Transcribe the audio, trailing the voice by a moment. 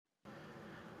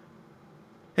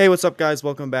Hey, what's up, guys?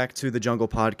 Welcome back to the Jungle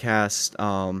Podcast.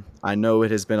 I know it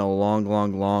has been a long,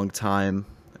 long, long time.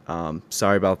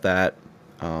 Sorry about that.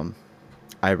 Um,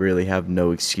 I really have no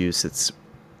excuse. It's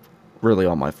really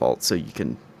all my fault. So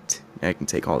I can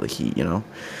take all the heat.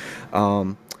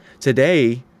 Um,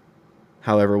 Today,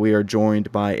 however, we are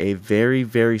joined by a very,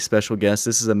 very special guest.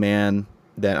 This is a man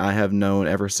that I have known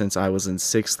ever since I was in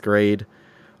sixth grade.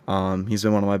 He's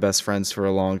been one of my best friends for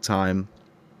a long time.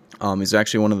 He's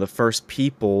actually one of the first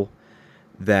people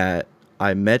that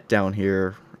I met down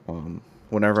here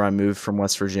whenever I moved from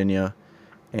West Virginia.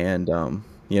 And,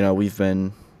 we've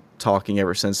been talking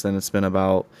ever since then. It's been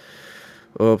about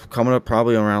coming up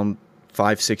probably around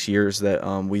 5, 6 years that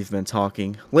we've been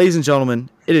talking. Ladies and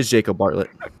gentlemen, it is Jacob Bartlett.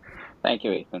 Thank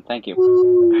you, Ethan. Thank you.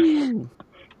 Woo!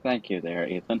 Thank you there,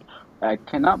 Ethan. I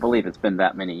cannot believe it's been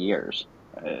that many years.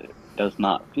 It does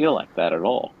not feel like that at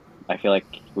all. I feel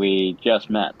like we just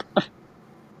met.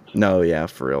 No, yeah,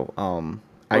 for real.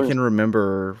 I We're, can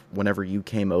remember whenever you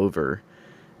came over,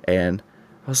 and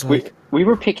I was we like, we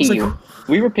were I was picking like, you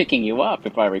we were picking you up,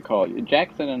 if I recall.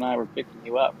 Jackson and I were picking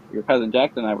you up. Your cousin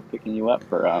Jackson and I were picking you up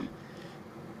for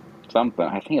something.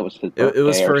 I think it was his it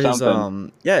was birthday or for his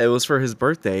something. yeah, it was for his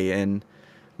birthday, and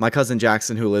my cousin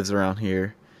Jackson, who lives around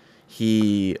here,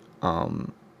 he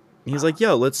he's like,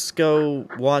 "Yo, let's go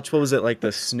watch, what was it, like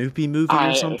the Snoopy movie or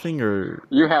I something, or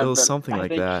you it have was better. something I like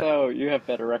think that." so. You have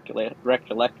better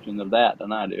recollection of that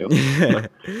than I do.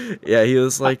 Yeah, he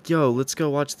was like, "Yo, let's go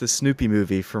watch the Snoopy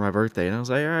movie for my birthday," and I was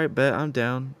like, "All right, bet, I'm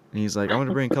down." And he's like, "I'm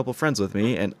gonna bring a couple friends with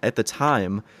me," and at the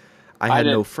time, I I had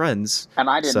did, no friends, and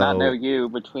I did not know so you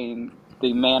between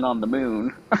the man on the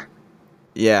moon.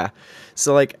 yeah.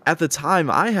 So like at the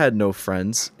time I had no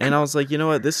friends, and I was like, you know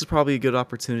what, this is probably a good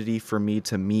opportunity for me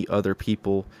to meet other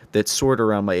people that sort of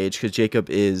around my age, cuz Jacob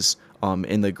is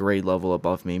in the grade level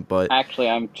above me, but Actually,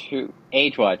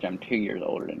 age-wise, I'm 2 years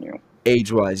older than you.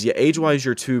 age-wise, yeah, age-wise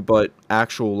you're two, but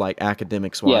actual like Yes,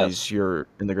 academics-wise you're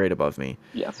in the grade above me.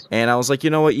 yes. And I was like, you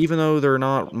know what, even though they're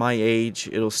not my age,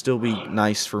 it'll still be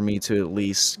nice for me to at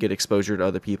least get exposure to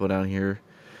other people down here.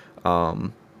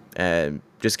 Um and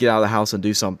just get out of the house and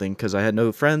do something, because I had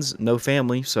no friends, no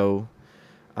family, so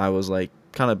I was like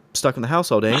kind of stuck in the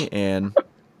house all day. And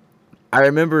I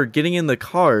remember getting in the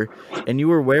car, and you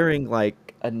were wearing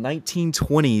like a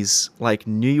 1920s like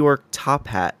New York top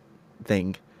hat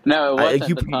thing. No, it I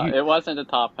wasn't the top. It wasn't a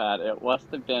top hat. It must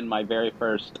have been my very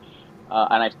first,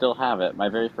 and I still have it. My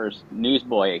very first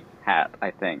newsboy hat, I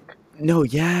think. no,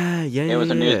 yeah, yeah, It yeah, was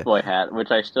a yeah, newsboy hat,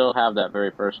 which I still have. That very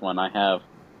first one I have.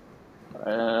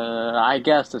 I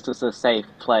guess this is a safe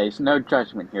place. No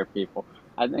judgment here, people.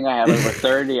 I think I have over yeah.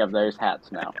 30 of those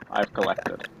hats now. I've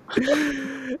collected.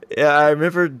 Yeah, I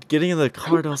remember getting in the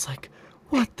car and I was like,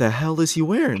 "What the hell is he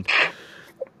wearing?"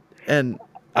 And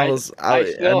I I I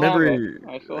still have it. remember,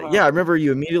 I still yeah, have I it. remember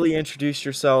you immediately introduced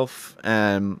yourself,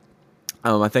 and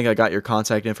I think I got your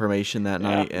contact information that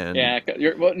Yeah, night, and yeah.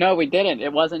 Well, no, we didn't.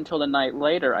 It wasn't until the night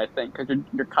later, I think, because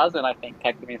your cousin, I think,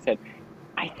 texted me and said,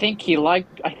 I think he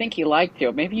liked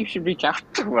you. Maybe you should reach out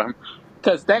to him."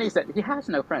 Because then he said he has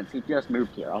no friends. He just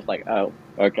moved here. I was like, oh,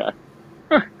 okay.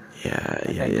 yeah,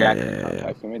 And yeah, then yeah, Jackson yeah, yeah.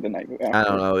 contacted me the night I don't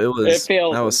after. know. It It was that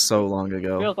feels was it so long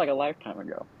ago. feels like a lifetime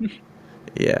ago.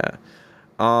 Yeah.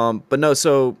 But no,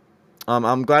 so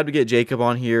I'm glad to get Jacob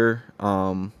on here.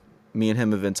 Me and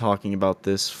him have been talking about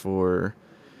this for,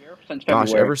 A year since gosh,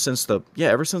 February. ever since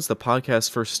the podcast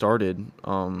first started.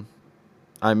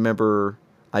 I remember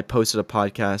I posted a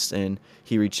podcast and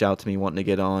he reached out to me wanting to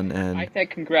get on, I and said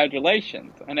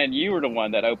congratulations, and then you were the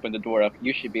one that opened the door up.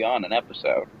 You should be on an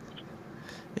episode,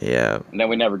 yeah. and then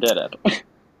we never did it.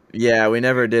 Yeah, we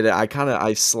never did it.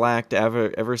 I slacked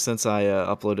ever since I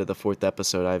uploaded the fourth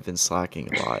episode. I've been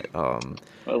slacking a lot. Well,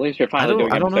 at least you're finally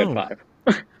doing I don't episode know.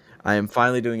 5. I am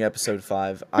finally doing episode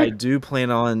 5. I do plan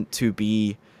on to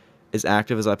be as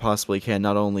active as I possibly can,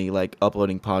 not only like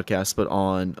uploading podcasts, but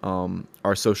on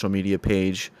our social media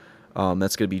page.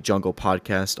 That's going to be Jungle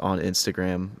Podcast on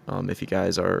Instagram. If you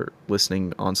guys are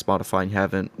listening on Spotify and you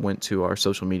haven't went to our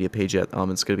social media page yet,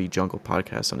 it's going to be Jungle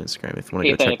Podcast on Instagram if you want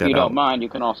to go Ethan, check if you that don't out. mind, you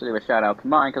can also do a shout out to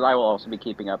mine because I will also be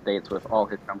keeping updates with all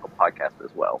his Jungle podcasts as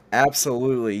well.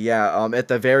 Absolutely, yeah. At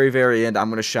the very, very end, I'm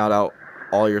gonna shout out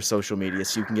all your social media,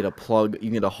 so you can get a plug. You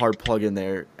can get a hard plug in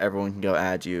there. Everyone can go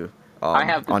add you I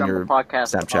have the on Jungle your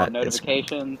podcast Snapchat, Instagram.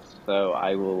 notifications, so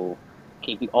I will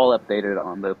keep you all updated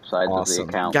on both sides of the Awesome,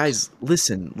 accounts. guys.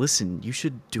 Listen. You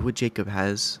should do what Jacob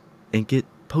has and get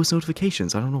post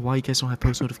notifications. I don't know why you guys don't have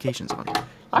post notifications on. You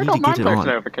I need to don't get mind it post on.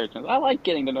 notifications. I like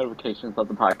getting the notifications of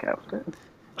the podcast.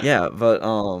 Yeah, but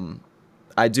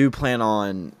I do plan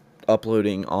on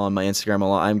uploading on my Instagram a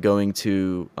lot. I'm going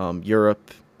to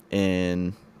Europe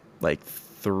in like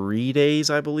 3 days,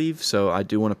 I believe. So I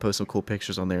do want to post some cool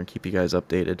pictures on there and keep you guys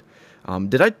updated.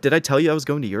 Did I tell you I was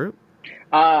going to Europe?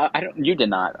 I don't. You did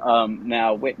not.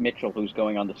 Now Whit Mitchell, who's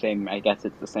going on the same. I guess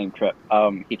it's the same trip.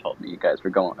 He told me you guys were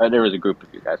going. There was a group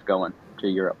of you guys going to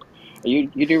Europe. You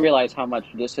do realize how much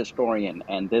this historian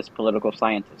and this political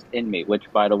scientist in me, which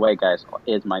by the way, guys,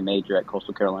 is my major at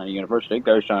Coastal Carolina University,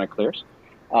 goes Chanticleers,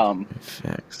 um,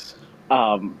 Facts.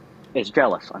 um, is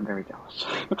jealous. I'm very jealous.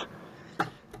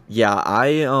 Yeah,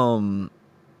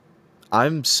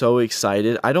 I'm so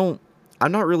excited.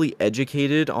 I'm not really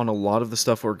educated on a lot of the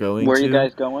stuff we're going Where are you to.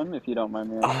 guys going, if you don't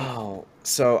mind me asking? Oh,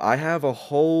 so I have a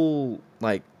whole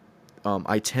like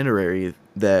itinerary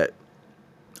that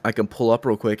I can pull up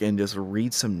real quick and just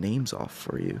read some names off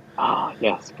for you. Ah,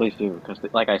 yes, please do, because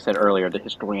like I said earlier, the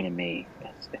historian in me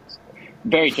is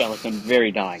very jealous and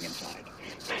very dying inside.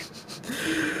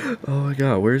 Oh my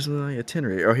god, where's my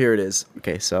itinerary? Oh, here it is.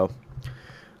 Okay,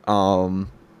 um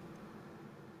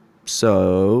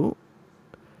so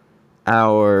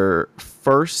our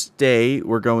first day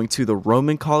we're going to the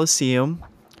Roman Colosseum,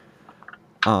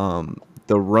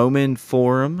 the Roman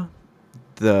Forum,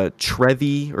 the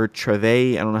Trevi or Treve,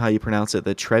 I don't know how you pronounce it,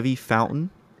 the Trevi Fountain.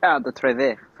 Ah, the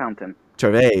Trevi Fountain.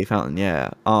 Trevi Fountain,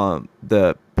 yeah.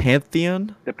 The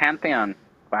Pantheon, The Pantheon.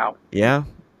 Wow. yeah.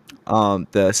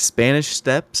 The Spanish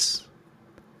Steps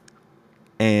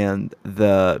and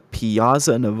the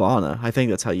Piazza Navona. I think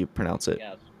that's how you pronounce it.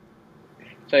 Yes.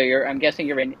 So I'm guessing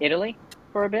you're in Italy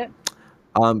for a bit?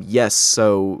 Yes,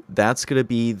 so that's gonna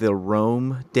be the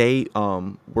Rome day.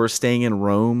 We're staying in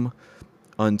Rome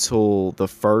until the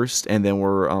 1st, and then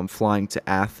we're flying to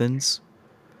Athens.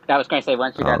 I was going to say,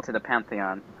 once you Uh, got to the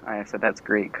Pantheon, I said that's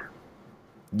Greek.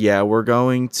 yeah, we're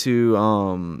going to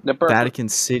The birth. Vatican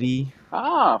City,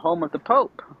 Ah, home of the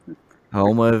Pope.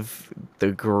 home of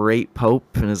the great Pope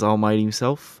and his almighty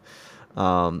self.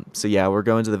 So yeah, we're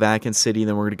going to the Vatican City,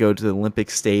 then we're going to go to the Olympic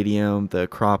Stadium, the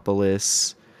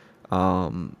Acropolis,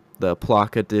 the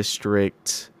Plaka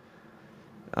District,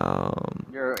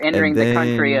 You're and entering the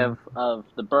country then of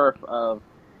the birth of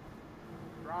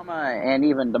drama and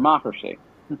even democracy.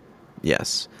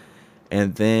 yes,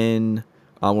 and then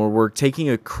we're taking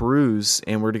a cruise,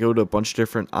 and we're to go to a bunch of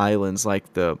different islands,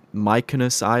 like the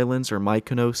Mykonos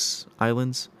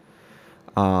Islands.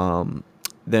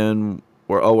 Then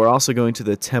we're also going to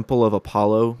the Temple of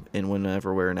Apollo, and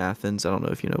whenever we're in Athens, I don't know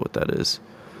if you know what that is.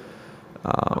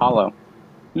 Um, Hollow.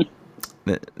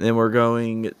 then we're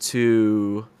going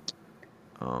to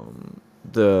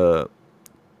the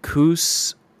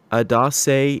Kous,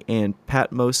 Adase, and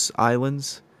Patmos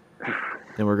Islands.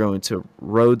 Then we're going to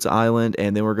Rhodes Island,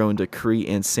 and then we're going to Crete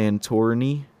and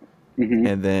Santorini, Hmm.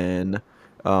 and then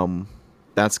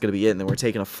that's gonna be it. And then we're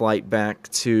taking a flight back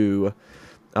to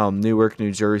Newark,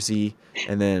 New Jersey,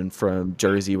 and then from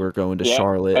Jersey we're going to Yeah.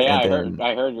 Charlotte, Yeah, and I heard. then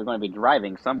I heard you're going to be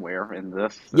driving somewhere in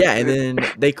this. yeah, and then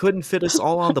they couldn't fit us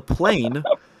all on the plane,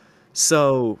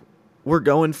 so we're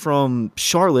going from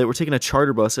Charlotte. We're taking a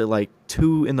charter bus at like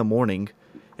 2 in the morning,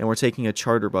 and we're taking a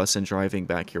charter bus and driving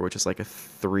back here, which is like a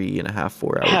 3.5,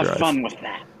 4 hour Have drive. fun with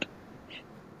that.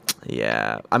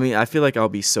 Yeah, I mean, I feel like I'll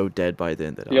be so dead by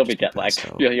then that I'll You'll be just be jet lagged.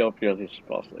 passed out. You'll just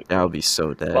fall asleep. I'll be so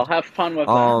Well, dead. have fun with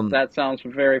that. Um, That sounds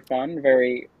very fun.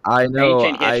 Very I know,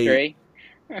 ancient history.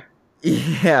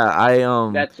 yeah,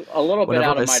 That's a little bit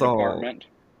whenever out I of my saw, department.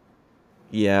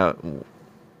 yeah,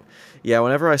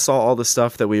 whenever I saw all the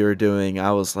stuff that we were doing,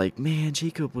 I was like, man,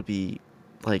 Jacob would be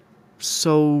like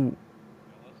so,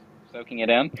 Soaking it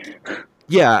in.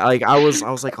 yeah, like I was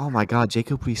like, oh my God,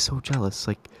 Jacob would be so jealous.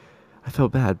 Like, I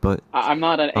felt bad, but I'm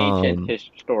not an ancient um,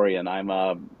 historian. I'm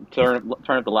turn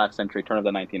of the last century, turn of the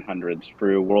 1900s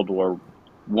through World War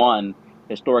One,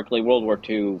 historically World War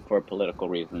Two for political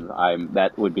reasons.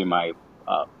 That would be my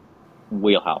uh,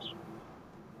 wheelhouse.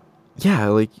 yeah,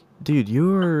 like, dude,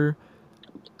 you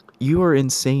are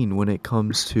insane when it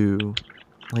comes to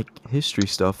like history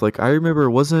stuff. Like, I remember,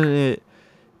 wasn't it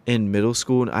in middle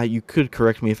school? And you could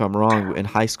correct me if I'm wrong. In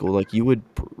high school, like you would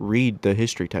read the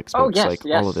history Oh textbooks, yes, like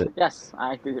all of yes, it. yes.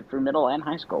 I did it through middle and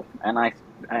high school, and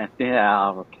yeah,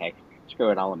 okay. Screw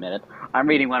it, I'll admit it. I'm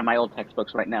reading one of my old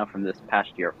textbooks right now from this past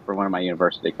year for one of my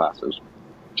university classes.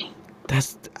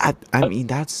 I mean,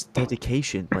 that's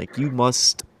dedication. Like, you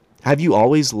must. Have you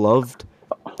always loved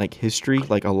like history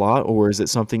like a lot, or is it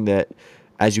something that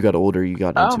as you got older you got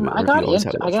into it, I or have got you always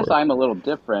had into. a I love guess for it? I'm a little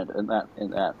different in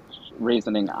that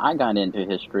reasoning. I got into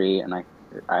history, and I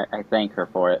thank her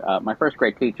for it. My first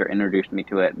grade teacher introduced me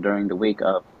to it during the week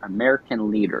of American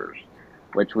leaders,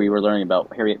 which we were learning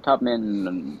about Harriet Tubman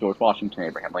and George Washington,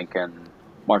 Abraham Lincoln,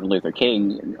 Martin Luther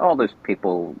King, and all those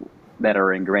people that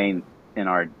are ingrained in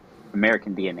our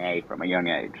American DNA from a young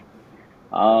age.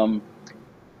 Um,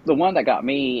 the one that got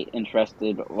me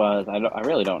interested was I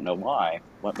really don't know why.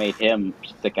 What made him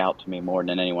stick out to me more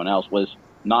than anyone else was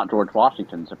not George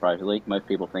Washington. Surprisingly, most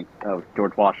people think of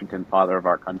George Washington, father of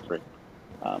our country.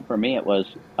 For me, it was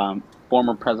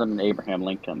former President Abraham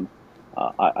Lincoln.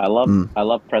 Mm. I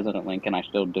love President Lincoln. I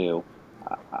still do.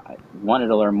 I wanted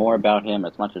to learn more about him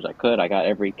as much as I could. I got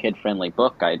every kid-friendly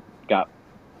book. I got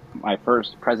my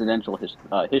first presidential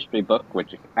history book,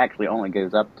 which actually only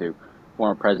goes up to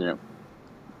former President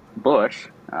Bush,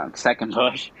 second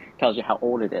Bush, tells you how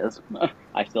old it is.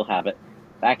 I still have it.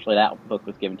 Actually, that book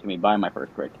was given to me by my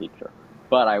first grade teacher.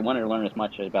 But I wanted to learn as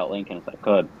much about Lincoln as I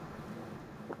could,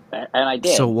 and I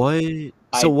So did. what?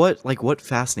 So I what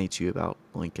fascinates you about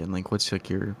Lincoln? Like, what's like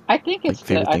your I think like it's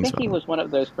favorite I things think about he him? was one of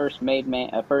those first made man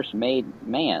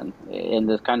in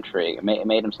this country.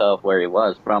 Made himself where he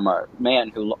was from a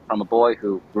man who from a boy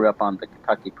who grew up on the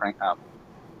Kentucky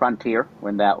frontier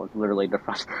when that was literally the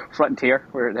frontier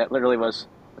where that literally was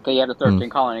okay. You had the Mm. 13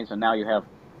 colonies, and now you have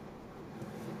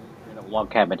in a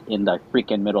log cabin in the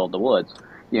freaking middle of the woods.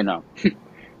 You know,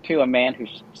 to a man who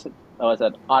was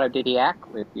an autodidact.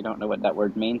 If you don't know what that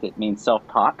word means, it means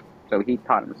self-taught. So he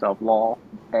taught himself law,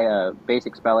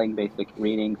 basic spelling, basic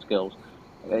reading skills.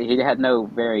 He had no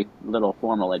very little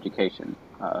formal education.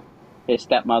 His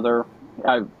stepmother,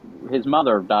 uh, his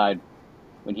mother died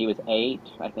when he was 8.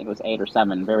 I think it was 8 or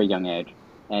 7, very young age,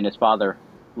 and his father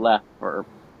left for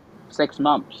 6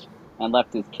 months and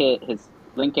left his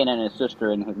Lincoln and his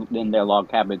sister in their log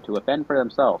cabin to fend for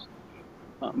themselves.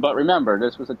 But remember,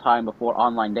 this was a time before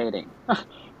online dating.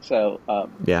 So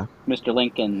Yeah. Mr.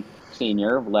 Lincoln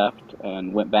Sr. left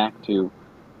and went back to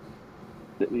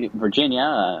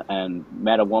Virginia and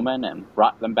met a woman and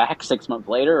brought them back 6 months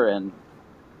later. And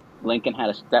Lincoln had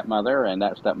a stepmother, and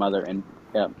that stepmother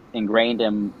ingrained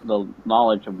him the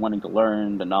knowledge of wanting to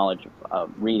learn, the knowledge of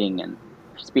reading and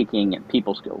speaking and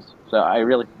people skills. So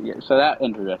that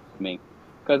interested me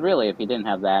because really, if he didn't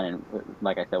have that, and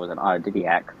like I said, was an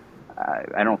autodidact,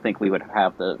 I don't think we would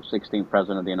have the 16th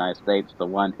president of the United States, the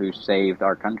one who saved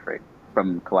our country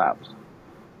from collapse.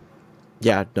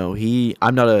 Yeah. No.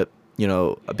 I'm not a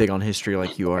big on history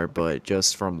like you are, but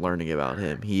just from learning about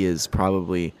him, he is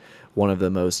probably one of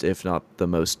the most, if not the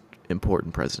most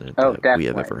important president Oh, that we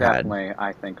have ever had. definitely,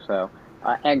 I think so.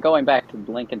 And going back to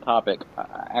the Lincoln topic,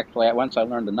 actually, once I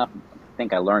learned enough, I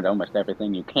think I learned almost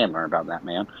everything you can learn about that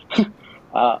man.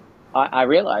 uh, I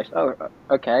realized, oh,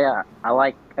 okay,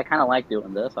 I kind of like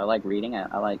doing this. I like reading.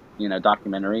 I like,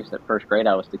 documentaries. At first grade,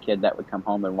 I was the kid that would come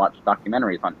home and watch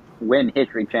documentaries on when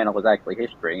History Channel was actually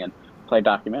history and play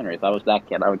documentaries. I was that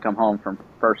kid. I would come home from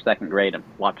first, second grade and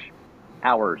watch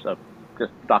hours of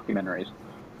just documentaries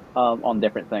on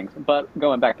different things. But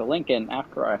going back to Lincoln,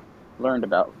 after I learned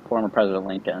about former President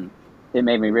Lincoln, it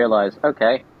made me realize,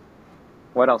 okay,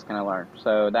 what else can I learn?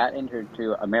 So that entered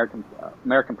to American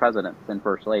presidents and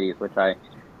first ladies, which I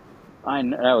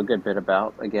know a good bit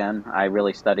about. Again, I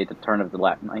really studied the turn of the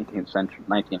 19th century,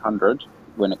 1900s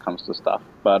when it comes to stuff.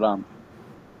 But I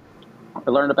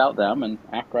learned about them, and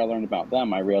after I learned about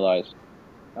them, I realized,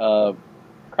 uh,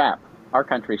 crap, our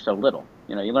country's so little.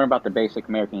 You learn about the basic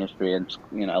American history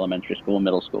in elementary school,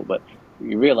 middle school, but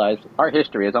you realize our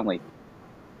history is only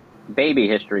baby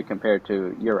history compared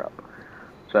to Europe.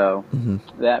 So Hmm.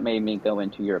 that made me go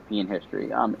into European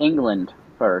history. England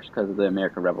first because of the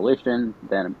American Revolution.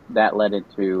 Then that led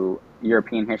into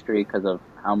European history because of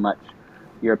how much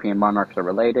European monarchs are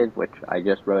related, which I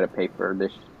just wrote a paper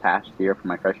this past year for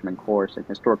my freshman course in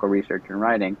historical research and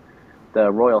writing,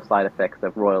 the royal side effects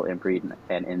of royal inbreed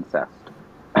and incest.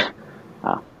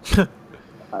 Uh,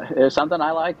 it was something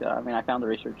I liked. I mean, I found the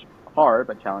research hard,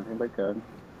 but challenging, but good.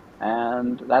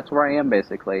 And that's where I am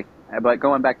basically. But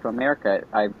going back to America,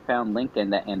 I found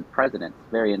Lincoln and presidents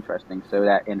very interesting. So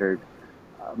that entered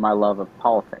my love of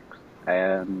politics.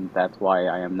 And that's why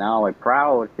I am now a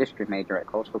proud history major at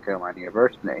Coastal Carolina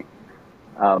University,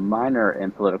 a minor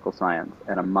in political science,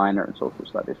 and a minor in social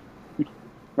studies.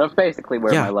 That's basically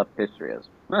where my Yeah. love of history is.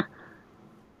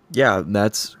 Yeah.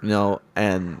 That's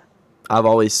and I've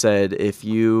always said if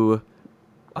you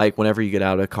like whenever you get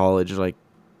out of college, like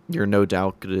you're no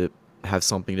doubt gonna have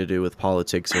something to do with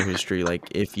politics or history. Like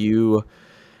if you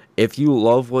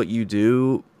love what you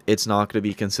do, it's not going to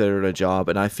be considered a job.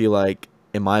 And I feel like,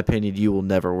 in my opinion, you will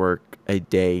never work a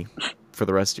day for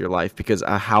the rest of your life because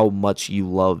of how much you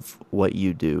love what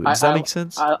you do. I, Does that I make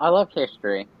sense? I love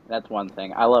history. That's one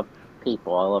thing. I love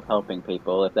people. I love helping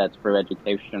people. If that's through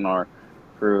education or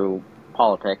through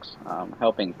politics,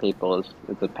 helping people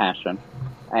is a passion.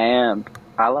 And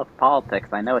I love politics.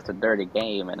 I know it's a dirty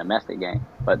game and a messy game,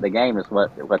 but the game is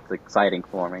what's exciting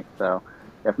for me. So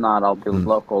If not, I'll do Mm.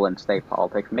 local and state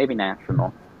politics, maybe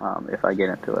national, if I get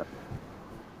into it.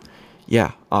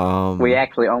 Yeah. We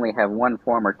actually only have one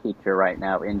former teacher right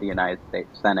now in the United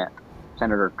States Senate,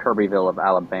 Senator Kirbyville of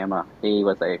Alabama. He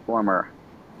was a former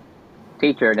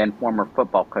teacher and then former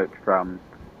football coach from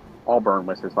Auburn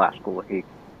was his last school. He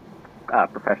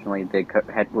professionally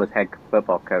was head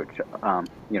football coach,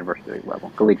 university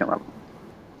level, collegiate level,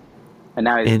 and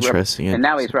now Interesting.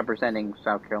 he's representing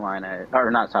South Carolina,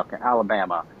 or not South Carolina,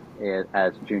 Alabama,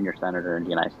 as junior senator in the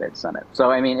United States Senate.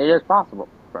 So I mean, it is possible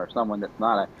for someone that's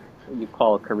not what you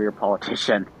call a career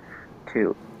politician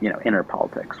to enter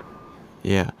politics.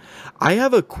 Yeah. I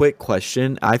have a quick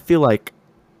question. I feel like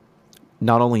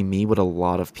not only me, but a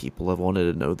lot of people have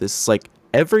wanted to know this. Like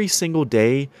every single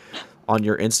day on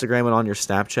your Instagram and on your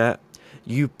Snapchat,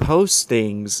 you post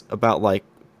things about like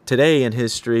today in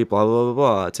history, blah, blah, blah,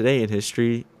 blah. Today in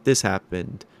history, this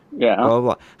happened. Yeah. Blah, blah,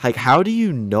 blah. Like, how do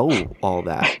you know all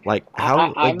that? Like, how,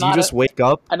 like, I'm do you not just wake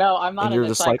up I know I'm and not an you're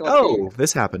just like, encyclopedia. oh,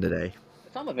 this happened today?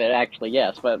 Some of it actually,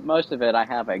 yes, but most of it I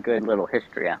have a good little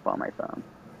history app on my phone,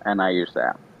 and I use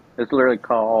that. It's literally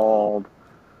called.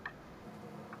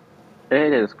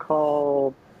 It is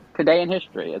called Today in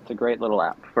History. It's a great little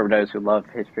app for those who love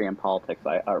history and politics.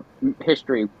 Or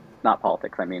history, not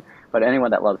politics, I mean, but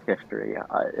anyone that loves history.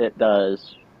 It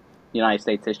does United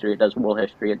States history. It does world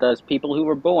history. It does people who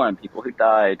were born, people who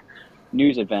died,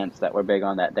 news events that were big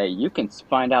on that day. You can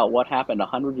find out what happened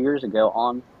 100 years ago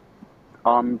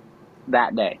on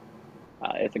that day.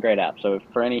 It's a great app. So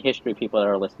for any history people that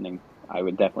are listening, I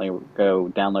would definitely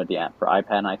go download the app for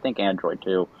iPad and I think Android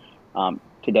too.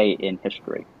 Today in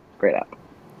History. Great app.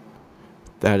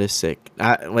 That is sick.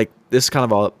 Like, this is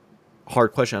kind of a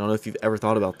hard question. I don't know if you've ever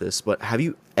thought about this, but have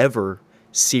you ever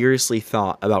seriously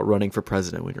thought about running for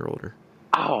president when you're older?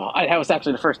 Oh, that was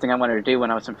actually the first thing I wanted to do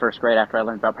when I was in first grade after I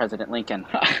learned about President Lincoln.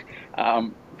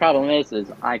 Problem is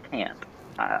I can't.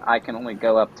 I can only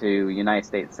go up to United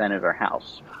States Senate or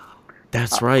House.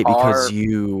 That's right, because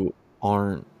you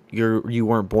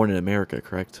weren't born in America,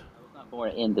 correct? I was not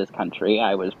born in this country.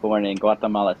 I was born in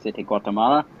Guatemala City,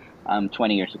 Guatemala,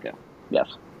 20 years ago. Yes.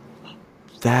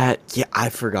 Yeah, I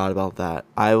forgot about that.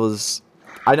 I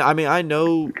mean, I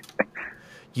know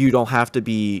you don't have to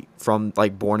be from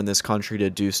like born in this country to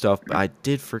do stuff, but I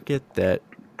did forget that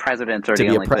presidents are to the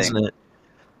be only a president. thing.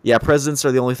 Yeah, presidents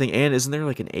are the only thing. And isn't there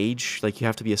like an age? Like you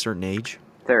have to be a certain age?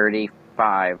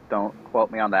 35. Don't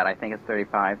quote me on that. I think it's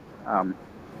 35. Off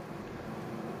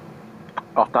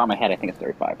the top of my head, I think it's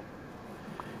 35.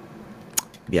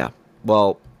 Yeah.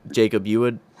 Well, Jacob,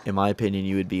 in my opinion,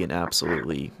 you would be an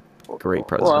absolutely great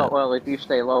president. Well, if you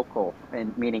stay local,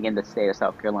 and meaning in the state of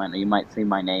South Carolina, you might see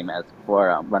my name as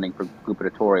for running for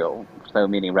gubernatorial, so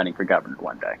meaning running for governor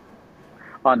one day.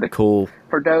 Cool.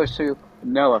 For those who,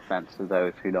 no offense to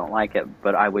those who don't like it,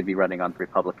 but I would be running on the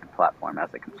Republican platform as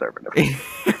a conservative.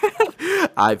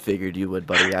 I figured you would,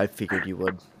 buddy. I figured you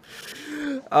would.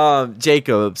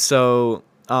 Jacob, so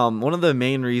one of the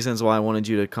main reasons why I wanted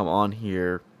you to come on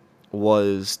here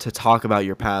was to talk about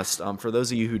your past. For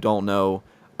those of you who don't know,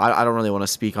 I don't really want to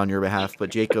speak on your behalf, but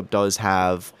Jacob does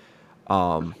have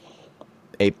a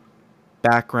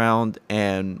background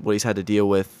and what he's had to deal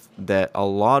with that a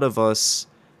lot of us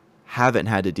haven't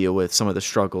had to deal with, some of the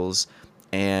struggles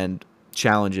and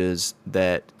challenges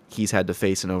that he's had to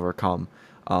face and overcome.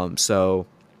 So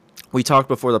we talked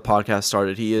before the podcast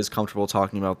started. He is comfortable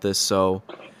talking about this, so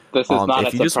this is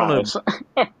not a surprise.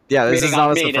 Yeah, this is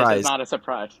not a surprise. This is not a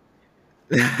surprise.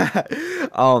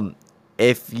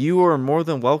 If you are more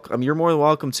than welcome, you're more than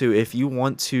welcome to, if you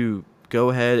want to go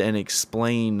ahead and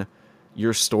explain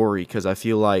your story, because I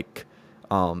feel like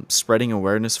spreading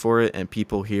awareness for it and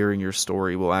people hearing your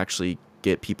story will actually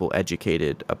get people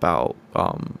educated about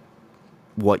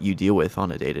what you deal with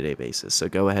on a day-to-day basis. So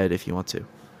go ahead if you want to.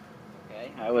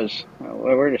 Okay,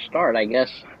 where to start, I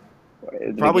guess.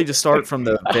 Probably just start from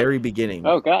the very beginning.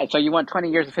 Oh God! So you want 20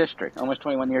 years of history, almost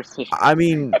 21 years of history. I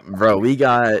mean, bro, we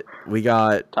got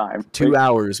time. 2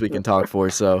 hours we can talk for.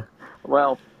 So,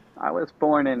 well, I was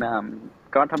born in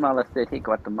Guatemala City,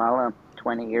 Guatemala,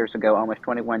 20 years ago, almost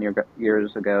 21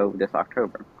 years ago this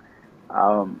October.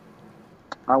 I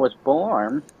was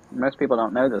born. Most people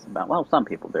don't know this about. Well, some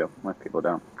people do. Most people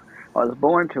don't. I was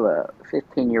born to a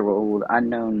 15-year-old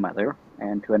unknown mother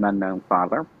and to an unknown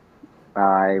father.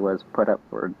 I was put up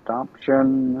for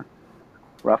adoption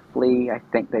roughly, I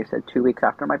think they said 2 weeks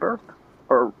after my birth,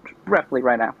 or roughly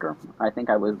right after. I think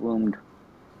I was weaned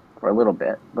for a little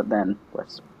bit, but then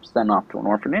was sent off to an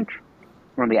orphanage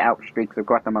from the outstreaks of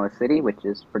Guatemala City, which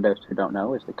is, for those who don't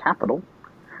know, is the capital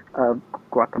of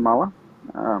Guatemala.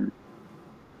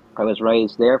 I was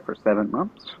raised there for 7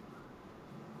 months.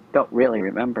 don't really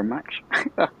remember much.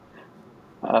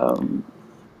 um,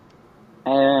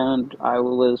 and I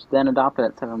was then adopted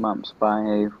at 7 months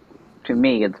by, to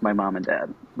me, it's my mom and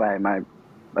dad, by my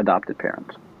adopted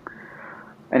parents.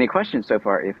 Any questions so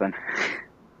far, Ethan?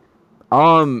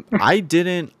 I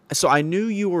didn't. So I knew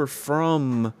you were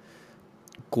from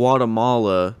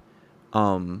Guatemala.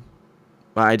 Um,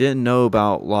 but I didn't know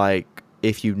about like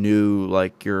if you knew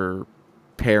like your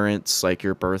parents, like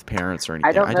your birth parents or I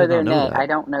anything. don't I know did not their know name. I that.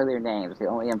 don't know their names. The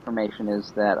only information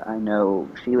is that I know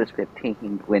she was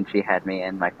 15 when she had me,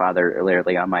 and my father,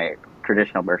 literally on my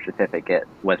traditional birth certificate,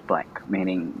 was blank,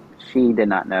 meaning she did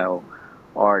not know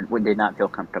or did not feel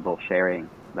comfortable sharing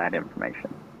that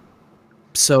information.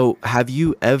 So have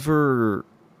you ever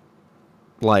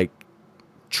like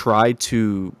tried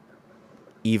to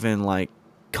even like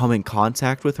come in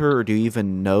contact with her, or do you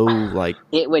even know like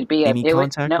It would be a any it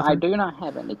would contact no, with I her? do not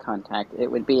have any contact. It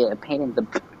would be a pain in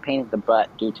the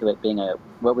butt due to it being a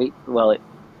what we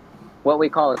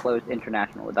call a closed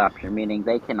international adoption, meaning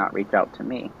they cannot reach out to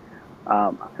me.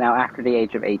 Now, after the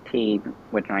age of 18,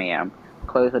 which I am,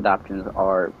 closed adoptions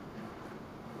are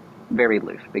very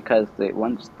loose because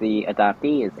once the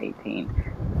adoptee is 18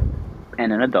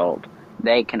 and an adult,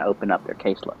 they can open up their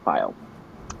case file.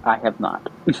 I have not,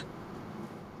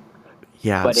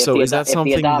 Yeah. but So is that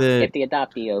something if that the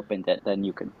adoptee opened it, then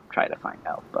you could try to find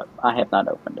out. But I have not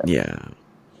opened it. yeah.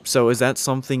 So is that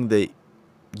something that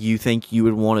you think you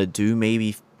would want to do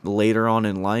maybe later on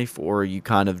in life, or are you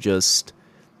kind of just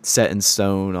set in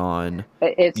stone on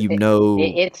It, it's you it, know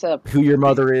it's a who your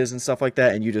mother is and stuff like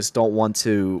that, and you just don't want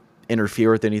to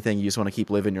interfere with anything, you just want to keep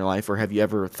living your life, or have you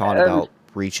ever thought um, about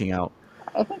reaching out?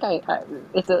 I think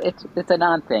it's an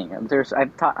odd thing. I'm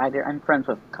friends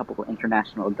with a couple of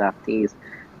international adoptees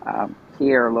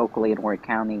here locally in Warwick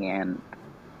County and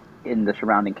in the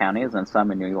surrounding counties, and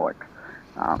some in New York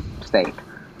State.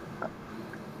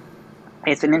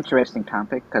 It's an interesting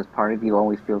topic because part of you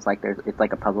always feels like it's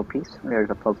like a puzzle piece. There's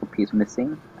a puzzle piece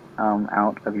missing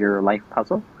out of your life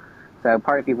puzzle. So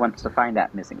part of you wants to find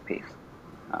that missing piece.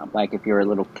 Like if you're a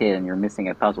little kid and you're missing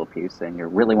a puzzle piece and you're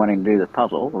really wanting to do the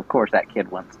puzzle, of course that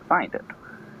kid wants to find it.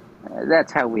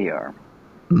 That's how we are.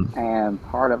 Hmm. And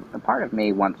part of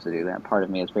me wants to do that. Part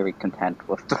of me is very content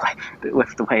with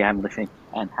the way I'm living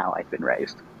and how I've been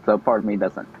raised. So part of me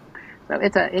doesn't. So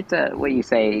it's a what you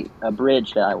say, a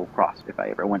bridge that I will cross if I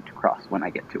ever want to cross when I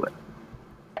get to it.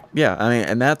 Yeah, I mean,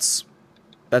 and that's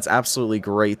absolutely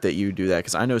great that you do that,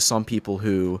 because I know some people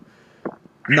who,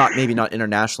 not maybe not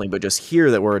internationally, but just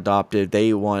here that were adopted,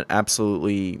 they want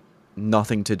absolutely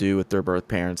nothing to do with their birth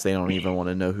parents. They don't even want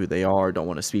to know who they are, don't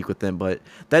want to speak with them. But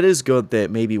that is good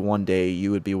that maybe one day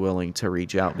you would be willing to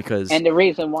reach out, because at the And the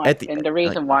like,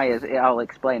 reason why is I'll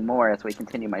explain more as we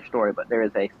continue my story. But there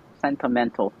is a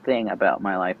sentimental thing about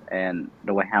my life and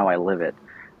the way how I live it.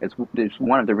 It's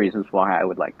one of the reasons why I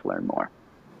would like to learn more.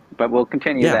 But we'll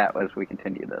continue yeah, that as we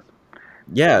continue this.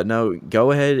 yeah, no, go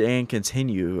ahead and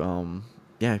continue.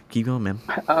 Yeah, keep going, man.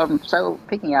 So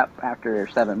picking up after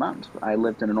 7 months, I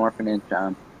lived in an orphanage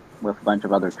with a bunch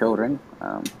of other children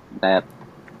that,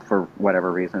 for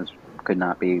whatever reasons, could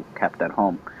not be kept at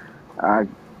home. Uh,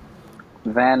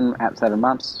 then at 7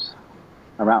 months,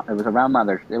 around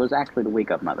Mother's. It was actually the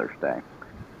week of Mother's Day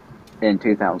in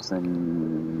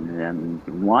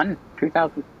 2001,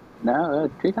 2000, no,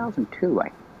 2002, I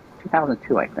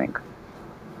think.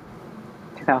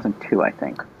 2002, I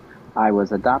think. I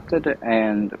was adopted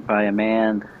and by a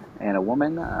man and a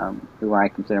woman who I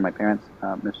consider my parents,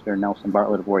 Mr. Nelson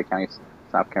Bartlett of Warwick County,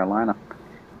 South Carolina,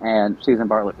 and Susan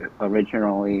Bartlett,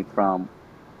 originally from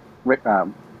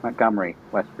Montgomery,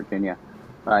 West Virginia,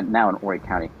 now an Horry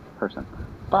County person.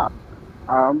 But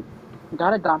um,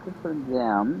 got adopted from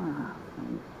them.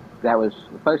 That was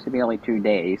supposed to be only 2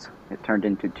 days. It turned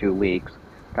into 2 weeks.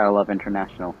 Gotta love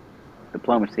international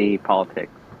diplomacy,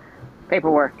 politics,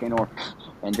 paperwork, and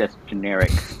just generic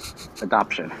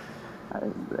adoption.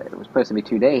 It was supposed to be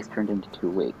 2 days, turned into 2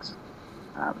 weeks.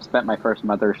 Spent my first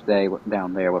Mother's Day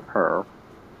down there with her,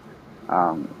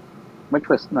 um, which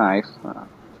was nice.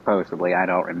 Supposedly, I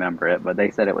don't remember it, but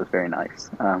they said it was very nice.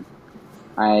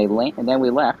 And then we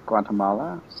left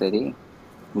Guatemala City,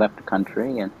 left the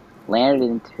country, and landed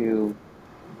into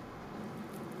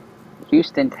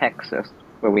Houston, Texas,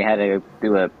 where we had to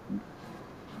do a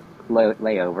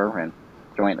layover and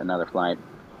join another flight,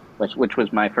 which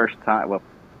was my first time. Well,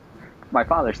 my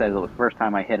father says it was the first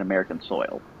time I hit American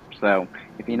soil. So,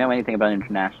 if you know anything about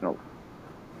international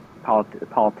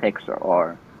politics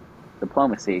or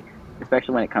diplomacy,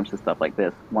 especially when it comes to stuff like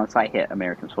this, once I hit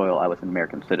American soil, I was an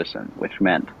American citizen, which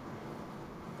meant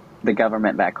the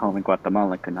government back home in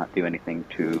Guatemala could not do anything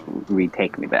to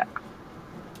retake me back.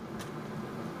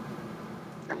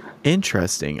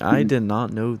 Interesting. I Mhm. did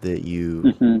not know that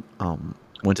you Mhm.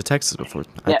 went to Texas before.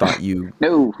 I Yeah. thought you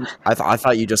No. I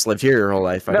thought you just lived here your whole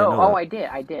life. I didn't No. know Oh, that. I did.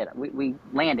 I did. We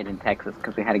landed in Texas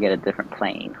because we had to get a different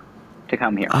plane to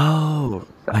come here. Oh,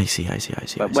 So, I see. I see. I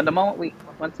see. I but when the see. moment we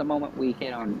once the moment we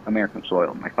hit on American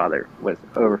soil, my father was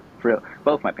over.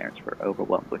 Both my parents were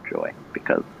overwhelmed with joy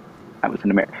because I was an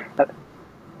American.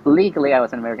 Legally, I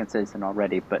was an American citizen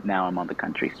already, but now I'm on the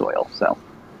country soil. So,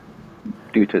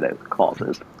 due to those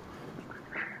clauses,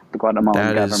 the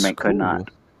Guatemalan That is government could not cool.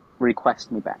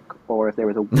 request me back, or if there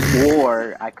was a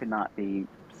war, I could not be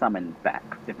summoned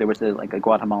back. If there was a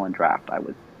Guatemalan draft, I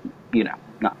was,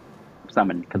 not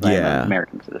summoned because I am an Yeah.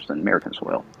 American citizen, American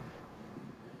soil.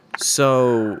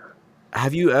 So,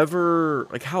 have you ever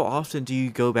like how often do you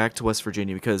go back to West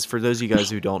Virginia? Because for those of you guys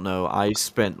who don't know, I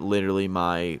spent literally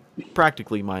my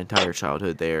practically my entire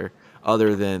childhood there,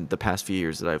 other than the past few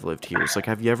years that I've lived here. So, like,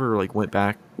 have you ever like went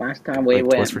back like to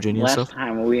West Virginia and Last stuff?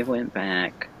 time we went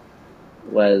back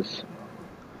was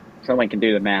someone can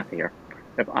do the math here.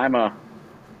 If I'm a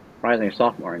rising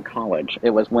sophomore in college, it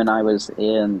was when I was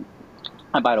in.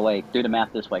 And by the way, do the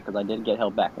math this way because I did get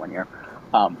held back one year.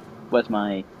 Was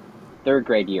my third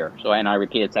grade year. So, and I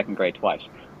repeated second grade twice.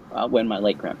 When my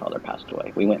late grandfather passed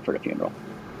away, we went for the funeral.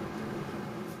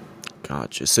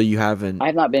 Gotcha. So I have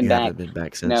not been you back. haven't been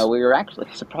back No, since? we were actually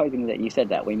surprising that you said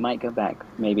that. We might go back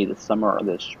maybe this summer or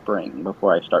this spring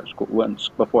before I start school.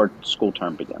 Before school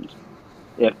term begins.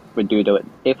 If we do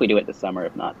it this summer,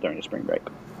 if not during the spring break.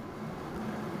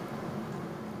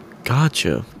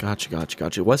 Gotcha. Gotcha. Gotcha.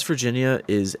 Gotcha. West Virginia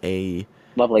is a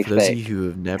Lovely for those of state. you who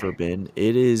have never been,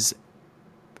 it is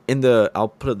in the I'll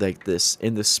put it like this,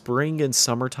 in the spring and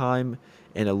summertime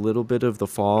and a little bit of the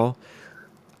fall,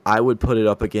 I would put it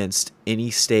up against any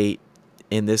state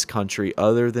in this country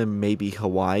other than maybe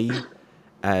Hawaii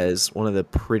as one of the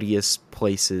prettiest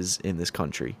places in this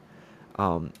country.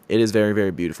 It is very,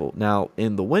 very beautiful. Now,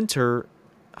 in the winter,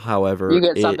 You however,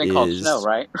 get it something called snow, is,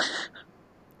 right?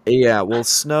 yeah, well,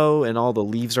 snow and all the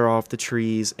leaves are off the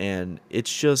trees, and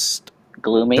it's just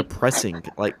Gloomy. depressing.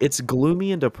 Like, it's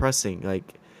gloomy and depressing.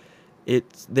 Like,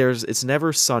 it's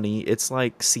never sunny. It's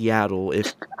like Seattle,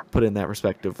 if put in that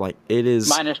perspective. Like,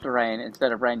 Minus the rain.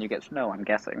 Instead of rain, you get snow, I'm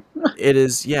guessing. it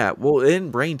is, yeah. Well,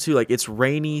 in rain too. Like, it's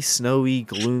rainy, snowy,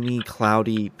 gloomy,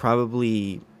 cloudy.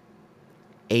 Probably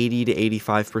 80 to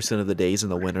 85% of the days in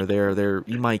the winter there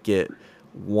you might get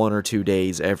 1 or 2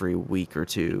 days every week or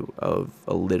two of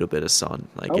a little bit of sun.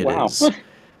 Like, Oh, it wow. is,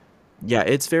 yeah,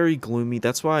 it's very gloomy.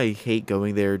 That's why I hate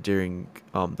going there during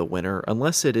the winter.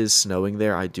 Unless it is snowing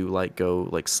there, I do like go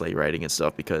like sleigh riding and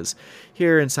stuff because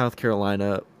here in South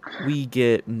Carolina, we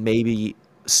get maybe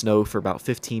snow for about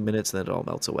 15 minutes and then it all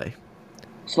melts away.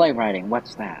 Sleigh riding,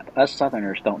 what's that? Us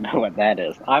Southerners don't know what that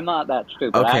is. I'm not that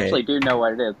stupid. I Okay. actually do know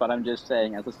what it is, but I'm just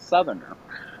saying, as a Southerner,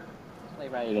 sleigh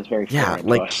riding is very Yeah, foreign to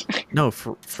like us. no,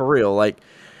 for real. Like,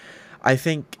 I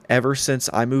think ever since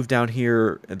I moved down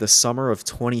here in the summer of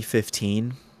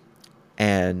 2015,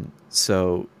 and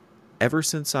so ever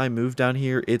since I moved down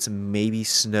here, it's maybe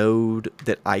snowed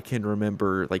that I can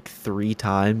remember like 3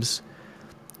 times.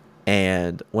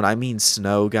 And when I mean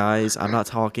snow, guys, I'm not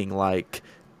talking like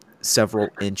several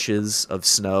inches of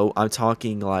snow. I'm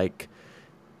talking like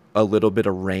a little bit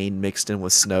of rain mixed in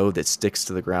with snow that sticks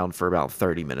to the ground for about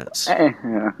 30 minutes.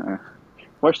 We're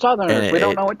And Southerners. We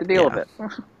don't know what to deal with yeah.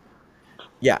 it.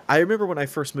 Yeah, I remember when I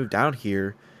first moved down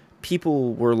here,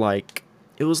 people were like,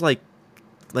 it was like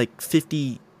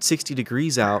 50, 60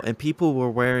 degrees out, and people were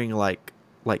wearing like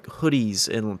hoodies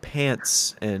and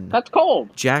pants and That's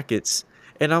cold. jackets.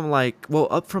 And I'm like, well,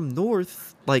 up from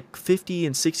north, like 50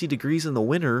 and 60 degrees in the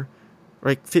winter,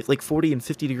 like 40 and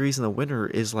 50 degrees in the winter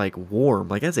is like warm.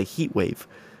 Like, that's a heat wave.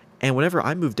 And whenever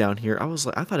I moved down here, I was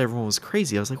like, I thought everyone was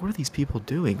crazy. I was like, what are these people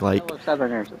doing? Like, Fellow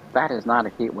Southerners, that is not a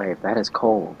heat wave. That is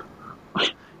cold.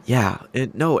 yeah,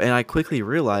 and no, and I quickly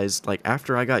realized, like,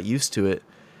 after I got used to it,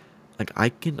 like, I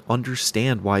can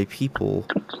understand why people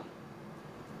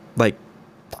like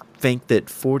think that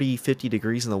 40, 50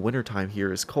 degrees in the wintertime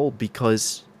here is cold,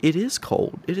 because it is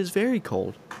cold. It is very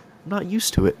cold. I'm not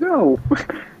used to it. No,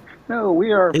 no,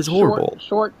 we are It's horrible.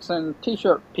 shorts and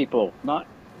t-shirt people, not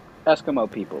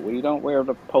Eskimo people. We don't wear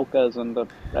the polkas and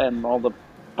all the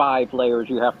 5 layers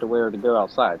you have to wear to go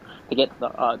outside to get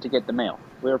the mail.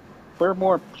 We're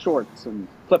more shorts and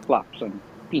flip flops and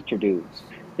feature dudes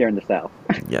here in the South.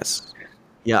 Yes.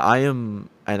 Yeah, I am,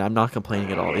 and I'm not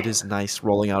complaining at all. It is nice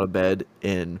rolling out of bed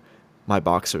in my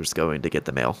boxers going to get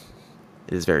the mail.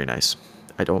 It is very nice.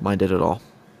 I don't mind it at all.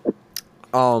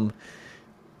 Um,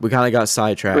 We kind of got We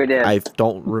sidetracked. did. I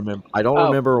don't Oh,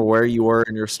 remember where you were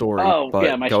in your story, oh,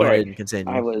 yeah, but my go story. ahead and I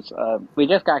continue. was, we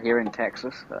just got here in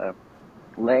Texas,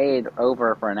 laid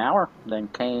over for an hour, then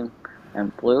came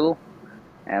and flew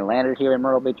and landed here in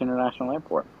Myrtle Beach International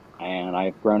Airport. And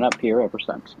I've grown up here ever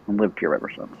since and lived here ever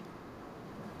since.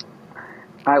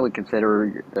 I would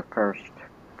consider the first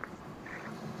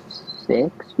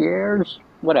 6 years,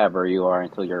 whatever you are,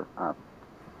 until you're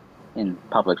in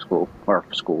public school or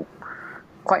school,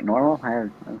 quite normal. I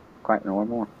had quite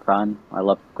normal, fun. I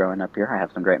love growing up here. I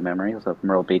have some great memories of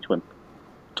Myrtle Beach when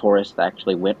tourists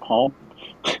actually went home.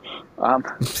 Um,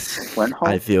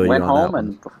 I feel you went on that home, one.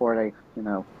 and before they,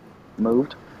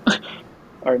 moved.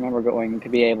 I remember going to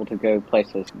be able to go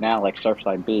places now like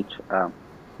Surfside Beach,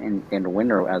 in the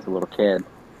winter as a little kid,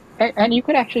 and you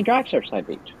could actually drive Surfside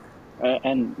Beach,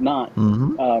 and not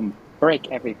Hmm.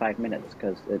 break every 5 minutes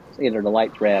because it's either the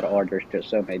light's red or there's just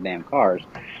so many damn cars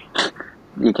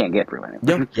you can't get through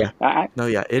Yeah, anywhere. yeah. I, No,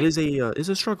 yeah. It's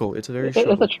a struggle. It's a very it's a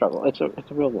struggle. struggle. It's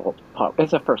a real world.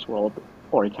 It's a first world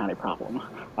Horry County problem.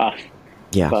 Uh,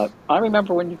 Yeah. but I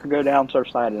remember when you could go down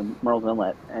Surfside and Merle's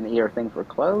Inlet, and either things were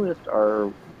closed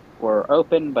or were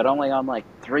open, but only on like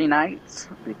 3 nights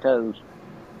because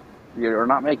you're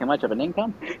not making much of an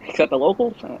income except the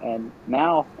locals. And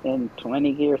now, in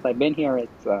 20 years I've been here,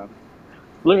 it's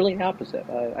literally the opposite.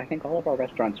 I think all of our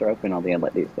restaurants are open on the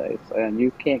inlet these days, and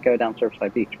you can't go down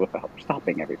Surfside Beach without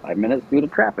stopping every 5 minutes due to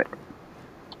traffic.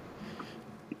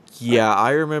 Yeah,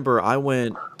 I remember I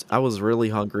was really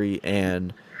hungry,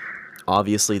 and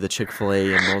obviously the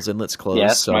Chick-fil-A in Merle's Inlet's closed,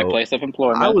 Yes, my so place of I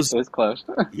employment was is closed.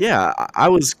 yeah, I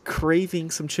was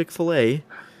craving some Chick-fil-A.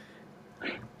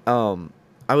 Um,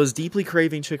 I was deeply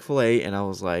craving Chick-fil-A, and I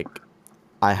was like,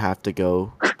 I have to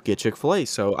go get Chick-fil-A.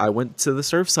 So I went to the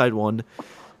Surfside one,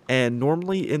 and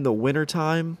normally in the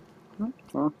wintertime,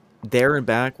 Well, there and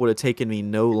back would have taken me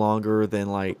no longer than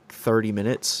like 30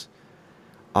 minutes.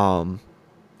 Um,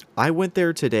 I went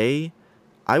there today.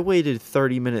 I waited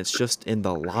 30 minutes just in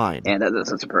the line. and that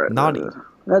doesn't surprise. Not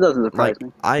That doesn't surprise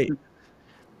like me.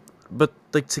 but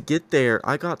like to get there,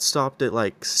 I got stopped at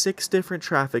like six different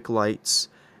traffic lights,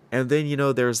 and then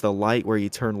there's the light where you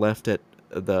turn left at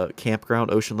the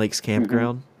campground, Ocean Lakes Hmm.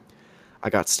 campground. I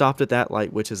got stopped at that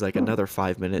light, which is like another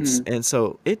 5 minutes, Hmm. and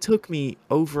so it took me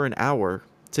over an hour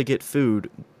to get food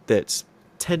that's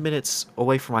 10 minutes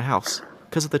away from my house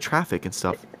because of the traffic and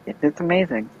stuff. It's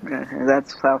amazing.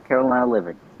 That's South Carolina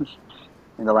living.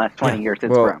 In the last Yeah, 20 years, it's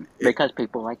well, grown because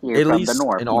people like you at from the least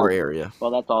north in our move. area.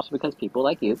 Well, that's also because people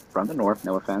like you from the north,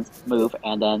 no offense, move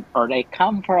and then, or they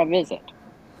come for a visit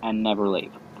and never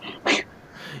leave.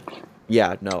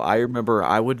 Yeah, no, I remember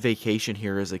I would vacation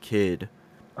here as a kid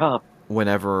Oh,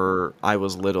 whenever I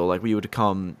was little. Like we would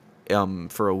come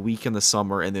for a week in the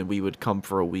summer, and then we would come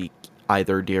for a week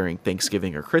either during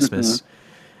Thanksgiving or hmm. Christmas.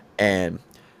 And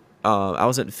I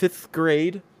was in fifth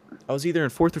grade. I was either in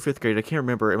fourth or fifth grade. I can't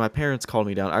remember. And my parents called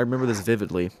me down. I remember this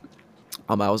vividly.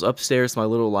 I was upstairs, my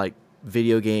little like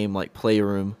video game like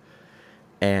playroom,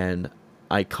 and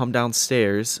I come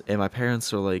downstairs, and my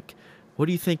parents are like, "What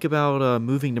do you think about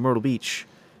moving to Myrtle Beach?"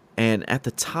 And at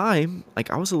the time,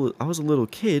 like I was a little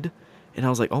kid, and I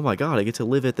was like, "Oh my god, I get to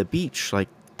live at the beach! Like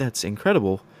that's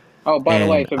incredible!" Oh, by the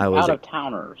way, And for I was out like, of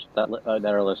towners that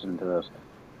are listening to this,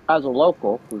 as a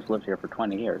local who's lived here for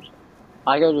 20 years,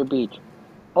 I go to the beach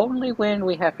only when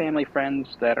we have family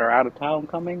friends that are out of town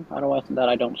coming. Otherwise than that,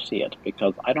 I don't see it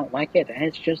because I don't like it, and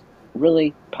it's just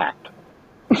really packed.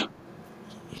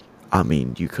 I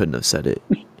mean, you couldn't have said it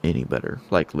any better,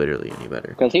 like literally any better.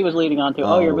 Because he was leading on to,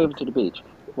 oh, you're Um, moving to the beach.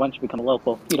 Once you become a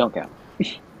local, you don't go.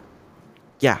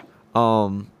 yeah.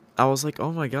 I was like,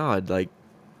 "Oh my god,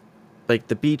 like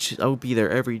the beach, I would be there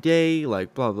every day,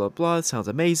 like blah blah blah. It sounds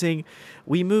amazing."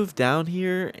 We moved down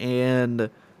here, and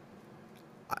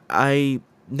I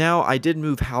now I did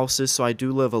move houses, so I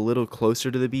do live a little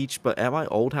closer to the beach. But at my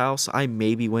old house, I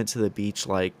maybe went to the beach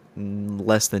like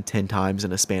less than 10 times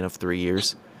in a span of 3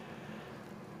 years.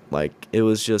 Like it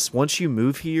was just once you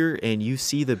move here and you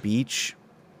see the beach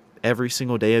every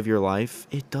single day of your life,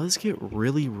 it does get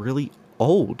really really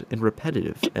old and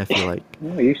repetitive. I feel like.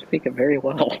 Oh, you speak it very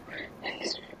well.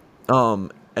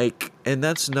 Like, and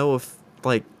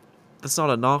like, that's not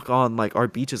a knock on like our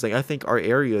beaches. Like, I think our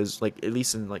areas, like at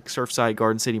least in like Surfside,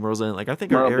 Garden City, Myrtle Island, like I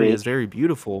think our Myrtle area is Beach. very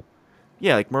beautiful.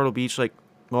 Yeah, like Myrtle Beach, like,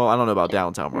 well, I don't know about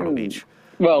downtown Myrtle Hmm. Beach,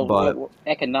 Well, but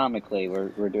economically,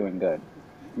 we're doing good,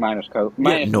 yeah,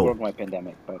 minus the no, worldwide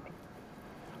pandemic. But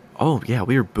oh yeah,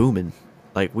 we are booming,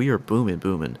 like we are booming,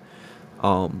 booming.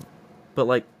 Um, but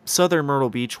like southern Myrtle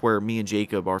Beach, where me and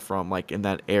Jacob are from, like in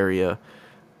that area,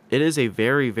 it is a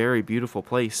very, very beautiful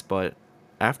place. But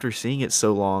after seeing it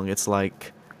so long, it's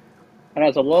like And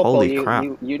as a local, Holy crap.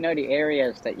 you know the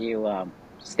areas that you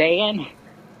stay in,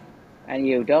 and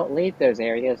you don't leave those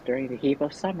areas during the heat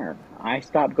of summer. I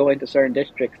stopped going to certain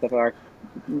districts of our,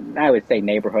 I would say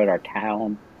neighborhood or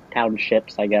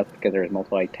townships, I guess, because there's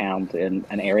multiple towns in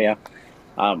an area.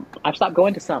 I've stopped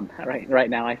going to some right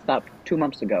now. I stopped 2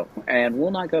 months ago, and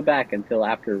will not go back until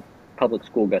after public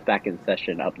school goes back in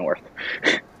session up north.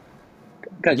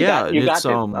 Because Yeah, you it's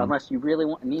got to, unless you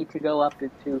really need to go up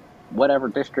into whatever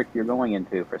district you're going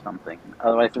into for something.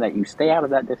 Otherwise than that, you stay out of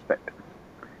that district.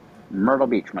 Myrtle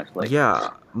Beach mostly. yeah,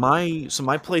 my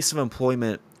place of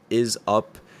employment is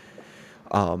up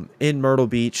in Myrtle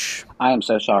Beach I am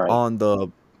so sorry. on the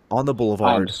I am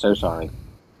boulevard. so sorry.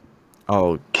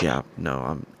 Oh yeah,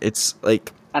 no, it's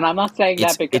like And I'm not saying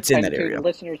that because, it's in that and to the area.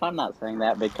 listeners, I'm not saying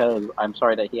that because I'm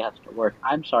sorry that he has to work.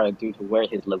 I'm sorry due to where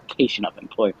his location of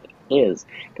employment is.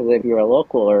 Because if you're a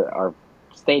local or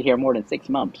stayed here more than 6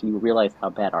 months, you realize how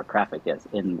bad our traffic is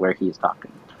in where he's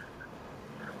talking.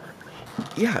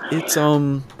 Yeah,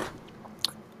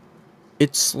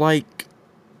 it's like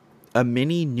a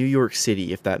mini New York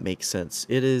City, if that makes sense.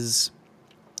 It is,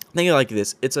 think of it like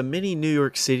this. It's a mini New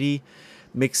York City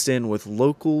mixed in with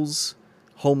locals,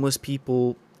 homeless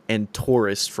people, and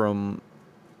tourists from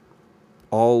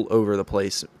all over the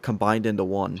place combined into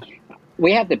one.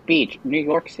 We have the beach. New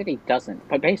York City doesn't.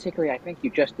 But basically, I think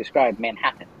you just described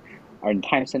Manhattan, or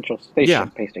Times Central Yeah.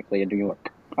 Station, basically in New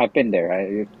York. I've been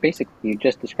there. Basically, you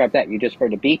just described that. You just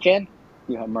heard the beach end,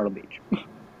 you have Myrtle Beach.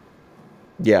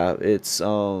 Yeah, it's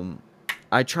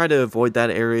I try to avoid that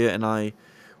area, and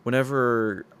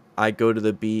whenever I go to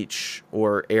the beach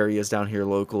or areas down here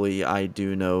locally, I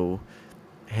do know,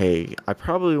 hey, I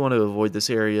probably want to avoid this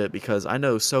area because I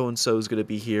know so and so is going to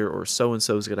be here or so and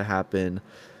so is going to happen,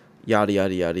 yada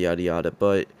yada yada yada yada.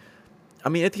 But I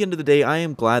mean, at the end of the day, I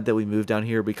am glad that we moved down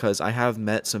here because I have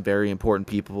met some very important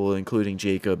people, including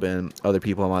Jacob and other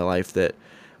people in my life that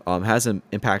hasn't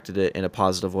impacted it in a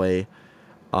positive way.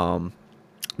 Um,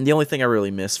 the only thing I really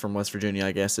miss from West Virginia,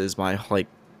 I guess, is my like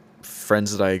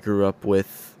friends that I grew up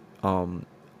with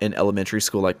in elementary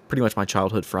school, like pretty much my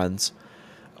childhood friends.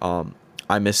 Um,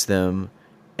 I miss them,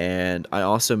 and I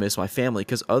also miss my family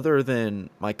because other than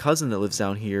my cousin that lives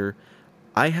down here,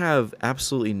 I have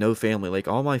absolutely no family. Like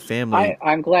all my family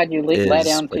I'm glad you led is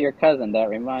down to like, your cousin. That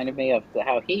reminded me of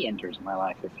how he enters my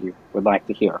life, if you would like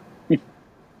to hear.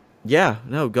 yeah,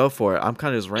 no, go for it. I'm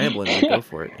kind of just rambling, but go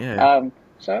for it. Yeah,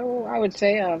 So I would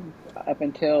say, up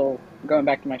until going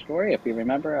back to my story, if you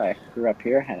remember, I grew up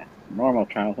here, had a normal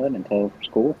childhood until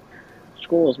school.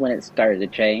 School is when it started to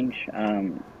change.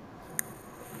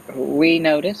 We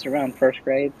noticed around first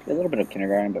grade, a little bit of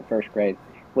kindergarten, but first grade,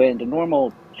 when the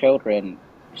normal children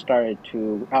started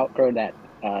to outgrow that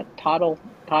toddle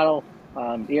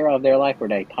era of their life where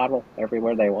they toddle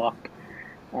everywhere they walk.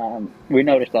 We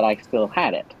noticed that I still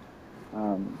had it.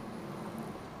 Um,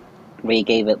 we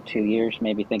gave it 2 years,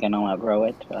 maybe thinking I'll outgrow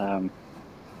it. It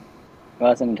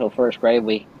wasn't until first grade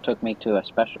we took me to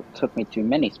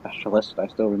many specialists. I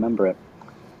still remember it.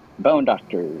 Bone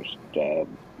doctors,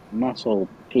 muscle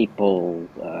people,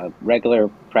 regular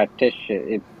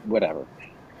practitioner, whatever.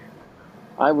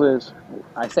 I was,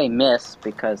 I say miss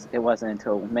because it wasn't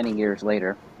until many years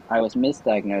later. I was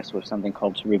misdiagnosed with something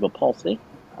called cerebral palsy.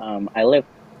 I lived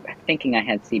thinking I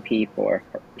had CP for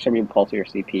cerebral palsy or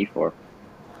CP for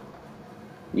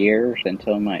years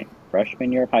until my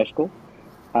freshman year of high school.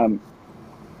 Um,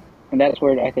 and that's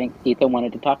where I think Ethan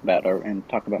wanted to talk about and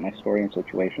talk about my story and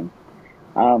situation.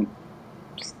 Um,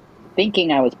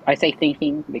 I say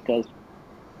thinking because,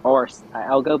 or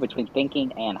I'll go between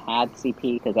thinking and had CP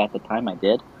because at the time I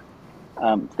did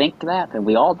think that, and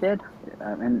we all did.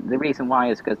 And the reason why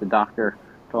is because the doctor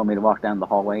told me to walk down the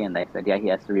hallway, and they said, "Yeah, he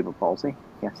has cerebral palsy,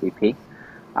 he has CP."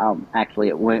 Actually,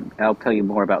 it went. I'll tell you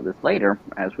more about this later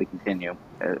as we continue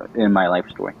in my life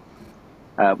story.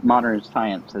 Modern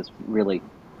science has really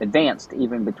advanced,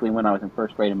 even between when I was in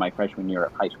first grade and my freshman year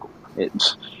of high school. It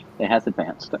has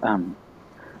advanced.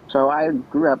 So I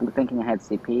grew up thinking I had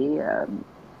CP.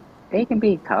 It can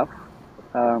be tough.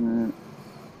 Um,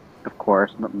 of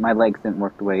course, but my legs didn't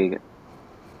work the way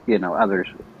others,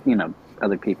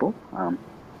 other people.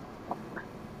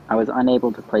 I was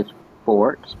unable to play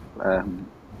sports.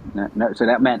 So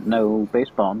that meant no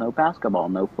baseball, no basketball,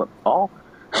 no football.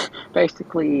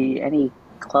 Basically, any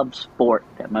club sport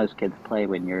that most kids play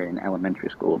when you're in elementary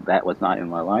school, that was not in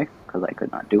my life because I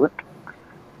could not do it.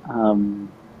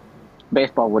 Um,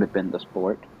 Baseball would have been the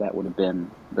sport. That would have been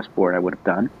the sport I would have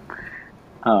done.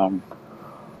 Um,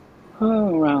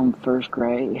 Around first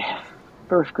grade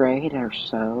or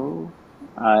so,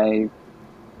 I,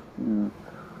 mm,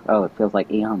 oh, it feels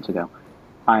like eons ago.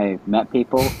 I met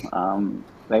people.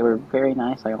 They were very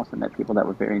nice. I also met people that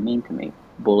were very mean to me,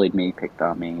 bullied me, picked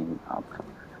on me,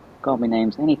 called me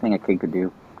names, anything a kid could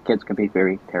do. Kids can be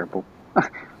very terrible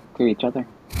to each other.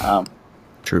 Um,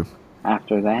 True.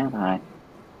 After that,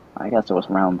 I guess it was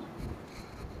around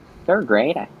third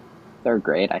grade. Third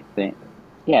grade, I think.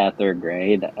 Yeah, third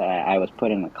grade. I was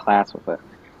put in a class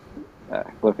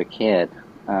with a kid.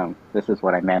 This is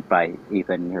what I meant by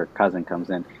Ethan, your cousin comes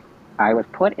in. I was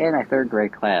put in a third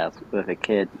grade class with a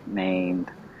kid named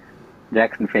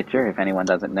Jackson Fitcher. If anyone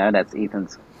doesn't know, that's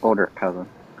Ethan's older cousin.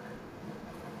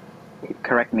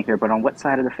 Correct me here, but on what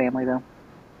side of the family, though?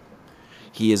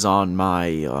 He is on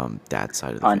my dad's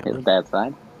side of the On his family. dad's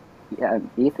side. Yeah,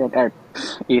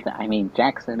 I mean,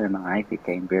 Jackson and I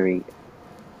became very,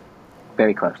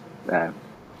 very close. Uh,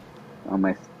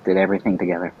 Almost did everything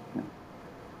together.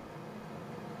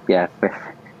 Yeah,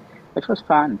 which was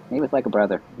fun. He was like a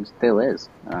brother. He still is.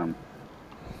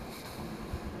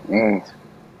 Yes,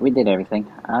 we did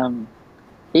everything.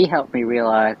 He helped me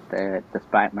realize that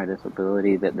despite my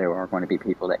disability, that there are going to be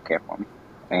people that care for me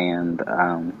and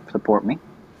support me.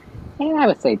 And I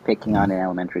would say picking on in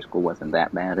elementary school wasn't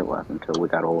that bad. It wasn't until we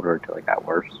got older, until it got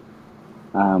worse.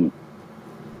 Um,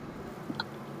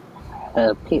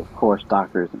 of course,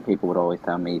 doctors and people would always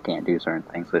tell me you can't do certain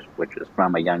things, which is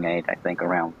from a young age. I think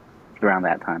around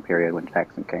that time period when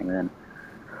Jackson came in,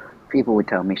 people would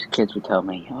tell me, kids would tell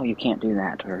me, "Oh, you can't do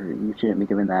that," or "You shouldn't be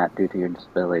doing that due to your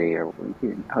disability," or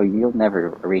 "Oh, you'll never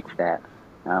reach that."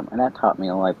 And that taught me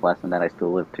a life lesson that I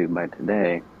still live to by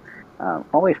today.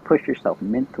 Always push yourself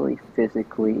mentally,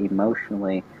 physically,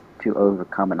 emotionally to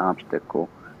overcome an obstacle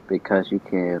because you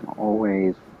can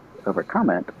always overcome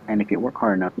it. And if you work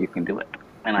hard enough, you can do it.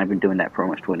 And I've been doing that for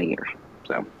almost 20 years.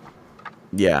 So,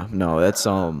 Yeah, no, that's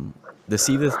to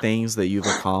see the things that you've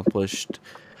accomplished,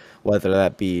 whether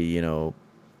that be,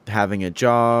 having a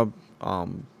job,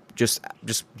 just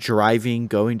driving,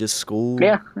 going to school,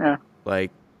 yeah, yeah,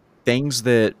 like things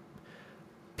that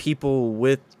people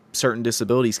with certain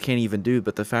disabilities can't even do,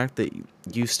 but the fact that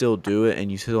you still do it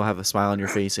and you still have a smile on your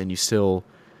face and you still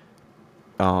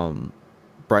um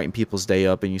brighten people's day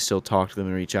up and you still talk to them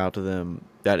and reach out to them,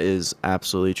 that is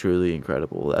absolutely truly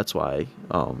incredible. That's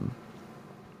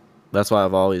why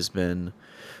I've always been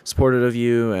supportive of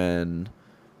you, and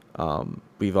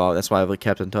we've all that's why I've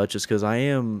kept in touch, is because I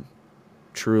am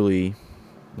truly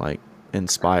like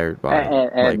inspired by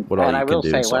like what all and I you can will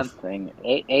do and say one stuff. thing: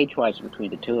 age-wise,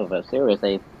 between the two of us, there was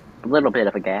a little bit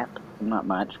of a gap. Not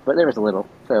much, but there was a little.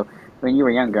 So when you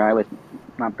were younger, I was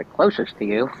not the closest to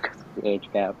you because of the age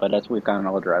gap. But as we've gotten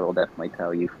older, I will definitely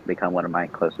tell you've become one of my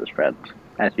closest friends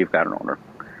as you've gotten older.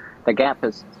 The gap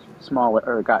has smaller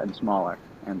or gotten smaller,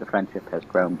 and the friendship has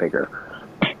grown bigger.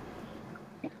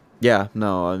 Yeah,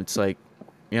 no, it's like,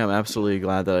 yeah, I'm absolutely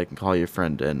glad that I can call you a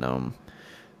friend, and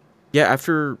yeah,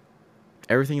 after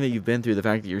everything that you've been through, the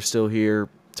fact that you're still here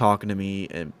talking to me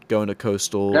and going to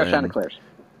Coastal, Go and Chanticleers.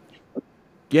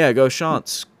 yeah, go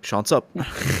Shants, Shants up.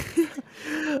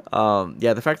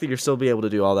 Yeah, the fact that you're still be able to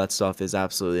do all that stuff is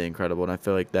absolutely incredible, and I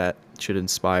feel like that should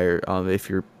inspire. If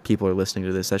your people are listening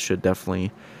to this, that should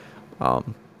definitely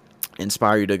um,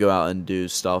 inspire you to go out and do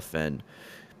stuff and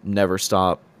never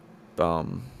stop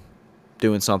um,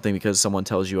 doing something because someone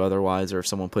tells you otherwise, or if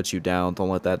someone puts you down. Don't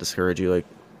let that discourage you. Like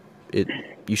it,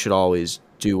 you should always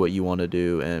do what you want to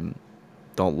do, and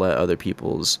don't let other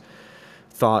people's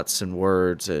thoughts and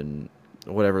words and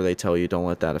whatever they tell you, don't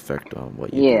let that affect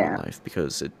what you do in Yeah, life,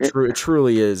 because it, it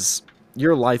truly is,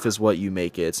 your life is what you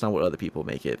make it. It's not what other people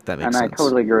make it, if that makes and I sense.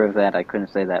 totally agree with that. I couldn't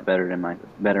say that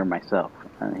better myself.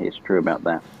 It's true about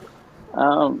that.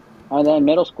 And then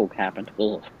middle school happened.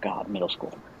 Oh God, middle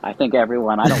school. I think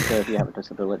everyone. I don't care if you have a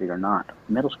disability or not.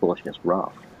 Middle school is just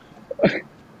rough.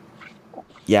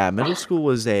 Yeah, middle school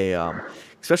was a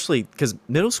especially because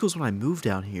middle school is when I moved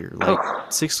down here. Like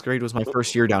sixth grade was my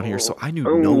first year down here, so I knew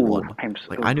no Oh, one. I'm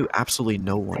Like so I knew absolutely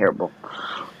no one. terrible.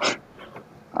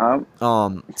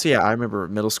 Um, So yeah, I remember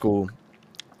middle school.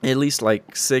 At least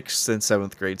like sixth and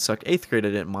seventh grade sucked. Eighth grade I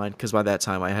didn't mind because by that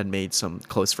time I had made some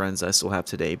close friends I still have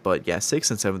today. But yeah,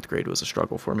 sixth and seventh grade was a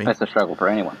struggle for me. that's a struggle for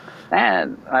anyone.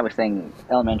 And I was saying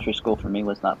elementary school for me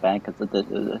was not bad because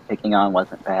the picking on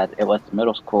wasn't bad. It was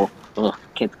middle school. Ugh,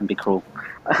 kids can be cruel.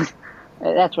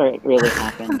 That's where it really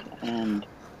happened, and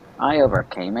I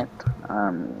overcame it.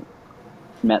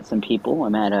 Met some people. I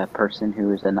met a person who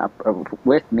was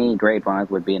with me, grade wise,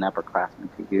 would be an upperclassman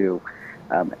to you.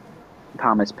 Um,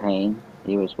 Thomas Paine.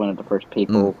 He was one of the first Mm.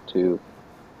 people to.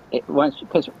 It once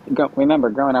because remember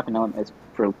growing up in as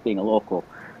for being a local,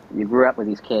 you grew up with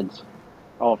these kids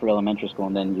all through elementary school,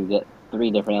 and then you get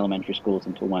three different elementary schools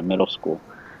into one middle school.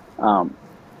 Um,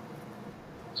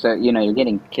 So, you're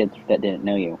getting kids that didn't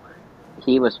know you.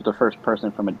 He was the first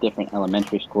person from a different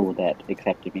elementary school that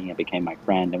accepted me and became my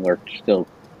friend, and we're still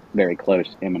very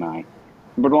close, him and I.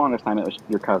 For the longest time, it was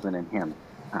your cousin and him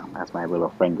as my little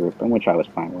friend group, and which I was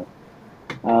fine with.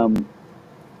 Um,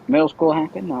 Middle school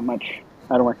happened, not much.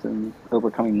 I don't want to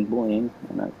overcoming bullying,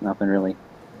 and nothing really.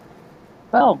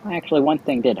 Well, actually, one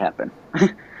thing did happen.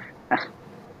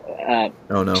 uh,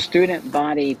 Oh no. Student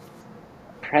body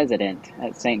president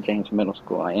at St. James Middle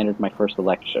School. I entered my first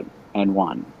election and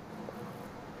won,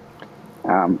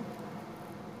 um,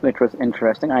 which was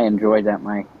interesting. I enjoyed that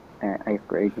my eighth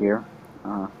grade year.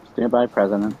 Student body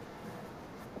president.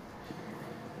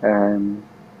 Um,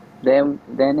 then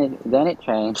it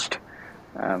changed.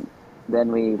 Um,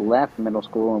 then we left middle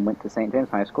school and went to St. James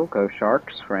High School. Go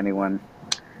Sharks! For anyone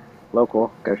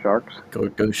local, go Sharks!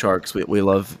 Go Sharks. We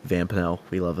love Van Pennell.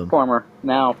 We love him.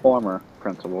 Now former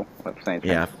principal of St.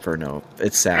 James. Yeah, for no.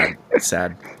 It's sad. It's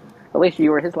sad. At least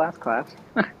you were his last class.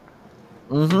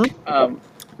 Mm-hmm.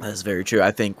 That's very true.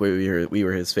 I think we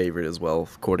were his favorite as well,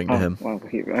 according to him. Well,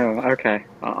 okay.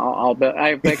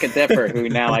 I beg a differ. Who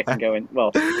now I can go in?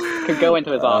 Well, could go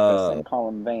into his office and call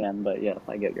him Van. But yes,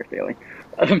 I get your feeling.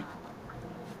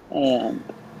 And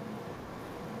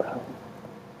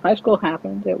high school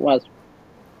happened. There was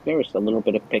a little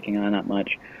bit of picking on, not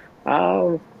much.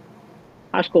 High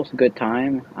school's a good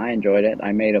time. I enjoyed it.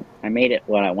 I made it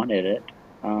what I wanted it.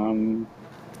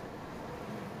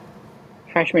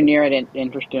 Freshman year, I didn't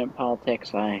interested in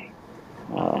politics. I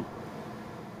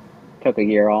took a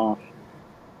year off.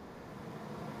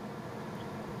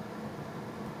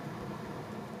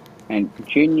 And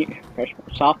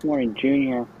sophomore and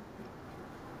junior,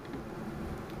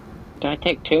 did I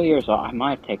take 2 years off? I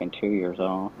might have taken 2 years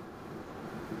off.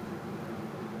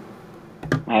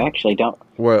 I actually don't.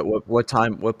 What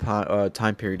time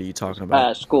period are you talking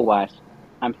about? School-wise.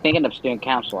 I'm thinking of student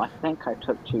council. I think I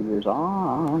took 2 years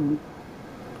off.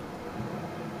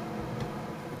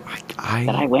 Did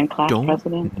I win class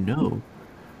president? No.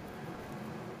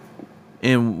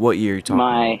 In what year are you talking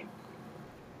about?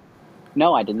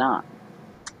 No, I did not.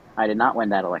 I did not win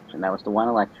that election. That was the one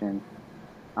election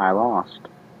I lost.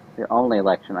 The only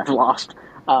election I lost.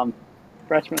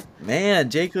 Freshman. Man,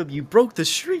 Jacob, you broke the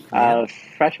streak, man.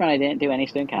 Freshman, I didn't do any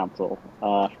student council.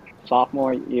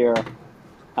 Sophomore year,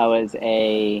 I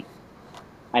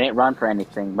didn't run for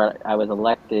anything, but I was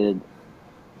elected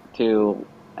to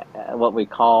what we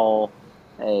call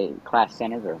a class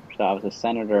senator. So I was a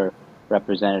senator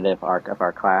representative of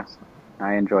our class.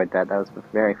 I enjoyed that. That was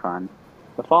very fun.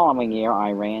 The following year,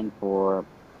 I ran for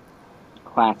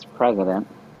class president.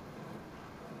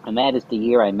 And that is the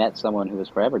year I met someone who has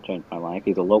forever changed my life.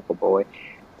 He's a local boy,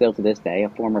 still to this day, a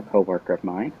former co-worker of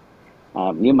mine.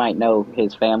 You might know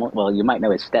his family. Well, you might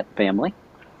know his step family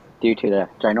due to the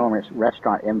ginormous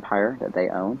restaurant empire that they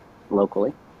own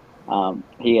locally.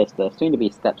 He is the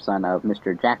soon-to-be stepson of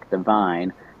Mr. Jack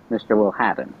Devine, Mr. Will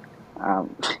Haddon.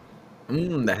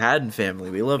 The Haddon family.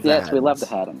 We love that. Yes, we love the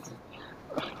Haddons.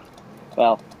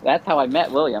 Well, that's how I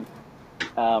met William,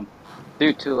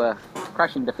 due to a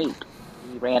crushing defeat.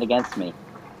 He ran against me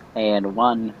and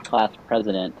won class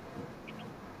president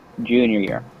junior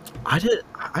year. I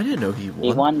didn't know he won.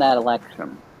 He won that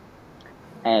election,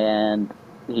 and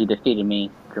he defeated me.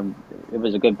 It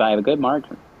was by a good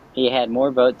margin. He had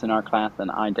more votes in our class than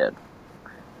I did,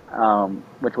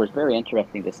 which was very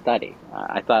interesting to study.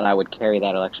 I thought I would carry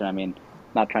that election. I mean,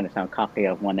 not trying to sound cocky,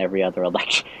 I've won every other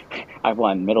election. I've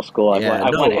won middle school. I've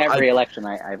won every election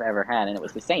I've ever had, and it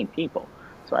was the same people.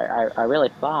 So I really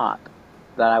thought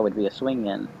that I would be a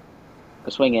swing-in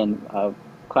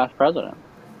class president.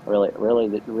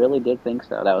 Really did think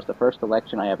so. That was the first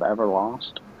election I have ever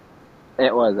lost.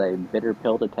 It was a bitter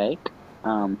pill to take.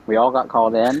 We all got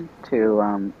called in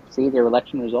to see the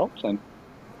election results, and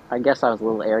I guess I was a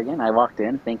little arrogant. I walked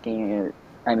in thinking,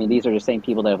 these are the same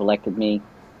people that have elected me.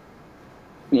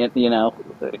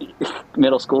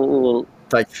 Middle school.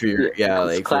 Like for your,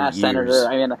 class senator.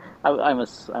 I'm a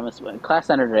class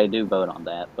senator. I do vote on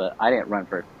that, but I didn't run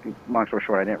for. Long story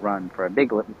short, I didn't run for a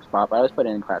big spot, but I was put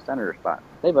in a class senator spot.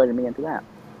 They voted me into that.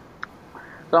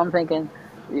 So I'm thinking,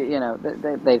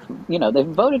 they've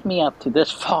voted me up to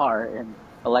this far in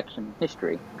election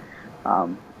history,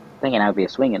 thinking I would be a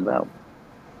swinging vote.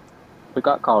 We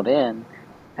got called in,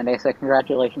 and they said,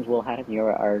 "Congratulations, Will Haddon,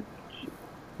 you're our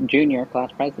junior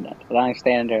class president." And I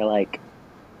stand there like,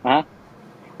 huh?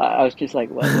 I was just like,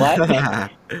 what?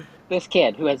 This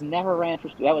kid who has never ran for,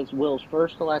 that was Will's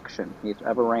first election he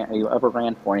ever ran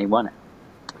for, and he won it.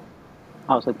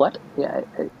 I was like, what? Yeah,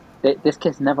 this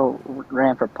kid's never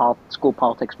ran for school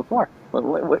politics before.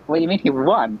 What do you mean he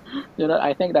won?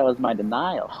 I think that was my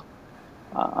denial.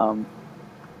 Um,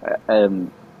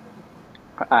 um,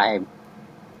 I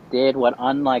did what,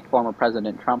 unlike former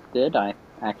President Trump did, I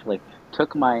actually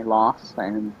took my loss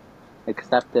and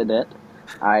accepted it.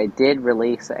 I did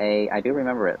release I do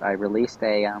remember it. I released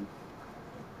a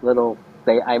little.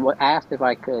 Asked if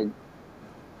I could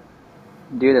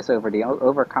do this over the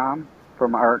overcom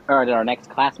from our next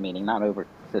class meeting, not over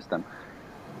system.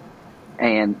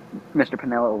 And Mr.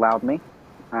 Pinella allowed me.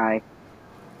 I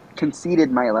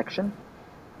conceded my election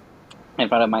in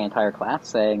front of my entire class,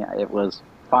 saying it was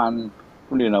fun,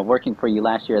 working for you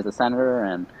last year as a senator,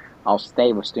 and I'll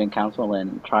stay with student council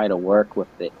and try to work with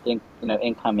the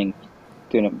incoming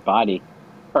student body,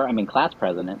 class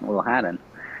president Will Haddon.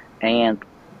 And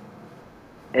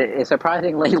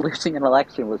surprisingly, losing an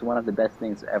election was one of the best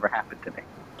things that ever happened to me.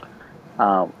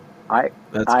 I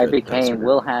That's I good. That's became good.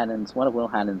 one of Will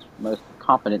Haddon's most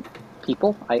competent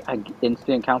people. In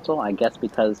student council, I guess,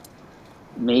 because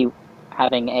me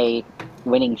having a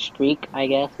winning streak, I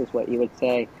guess is what you would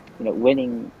say.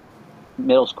 Winning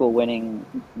middle school, winning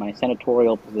my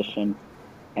senatorial position,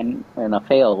 and a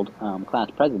failed class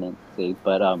presidency,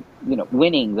 but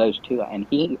winning those two. And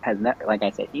he has never, like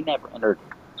I said, he never entered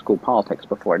school politics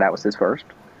before. That was his first.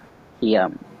 He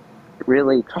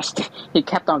really trusted. He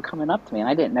kept on coming up to me, and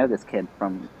I didn't know this kid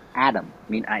from Adam.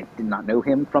 I mean, I did not know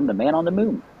him from the man on the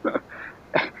moon.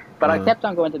 But I Uh, kept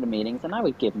on going to the meetings, and I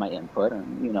would give my input.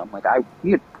 And like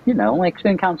like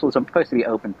student council is supposed to be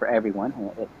open for everyone.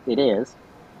 And it is.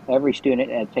 Every student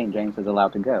at St. James is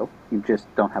allowed to go. You just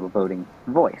don't have a voting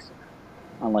voice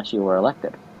unless you were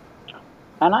elected.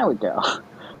 And I would go,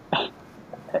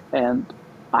 and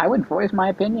I would voice my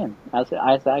opinion as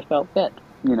I felt fit.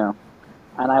 You know,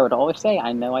 and I would always say,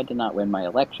 I know I did not win my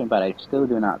election, but I still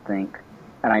do not think,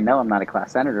 and I know I'm not a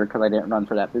class senator because I didn't run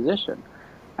for that position,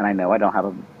 and I know I don't have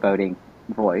a voting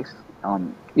voice,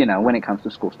 when it comes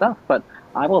to school stuff, but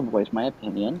I will voice my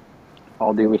opinion.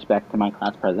 All due respect to my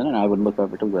class president, I would look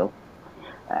over to Will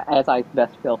as I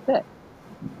best feel fit.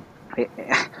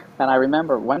 And I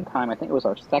remember one time, I think it was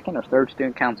our second or third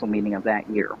student council meeting of that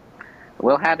year.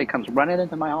 Will Hadley comes running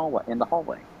into my hallway in the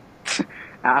hallway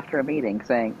after a meeting,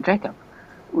 saying, "Jacob,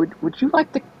 would you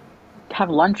like to have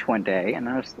lunch one day?"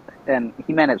 And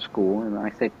he meant at school, and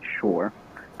I said sure,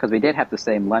 because we did have the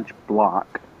same lunch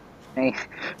block. And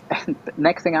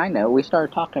next thing I know, we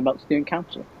started talking about student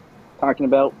council, talking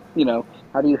about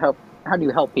how do you help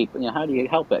people, how do you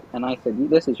help it? And I said,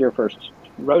 "This is your first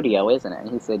rodeo, isn't it?" And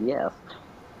he said, "Yes."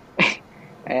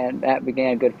 And that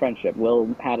began a good friendship. Will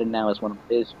Haddon now is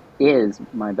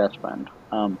my best friend.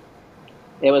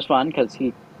 It was fun because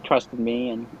he trusted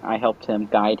me and I helped him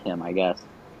guide him, I guess.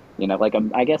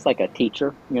 I guess like a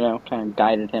teacher, kind of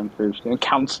guided him through student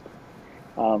council.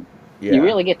 Um, you yeah.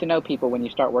 really get to know people when you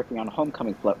start working on a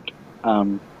homecoming float.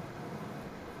 Um,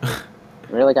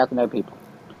 really got to know people.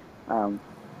 Um,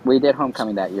 we did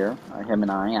homecoming that year, him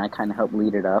and I kind of helped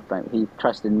lead it up. He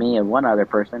trusted me and one other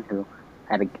person who,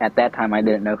 at that time, I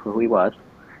didn't know who he was.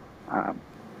 Um,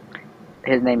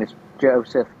 his name is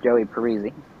Joseph Joey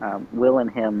Parisi. Will and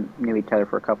him knew each other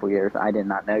for a couple years. I did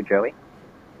not know Joey.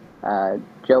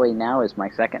 Joey now is my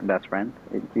second best friend.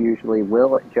 It's usually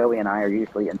Will, Joey, and I are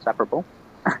usually inseparable.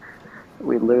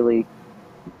 We literally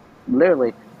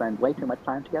spend way too much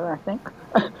time together, I think.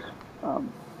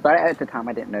 But at the time,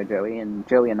 I didn't know Joey, and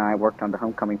Joey and I worked on the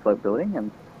homecoming float building, and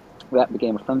that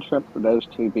became a friendship. Those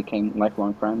two became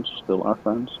lifelong friends, still are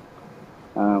friends.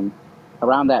 Um,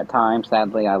 Around that time,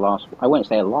 sadly, I lost. I wouldn't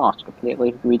say I lost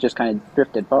completely. We just kind of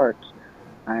drifted apart.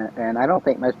 And I don't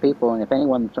think most people, and if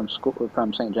anyone from school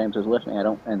from St. James is listening, I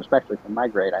don't, and especially from my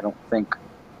grade, I don't think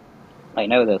I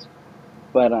know this.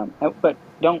 But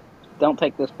don't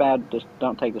take this bad. Just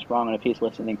don't take this wrong. And if he's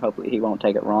listening, hopefully he won't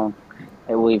take it wrong.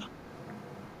 And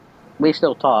we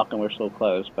still talk and we're still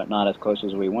close, but not as close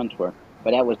as we once were.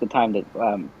 But that was the time that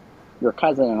your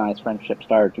cousin and I's friendship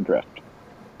started to drift.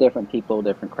 Different people,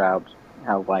 different crowds.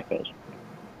 How life is.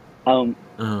 Um,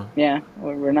 Uh, yeah,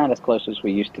 we're not as close as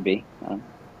we used to be,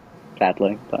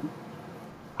 sadly. But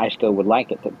I still would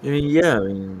like it to. I mean, yeah. I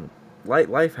mean,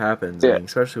 life happens. I Yeah. mean,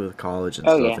 especially with college and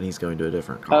Oh stuff, yeah. and he's going to a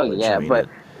different Oh college. I yeah. mean, But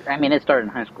I mean, it started in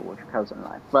high school with your cousin and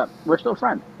I. But we're still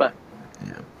friends. But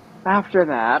yeah. after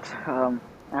that,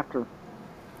 after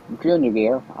junior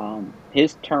year,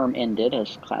 his term ended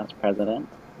as class president,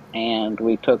 and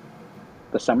we took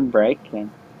the summer break. And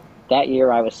that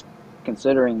year, I was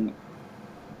considering,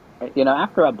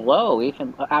 after a blow,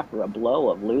 even after a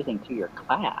blow of losing to your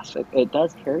class, it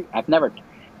does carry. I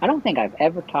don't think I've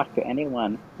ever talked to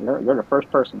anyone. You're the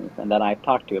first person, Ethan, that I've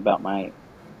talked to about my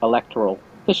electoral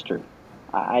history.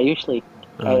 I usually,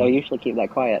 I Uh, usually keep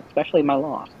that quiet, especially my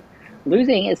loss.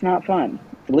 Losing is not fun.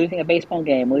 Losing a baseball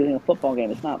game, losing a football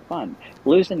game, it's not fun.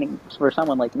 Losing for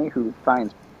someone like me who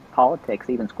finds politics,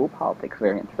 even school politics,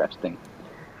 very interesting.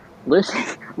 Losing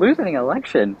losing an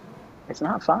election, it's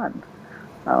not fun.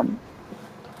 Um,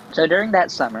 so during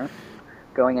that summer,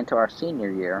 going into our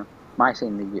senior year, my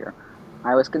senior year,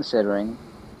 I was considering,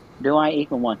 do I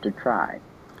even want to try?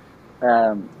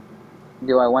 Um,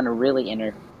 do I want to really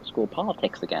enter school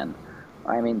politics again?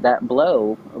 I mean, that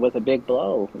blow was a big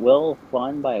blow. Will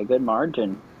won by a good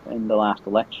margin in the last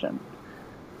election.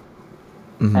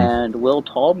 Mm-hmm. And Will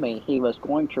told me he was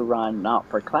going to run not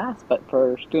for class, but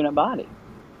for student body.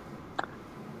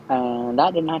 And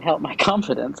that did not help my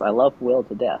confidence. I love Will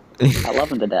to death. I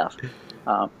love him to death.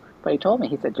 Um, but he told me,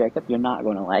 he said, Jacob, you're not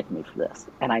going to like me for this.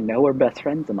 And I know we're best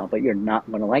friends and all, but you're not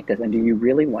going to like this. And do you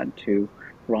really want to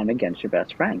run against your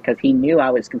best friend? Because he knew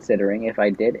I was considering, if I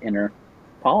did enter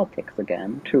politics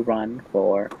again, to run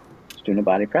for student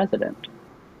body president.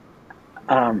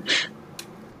 Um,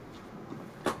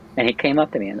 and he came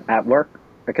up to me at work,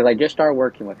 because I just started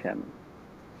working with him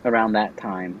around that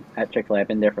time at Chick-fil-A. I've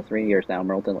been there for 3 years now.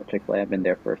 Merleton at Chick-fil-A, I've been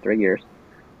there for 3 years.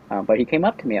 But he came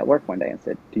up to me at work one day and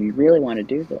said, do you really want to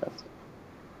do this?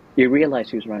 You realize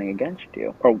who's running against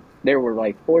you? Or there were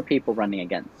like 4 people running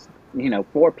against.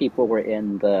 4 people were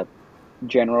in the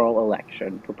general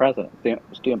election for president,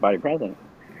 student body president,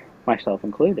 myself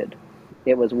included.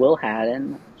 It was Will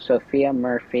Haddon, Sophia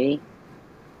Murphy,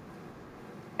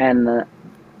 and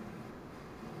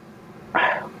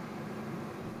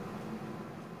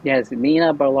yes,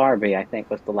 Mina Balarbi, I think,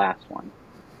 was the last one.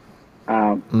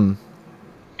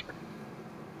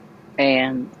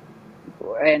 And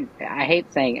I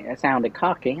hate saying it sounded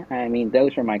cocky. I mean,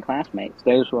 those were my classmates.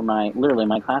 Those were literally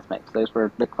my classmates. Those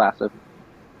were the class of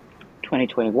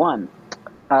 2021.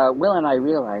 Will and I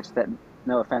realized that,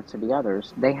 no offense to the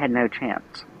others, they had no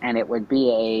chance. And it would be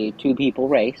a 2-people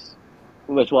race,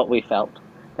 was what we felt.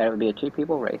 That it would be a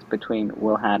 2-people race between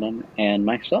Will Haddon and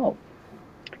myself.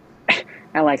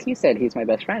 And like he said, he's my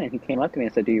best friend. And he came up to me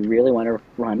and said, do you really want to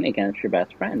run against your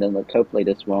best friend? And let's hopefully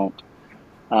this won't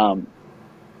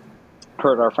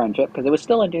hurt our friendship, because it was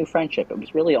still a new friendship. It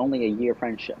was really only a year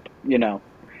friendship.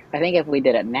 I think if we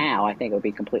did it now, I think it would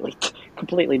be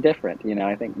completely different.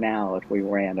 I think now if we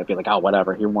ran, it'd be like, oh,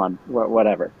 whatever, he won,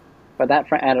 whatever. But at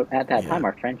that time,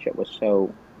 our friendship was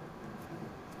so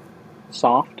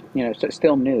soft. So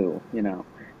still new.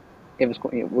 It was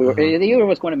it either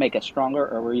was going to make us stronger,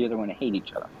 or we're either going to hate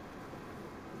each other.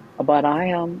 But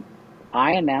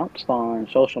I announced on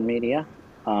social media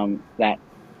that,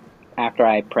 after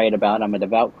I prayed about, I'm a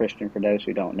devout Christian for those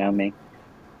who don't know me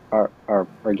or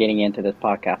getting into this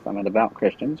podcast. I'm a devout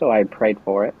Christian, so I prayed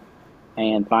for it.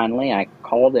 And finally, I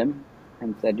called him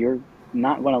and said, you're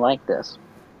not going to like this.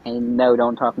 And no,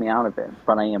 don't talk me out of it,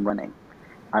 but I am running.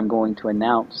 I'm going to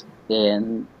announce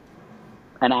in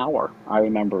an hour. I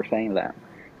remember saying that.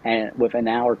 And with an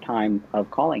hour time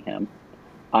of calling him,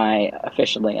 I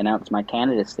officially announced my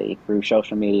candidacy through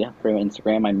social media, through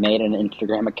Instagram. I made an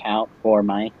Instagram account for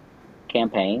my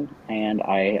campaign, and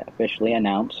I officially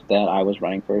announced that I was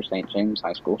running for St. James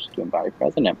High School student body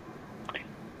president.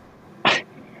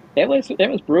 It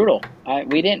was brutal.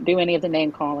 We didn't do any of the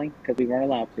name calling because we weren't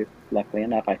allowed to. Luckily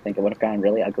enough, I think it would have gotten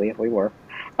really ugly if we were.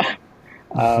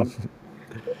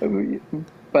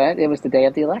 But it was the day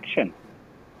of the election,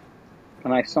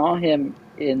 and I saw him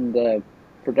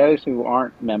for those who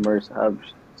aren't members of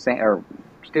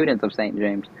students of St.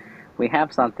 James, we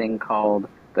have something called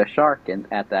the shark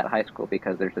at that high school,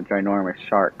 because there's a ginormous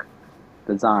shark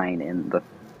design in the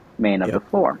main of the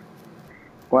floor.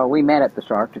 Well, we met at the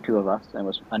shark, the 2 of us, and it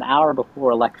was an hour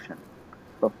before election,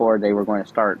 before they were going to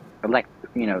start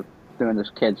doing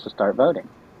those kids to start voting.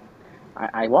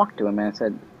 I walked to him and I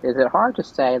said, is it hard to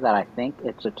say that I think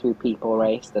it's a 2-people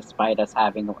race, despite us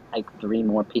having like 3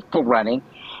 more people running?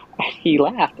 He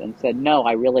laughed and said, no,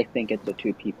 I really think it's a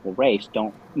 2-people race.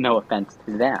 No offense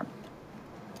to them.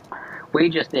 We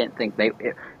just didn't think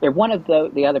if one of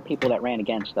the other people that ran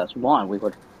against us won,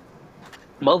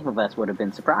 both of us would have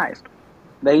been surprised.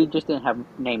 They just didn't have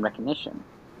name recognition.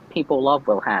 People love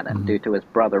Will Haddon due to his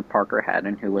brother, Parker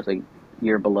Haddon, who was a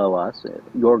year below us.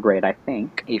 Your grade, I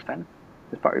think, Ethan.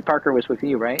 Parker was with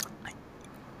you, right?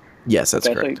 Yes, that's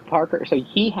correct. So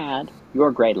he had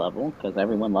your grade level, because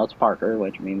everyone loves Parker,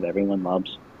 which means everyone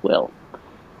loves Will.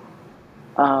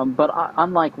 But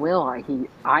unlike Will,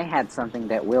 I had something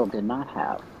that Will did not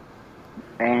have,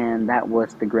 and that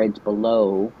was the grades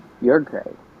below your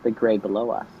grade, the grade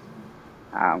below us.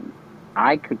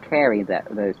 I could carry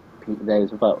those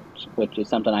votes, which is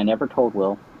something I never told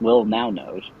Will. Will now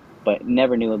knows, but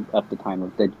never knew at the time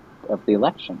of the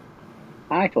election.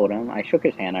 I told him, I shook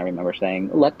his hand, I remember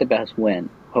saying, let the best win.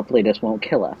 Hopefully this won't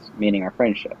kill us, meaning our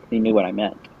friendship. He knew what I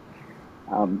meant.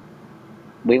 Um,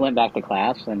 we went back to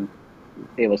class, and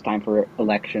it was time for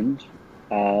elections.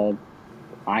 Uh,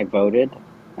 I voted.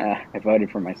 I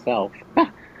voted for myself.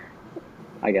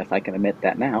 I guess I can admit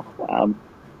that now.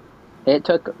 It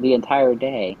took the entire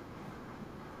day,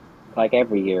 like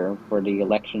every year, for the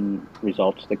election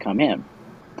results to come in,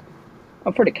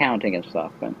 for the counting and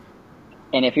stuff.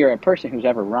 And if you're a person who's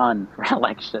ever run for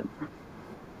election,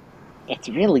 it's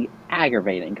really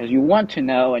aggravating because you want to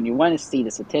know and you want to see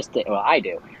the statistic. Well, I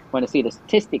do want to see the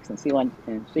statistics and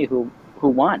see who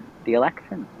won the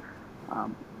election.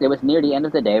 It was near the end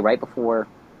of the day, right before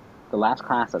the last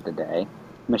class of the day.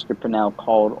 Mr. Pinnell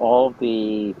called all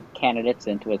the candidates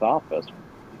into his office,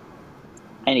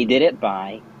 and he did it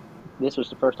by. This was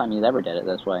the first time he's ever did it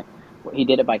this way. He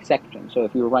did it by section. So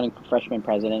if you were running for freshman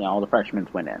president, all the freshmen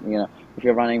went in. You know, if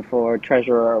you're running for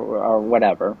treasurer or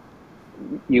whatever,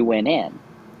 you went in.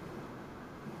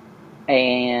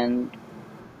 And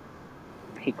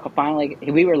he finally,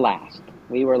 we were last.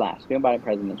 Student body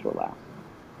presidents were last.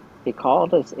 He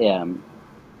called us in,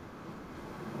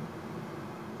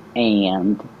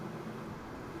 and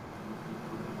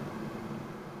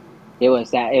it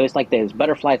was like those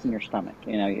butterflies in your stomach.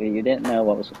 You know, you didn't know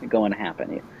what was going to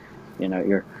happen. You know,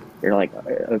 you're like,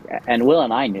 and Will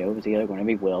and I knew it was either going to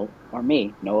be Will or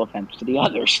me. No offense to the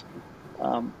others.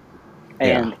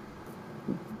 And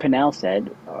Pinnell said,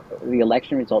 the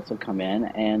election results have come in,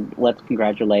 and let's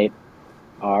congratulate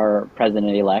our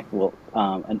president-elect.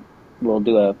 We'll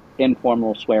do a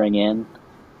informal swearing in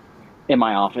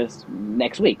my office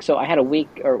next week. So I had a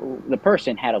week, or the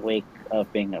person had a week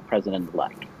of being a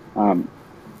president-elect. And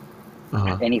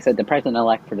he said, the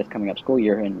president-elect for this coming up school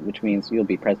year, and which means you'll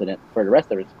be president for the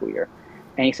rest of the school year.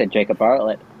 And he said, Jacob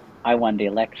Bartlett, I won the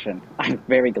election. I'm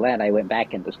very glad I went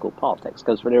back into school politics,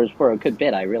 because for a good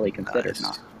bit I really considered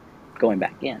not going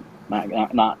back in.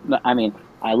 I mean,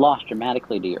 I lost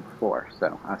dramatically the year before,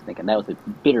 so I was thinking that was a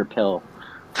bitter pill.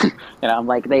 I'm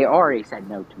like, they already said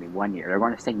no to me one year. They're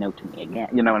going to say no to me again.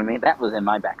 You know what I mean? That was in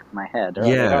my back of my head.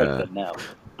 They already said no.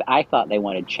 I thought they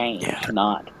wanted change,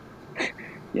 not,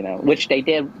 which they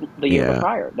did the year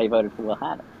prior. They voted for Will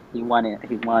Haddon. He won it.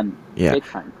 He won big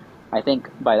time. I think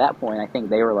by that point, I think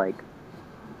they were like,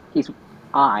 he,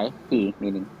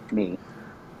 meaning me,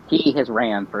 he has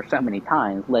ran for so many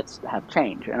times, let's have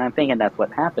change. And I'm thinking that's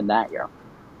what happened that year.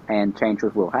 And change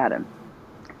was Will Haddon.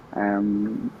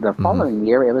 The following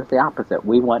year, it was the opposite.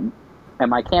 We won, and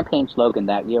my campaign slogan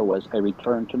that year was a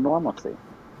return to normalcy.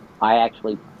 I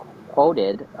actually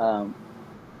quoted Ian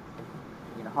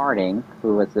Harding,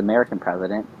 who was the American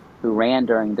president, who ran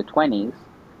during the 1920s,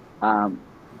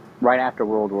 right after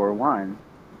World War I,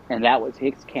 and that was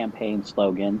his campaign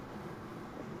slogan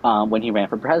when he ran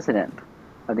for president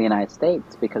of the United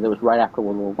States, because it was right after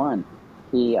World War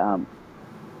I.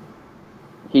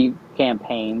 He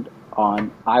campaigned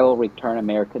on, I will return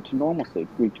America to normalcy,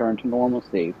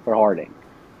 for Harding.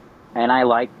 And I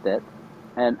liked it.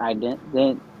 And I didn't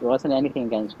it wasn't anything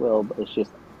against Will, but it's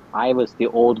just, I was the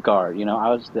old guard,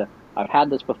 I've had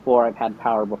this before, I've had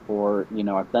power before,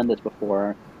 I've done this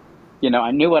before.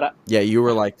 I knew what you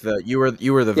were like you were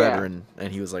the veteran,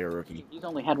 and he was like a rookie. He's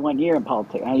only had 1 year in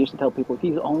politics. And I used to tell people,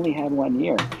 he's only had 1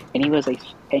 year, and he was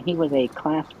a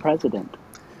class president.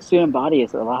 Student body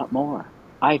is a lot more.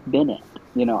 I've been it.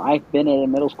 I've been it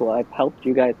in middle school. I've helped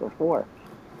you guys before.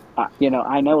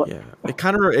 I know. Yeah, it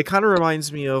kind of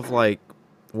reminds me of like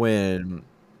when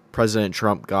President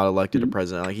Trump got elected to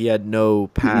president. Like, he had no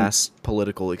past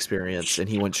political experience, and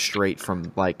he went straight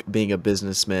from like being a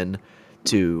businessman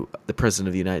to the president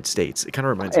of the United States. It kind of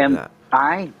reminds me of that.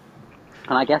 I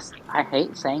guess I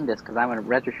hate saying this because I'm a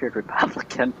registered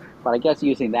Republican, but I guess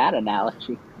using that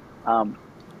analogy,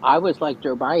 I was like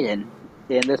Joe Biden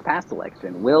in this past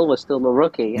election. Will was still a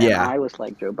rookie, and I was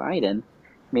like Joe Biden,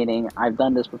 meaning I've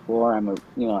done this before.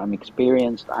 I'm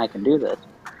experienced. I can do this,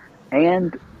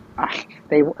 and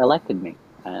they elected me.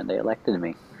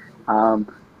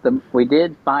 We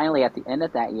did finally, at the end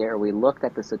of that year, we looked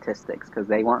at the statistics because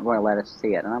they weren't going to let us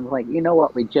see it. And I was like, you know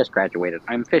what? We just graduated.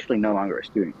 I'm officially no longer a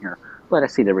student here. Let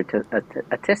us see the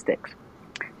statistics.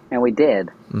 And we did.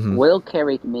 Will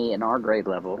carried me in our grade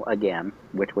level again,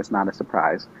 which was not a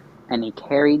surprise. And he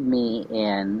carried me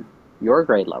in your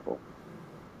grade level,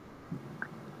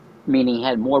 meaning he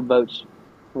had more votes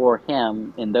for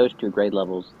him in those two grade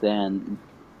levels than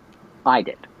I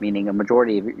did, meaning a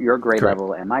majority of your grade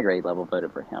level and my grade level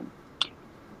voted for him.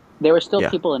 There were still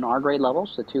people in our grade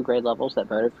levels, the two grade levels, that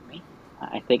voted for me.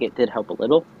 I think it did help a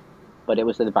little, but it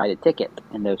was a divided ticket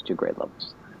in those two grade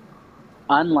levels.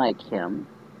 Unlike him,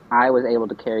 I was able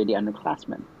to carry the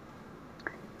underclassmen,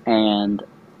 and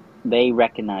they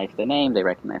recognized the name, they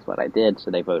recognized what I did, so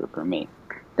they voted for me.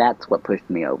 That's what pushed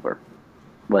me over,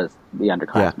 was the Yeah.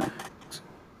 underclassmen.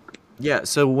 Yeah,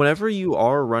 so whenever you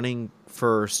are running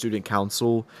for student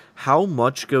council, how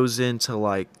much goes into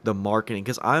like the marketing?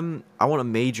 Because I want to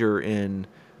major in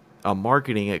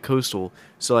marketing at Coastal.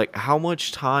 So like, how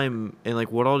much time and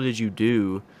like what all did you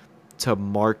do to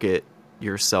market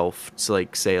yourself to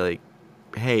like say like,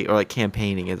 hey, or like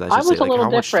campaigning as I I should say, was a like little how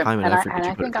much different, time and and I effort and did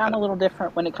you I put think into I'm that? a little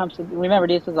different when it comes to, remember,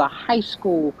 this is a high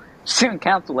school student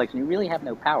council election. You really have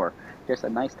no power, just a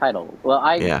nice title. Well,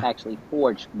 I Yeah. actually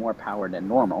forged more power than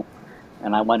normal,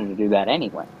 and I wanted to do that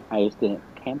anyway. I just didn't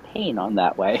campaign on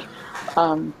that way.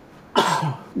 Um,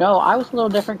 no, I was a little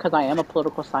different because I am a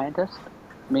political scientist,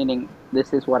 meaning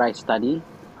this is what I study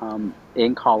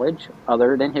in college,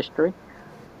 other than history,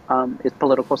 is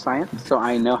political science. So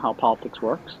I know how politics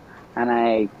works, and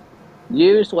I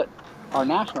use what our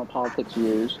national politics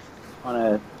use on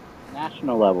a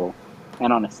national level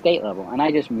and on a state level, and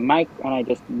I just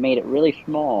made it really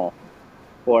small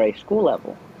for a school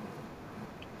level.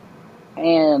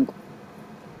 And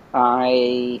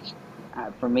I,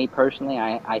 for me personally,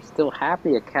 I still have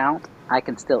the account. I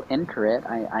can still enter it.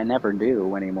 I never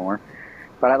do anymore.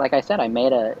 But like I said, I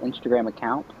made an Instagram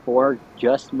account for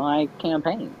just my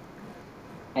campaign,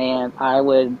 and I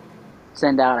would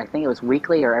send out. I think it was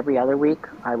weekly or every other week.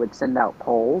 I would send out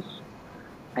polls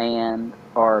and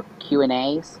or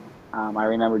Q&As. I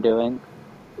remember doing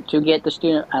to get the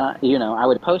student. I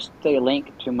would post a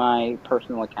link to my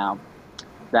personal account.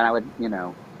 Then I would,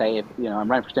 say, if I'm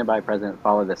running for student body president,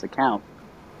 follow this account.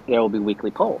 There will be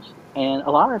weekly polls, and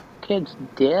a lot of kids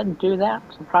did do that.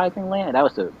 Surprisingly, and that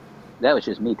was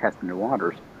just me testing the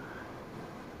waters.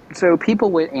 So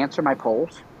people would answer my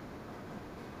polls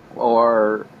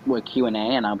or with Q&A,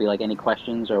 and I'll be like, any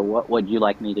questions, or what would you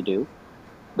like me to do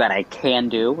that I can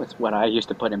do? It's what I used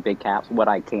to put in big caps, what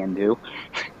I can do.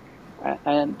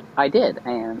 And I did,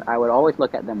 and I would always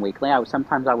look at them weekly.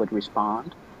 Sometimes I would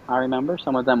respond. I remember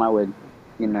some of them I would,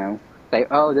 say,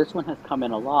 "Oh, this one has come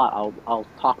in a lot. I'll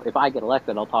talk if I get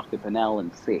elected. I'll talk to Pinnell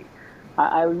and see."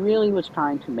 I really was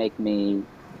trying to make me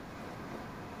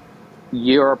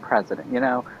your president.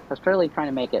 I was really trying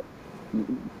to make it.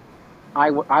 I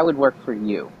would work for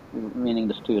you, meaning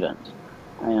the students.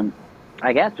 Um,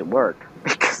 I guess it worked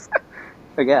because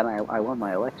again, I won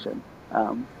my election.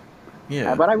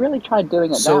 Yeah. But I really tried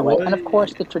doing it So that way. what? And of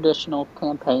course, the traditional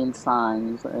campaign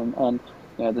signs and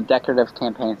the decorative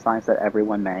campaign signs that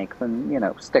everyone makes,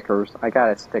 and stickers. I got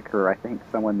a sticker. I think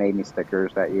someone made me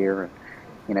stickers that year.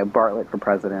 And Bartlett for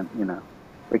president.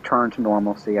 Return to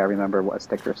normalcy. I remember what a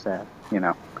sticker said.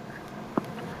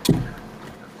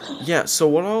 Yeah. So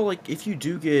what all like if you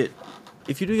do get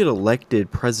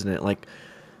elected president, like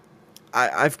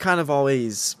I've kind of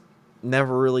always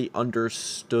never really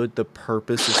understood the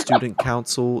purpose of student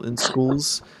council in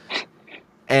schools.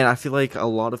 And I feel like a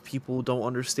lot of people don't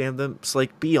understand them. So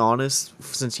like be honest,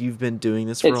 since you've been doing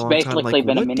this for a It's long time, like basically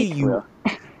been a what do mini you career.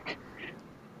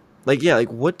 like yeah, like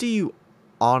what do you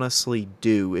honestly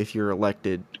do if you're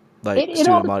elected like It all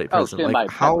student body oh, president? student Like body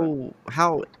president.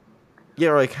 how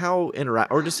yeah, like how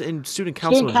interact or just in student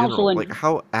council Student in council general, like and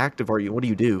how active are you? What do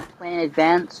you do? plan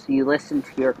events. You listen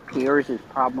to your peers'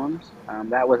 problems.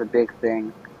 That was a big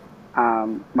thing.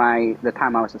 The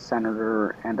time I was a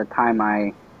senator and the time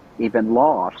I even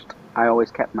lost, I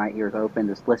always kept my ears open,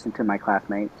 just listened to my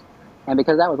classmates. And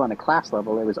because that was on a class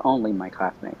level, it was only my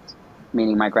classmates,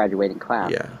 meaning my graduating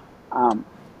class. Yeah. Um,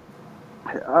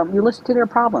 you listen to their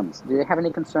problems. Do they have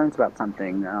any concerns about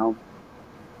something?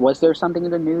 Was there something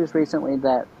in the news recently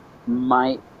that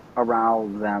might arouse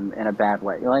them in a bad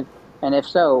way? And if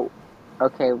so,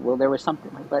 okay, well, there was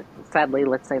something. Sadly,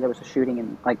 let's say there was a shooting,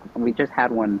 and like we just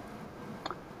had one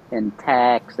in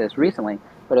Texas recently.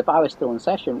 But if I was still in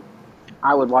session,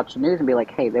 I would watch the news and be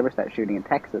like, "Hey, there was that shooting in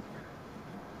Texas.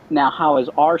 Now, how is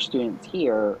our students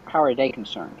here? How are they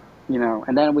concerned?"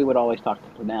 And then we would always talk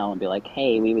to Pinnell and be like,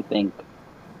 "Hey, we would think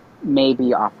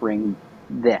maybe offering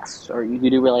this, or you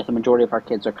do realize the majority of our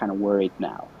kids are kind of worried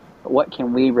now. But what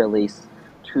can we release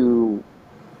to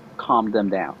calm them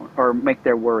down or make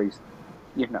their worries,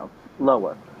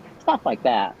 lower? Stuff like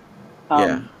that." Yeah.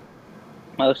 Um,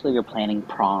 Mostly you're planning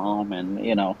prom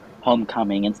and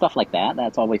homecoming and stuff like that.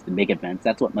 That's always the big events.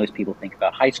 That's what most people think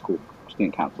about high school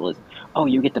student council is. Oh,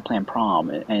 you get to plan prom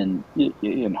and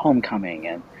homecoming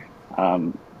and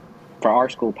um, for our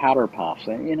school powder puffs.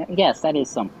 And yes, that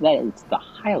is the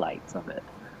highlights of it.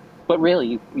 But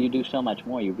really, you do so much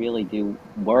more. You really do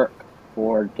work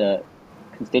for the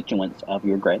constituents of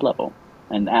your grade level,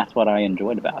 and that's what I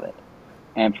enjoyed about it.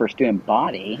 And for student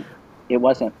body, it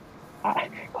wasn't.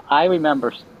 I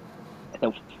remember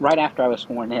right after I was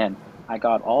sworn in, I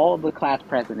got all the class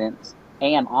presidents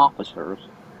and officers,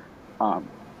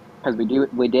 because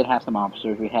we did have some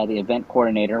officers. We had the event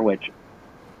coordinator, which,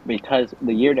 because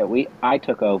the year that I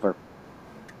took over,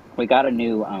 we got a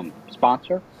new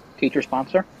sponsor, teacher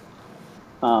sponsor,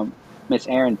 Miss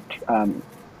Erin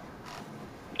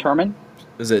Turman.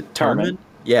 Is it Turman. Terman?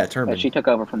 Yeah, Terman. She took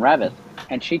over from Revis,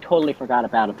 and she totally forgot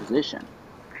about a position,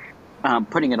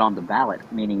 putting it on the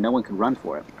ballot, meaning no one could run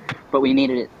for it, but we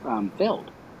needed it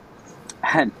filled.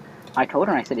 And I told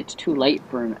her, I said, it's too late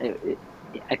for.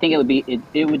 I think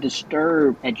it would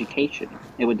disturb education.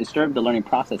 It would disturb the learning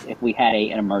process if we had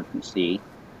an emergency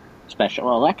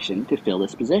special election to fill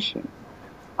this position.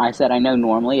 I said, I know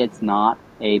normally it's not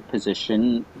a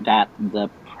position that the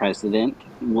president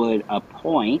would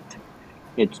appoint.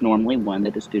 It's normally one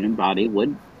that the student body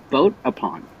would vote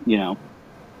upon,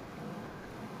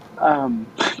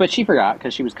 But she forgot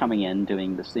because she was coming in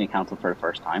doing the student council for the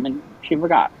first time, and she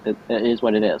forgot. It is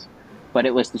what it is. But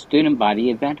it was the student body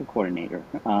event coordinator.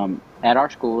 At our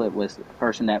school, it was the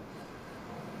person that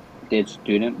did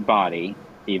student body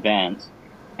events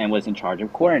and was in charge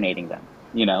of coordinating them,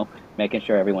 making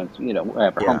sure everyone's,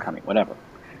 whatever, homecoming, whatever.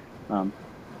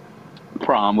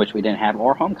 Prom, which we didn't have,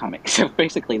 or homecoming. So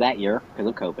basically that year, because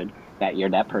of COVID,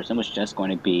 that person was just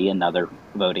going to be another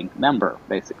voting member,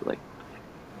 basically.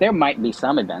 There might be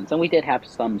some events, and we did have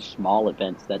some small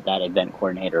events that event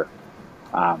coordinator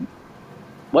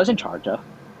was in charge of,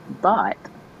 but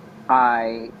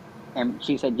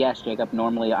she said, yes, Jacob,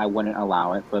 normally I wouldn't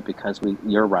allow it, but because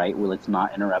you're right, let's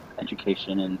not interrupt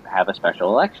education and have a special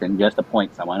election, just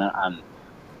appoint someone.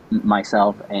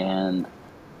 Myself and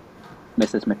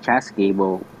Mrs. McChesky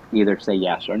will either say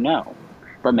yes or no,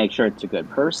 but make sure it's a good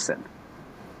person.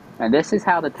 And this is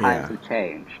how the times have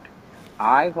changed.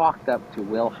 I walked up to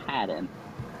Will Haddon,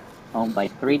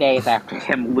 like 3 days after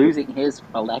him losing his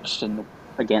election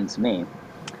against me.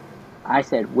 I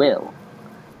said, Will,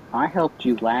 I helped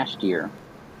you last year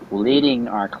leading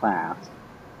our class.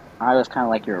 I was kind of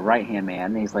like your right-hand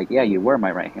man. And he's like, yeah, you were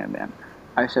my right-hand man.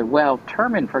 I said, well,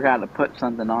 Terman forgot to put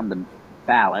something on the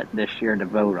ballot this year to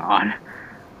vote on.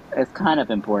 It's kind of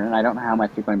important. I don't know how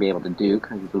much you're going to be able to do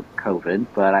because of COVID,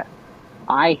 but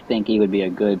I think he would be a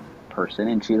good person,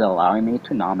 and she's allowing me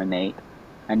to nominate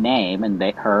a name, and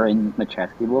her and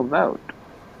McChesky will vote.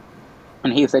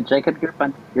 And he said, Jacob,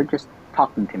 you're just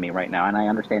talking to me right now, and I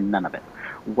understand none of it.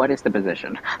 What is the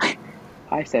position?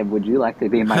 I said, would you like to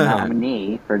be my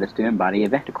nominee for the student body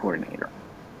event coordinator?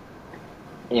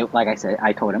 Like I said,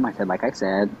 I told him, like I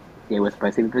said, it was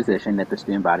supposed to be a position that the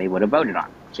student body would have voted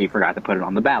on. She forgot to put it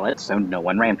on the ballot, so no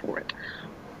one ran for it.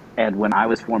 And when I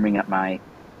was forming up my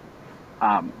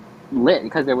list,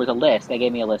 because there was a list, they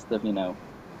gave me a list of,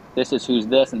 this is who's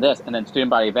this and this, and then student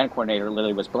body event coordinator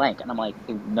literally was blank. And I'm like,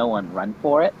 did no one run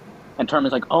for it? And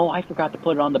Terman's like, oh, I forgot to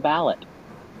put it on the ballot.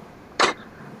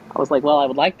 I was like, well, I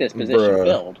would like this position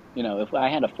filled. If I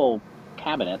had a full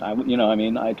cabinet, I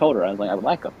told her, I was like, I would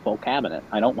like a full cabinet.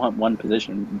 I don't want one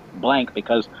position blank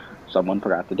because someone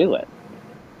forgot to do it.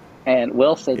 And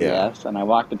Will said yes, and I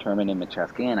walked to Terman and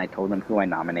McChesky, and I told them who I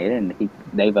nominated, and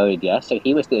they voted yes. So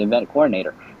he was the event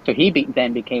coordinator. So he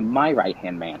then became my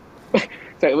right-hand man.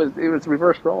 So it was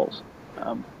reverse roles.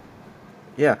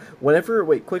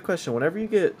 Quick question. Whenever you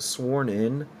get sworn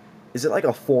in, is it like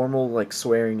a formal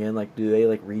swearing in? Do they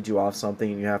read you off something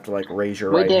and you have to raise your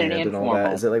right hand and all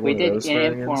that? Is it one of those We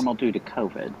did an informal due to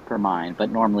COVID for mine, but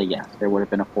normally yes, there would have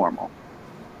been a formal.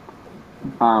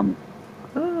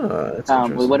 That's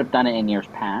interesting. We would have done it in years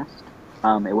past.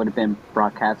 It would have been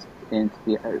broadcast into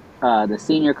the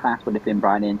senior class would have been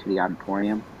brought into the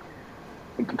auditorium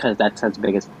because that's as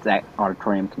big as that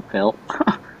auditorium can fill.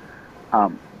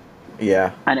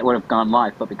 And it would have gone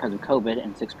live, but because of COVID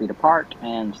and 6 feet apart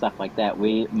and stuff like that,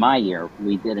 my year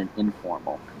we did an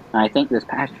informal. And I think this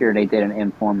past year they did an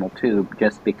informal too,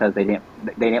 just because they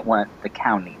didn't want the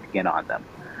county to get on them.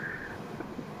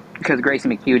 Because Gracie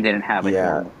McHugh didn't have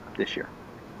it this year,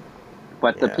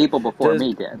 but the people before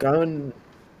me did. Going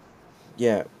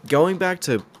back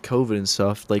to COVID and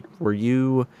stuff, were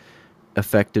you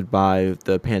affected by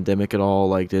the pandemic at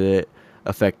all? Did it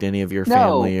affect any of your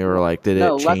family, or did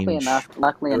it change?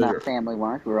 Luckily enough, family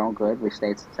weren't. We were all good. We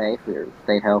stayed safe. We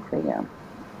stayed healthy.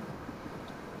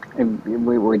 And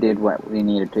we did what we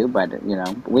needed to, but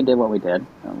we did what we did.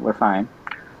 We're fine.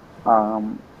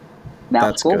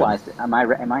 Now school-wise,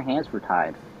 my hands were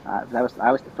tied. I was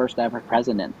the first ever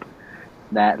president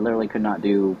that literally could not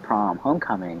do prom,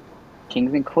 homecoming,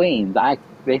 kings and queens. I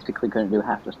basically couldn't do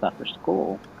half the stuff for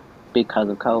school because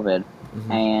of COVID,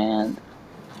 and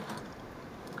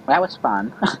That was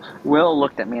fun. Will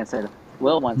looked at me and said,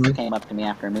 Will once Mhm. came up to me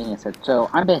after a meeting and said, "So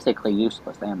I'm basically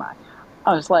useless, am I?"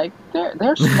 I was like,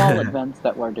 there's small events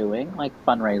that we're doing, like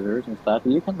fundraisers and stuff.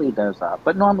 You can lead those up.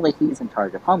 But normally he's in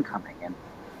charge of homecoming and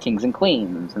Kings and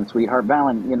Queens and Sweetheart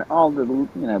Valley, all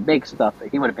the, big stuff that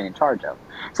he would have been in charge of.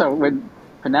 So when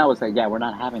Pinnell said, "Yeah, we're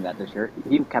not having that this year,"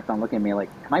 he kept on looking at me like,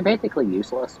 "Am I basically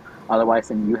useless? Otherwise,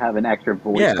 then you have an extra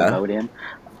voice to Yeah. vote in."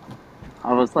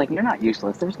 I was like, "You're not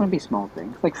useless. There's going to be small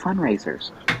things like fundraisers."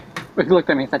 But he looked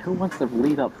at me and said, "Who wants to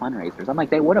lead up fundraisers?" I'm like,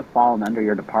 "They would have fallen under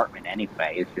your department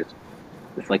anyway.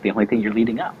 It's like the only thing you're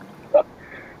leading up."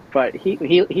 But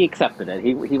he accepted it.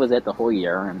 He was it the whole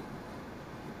year, and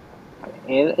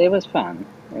it was fun.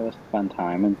 It was a fun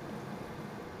time, and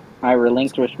I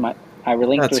relinquished my I That's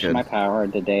relinquished my good. power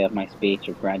the day of my speech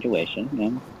of graduation,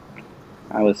 and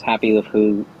I was happy with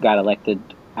who got elected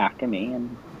after me,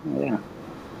 and yeah,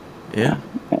 Yeah.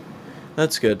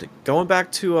 That's good. Going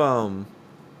back to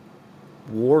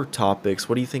war topics,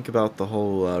 what do you think about the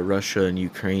whole Russia and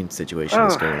Ukraine situation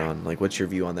that's oh, going on? Like, what's your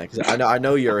view on that? Because I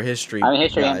know you're a history I'm a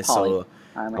history and guy, poli. so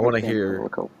I'm a I want to history and hear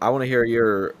political. I want to hear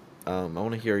your I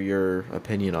want to hear your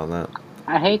opinion on that.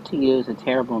 I hate to use a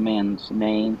terrible man's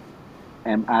name,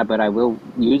 but I will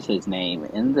use his name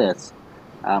in this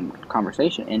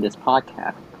conversation in this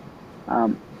podcast.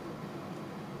 Um,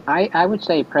 I would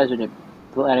say President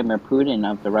Vladimir Putin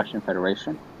of the Russian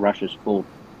Federation, Russia's full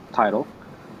title,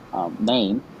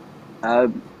 name. Uh,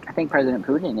 I think President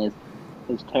Putin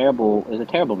is terrible. Is a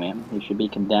terrible man. He should be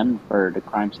condemned for the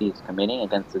crimes he is committing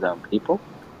against his own people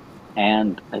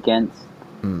and against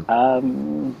Mm.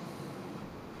 um,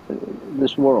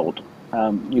 this world.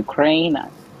 Ukraine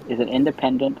is an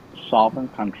independent, sovereign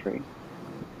country,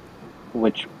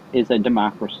 which is a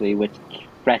democracy, which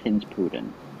threatens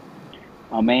Putin.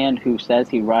 A man who says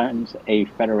he runs a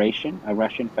federation, a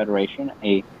Russian federation,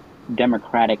 a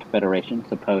democratic federation,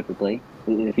 supposedly.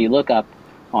 If you look up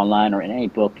online or in any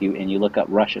book, you look up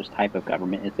Russia's type of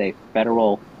government, it's a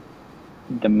federal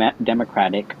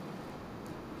democratic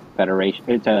federation.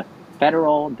 It's a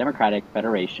federal democratic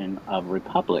federation of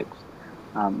republics.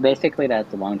 Basically,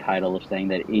 that's a long title of saying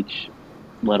that each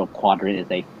little quadrant is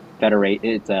a federate.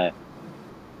 It's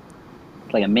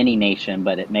like a mini nation,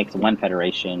 but it makes one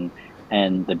federation,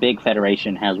 and the big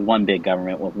federation has one big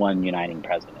government with one uniting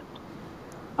president,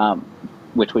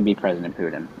 which would be President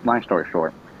Putin. Long story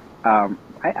short,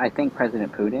 I think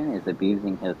President Putin is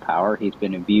abusing his power. He's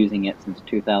been abusing it since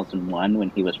 2001 when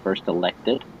he was first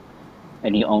elected,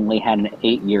 and he only had an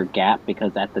 8-year gap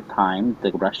because at the time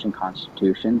the Russian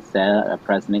Constitution said a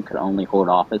president could only hold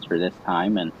office for this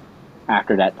time, and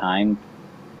after that time,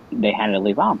 they had to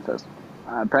leave office.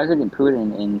 President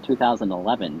Putin in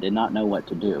 2011 did not know what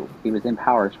to do. He was in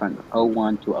power from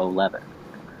 '01 to '11.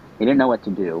 He didn't know what to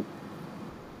do.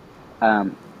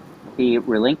 He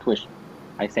relinquished,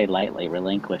 I say lightly,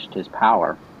 relinquished his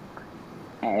power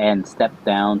and stepped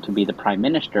down to be the prime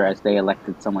minister as they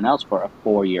elected someone else for a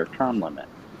 4-year term limit.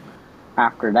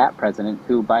 After that president,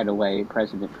 who, by the way,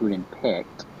 President Putin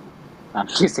picked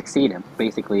to succeed him,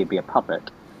 basically be a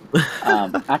puppet,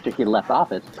 after he left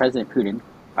office, President Putin,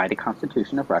 by the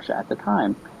Constitution of Russia at the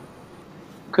time,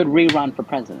 could rerun for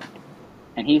president.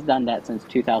 And he's done that since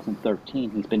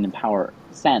 2013. He's been in power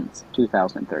since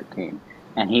 2013.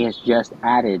 And he has just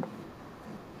added,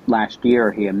 last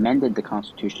year, he amended the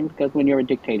Constitution because when you're a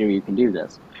dictator, you can do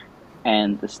this.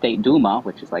 And the State Duma,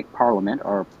 which is like Parliament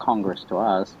or Congress to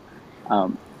us,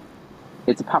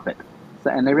 it's a puppet. So,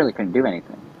 and they really couldn't do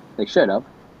anything. They should have.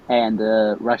 And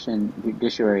the Russian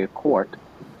Judiciary Court,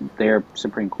 their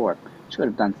Supreme Court, should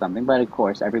have done something. But of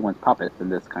course, everyone's puppets in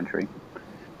this country,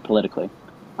 politically,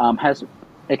 has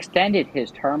extended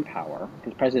his term power,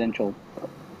 his presidential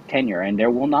tenure, and there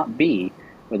will not be,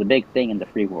 with a big thing in the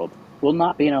free world, will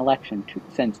not be an election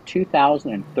since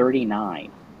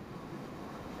 2039.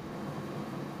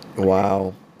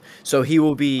 Wow. So he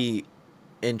will be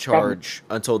in Government. charge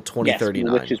until Yes, which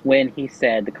 2039. is when he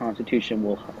said the Constitution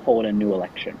will hold a new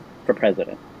election for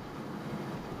president.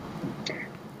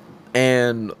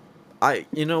 And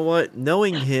you know what?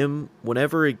 Knowing him,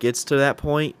 whenever it gets to that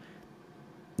point,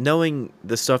 knowing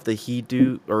the stuff that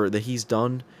he's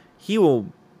done, he will.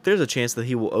 There's a chance that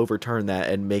he will overturn that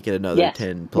and make it another Yes,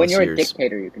 10 when plus you're a years.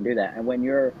 dictator, you can do that. And when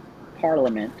your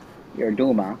parliament, your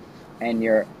Duma, and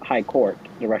your high court,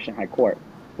 the Russian high court,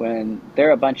 when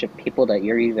they're a bunch of people that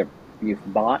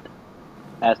you've bought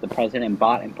as the president,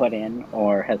 bought and put in,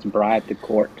 or has bribed the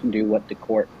court to do what the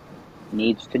court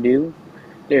needs to do,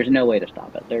 there's no way to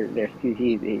stop it. The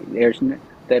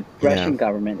Yeah. Russian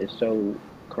government is so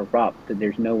corrupt that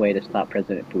there's no way to stop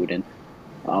President Putin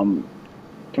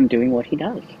from doing what he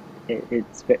does.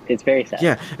 It's very sad.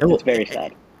 Yeah, and It's very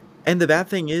sad. and the bad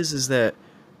thing is that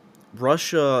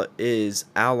Russia is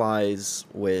allies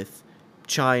with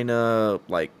China,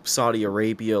 like Saudi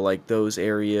Arabia, like those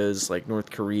areas, like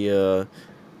North Korea.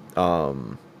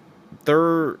 Um,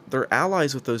 they're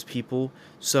allies with those people.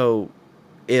 So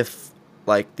if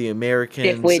like the If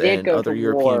Americans we did and go to other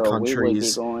European war, we would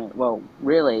be countries, going. Well,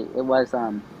 really, it was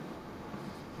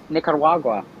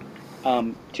Nicaragua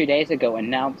 2 days ago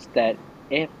announced that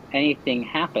if anything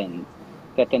happens,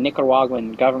 that the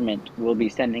Nicaraguan government will be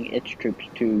sending its troops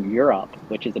to Europe,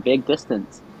 which is a big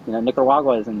distance.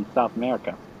 Nicaragua is in South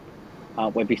America.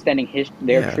 Would be sending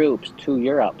their yeah, troops to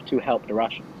Europe to help the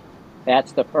Russians.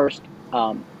 That's the first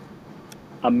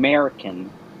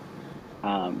American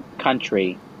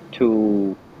country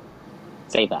to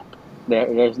say that. There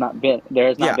has not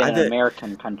yeah, been an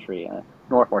American country,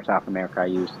 North or South America. I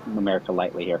use America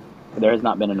lightly here. But there has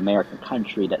not been an American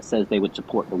country that says they would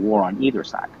support the war on either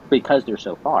side because they're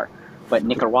so far. But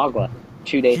Nicaragua,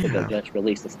 2 days ago, yeah, just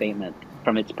released a statement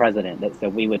from its president that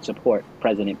said we would support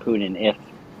President Putin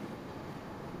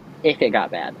if it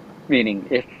got bad. Meaning,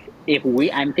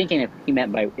 I'm thinking if he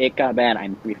meant by it got bad,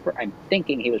 I'm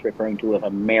thinking he was referring to if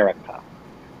America,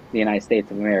 the United States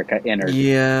of America, entered,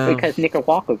 yeah, because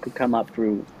Nicaragua could come up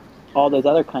through all those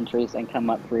other countries and come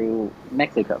up through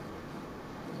Mexico.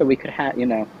 So we could have,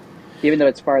 even though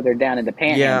it's farther down in the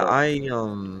yeah.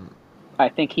 Panhandle, I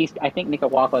think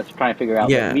Nicaragua is trying to figure out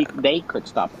that Yeah. they could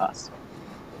stop us.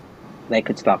 They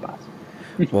could stop us.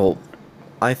 Well,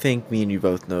 I think me and you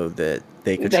both know that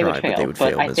they could They would try, but they fail, would but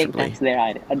fail I think miserably. that's their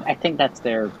idea. I think that's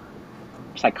their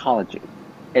psychology.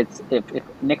 It's if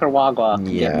Nicaragua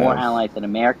can get more Yeah, allies than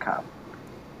America,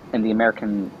 and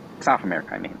the South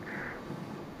America, I mean,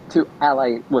 to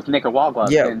ally with Nicaragua,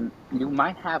 yeah, then you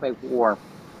might have a war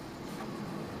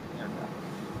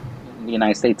in the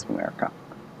United States of America,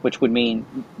 which would mean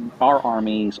our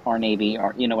armies, our navy,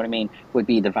 you know what I mean, would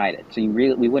be divided. So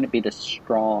we wouldn't be as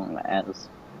strong as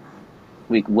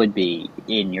we would be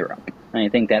in Europe. And I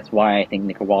think that's why I think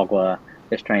Nicaragua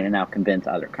is trying to now convince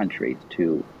other countries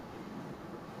to,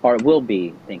 or will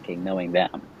be thinking, knowing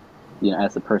them.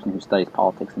 As a person who studies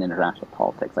politics and international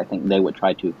politics, I think they would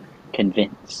try to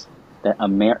convince that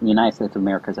the United States of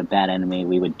America is a bad enemy.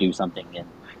 We would do something in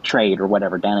trade or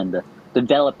whatever down in the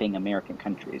developing American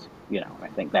countries. I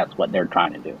think that's what they're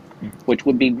trying to do, which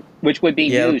would be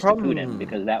yeah. The news to Putin, problem,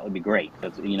 because that would be great.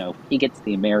 Because if he gets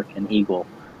the American eagle,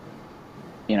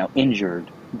 injured,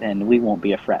 then we won't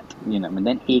be a threat. And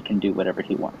then he can do whatever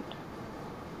he wants.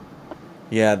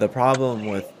 yeah, the problem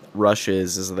with Russia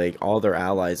is like all their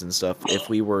allies and stuff. If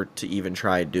we were to even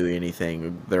try to do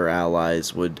anything, their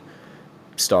allies would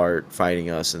start fighting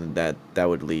us, and that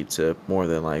would lead to more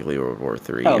than likely World War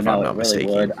III, Oh if I'm no, it not really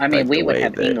would. mistaken. I mean, Like we the would way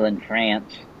have that England,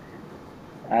 France,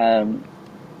 um,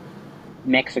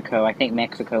 Mexico. I think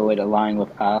Mexico would align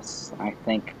with us. I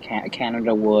think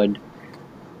Canada would.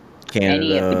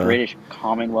 Any of the Canada, British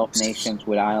Commonwealth s- nations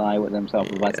would ally with themselves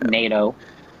with us. yeah, NATO,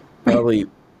 probably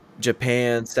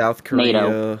Japan, South NATO.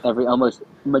 Korea. Almost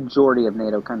majority of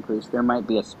NATO countries. There might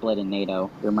be a split in NATO.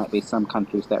 There might be some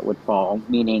countries that would fall,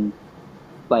 meaning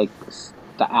like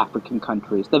the African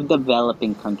countries, the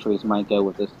developing countries might go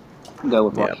with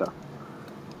Yeah, Russia.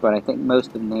 But I think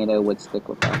most of NATO would stick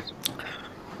with us.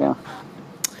 Yeah,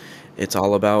 it's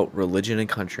all about religion and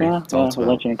country. yeah, That's all yeah. it's about.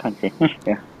 Religion and country.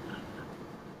 Yeah.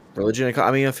 Religion and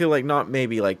I mean, I feel like not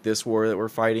maybe like this war that we're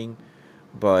fighting,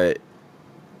 but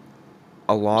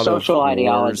a lot of Social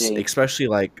wars, ideology. especially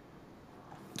like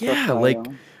yeah, Social like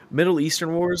ideology. Middle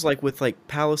Eastern wars, like with like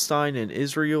Palestine and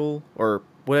Israel or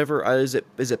whatever. Is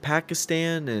it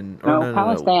Pakistan and or No,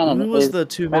 no? Who was the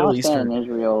two Middle Palestine Eastern? and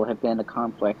Israel have been a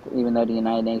conflict, even though the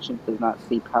United Nations does not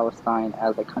see Palestine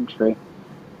as a country.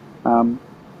 Um,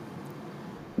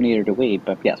 Neither do we,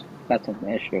 but yes, that's an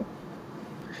issue.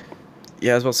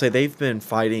 Yeah, I was about to say they've been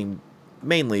fighting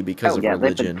mainly because Oh of yeah,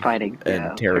 they've been religion fighting. and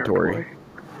Yeah, territory. territory.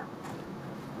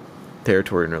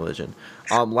 Territory and religion.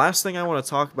 Last thing I want to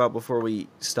talk about before we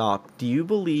stop. Do you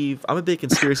believe? I'm a big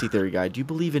conspiracy theory guy. Do you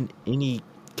believe in any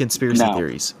conspiracy No,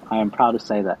 theories? I am proud to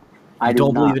say that I You do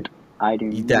don't believe not. in I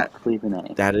do that? not believe in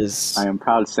any. That I is am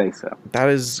proud to say so. that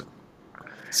is.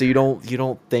 So you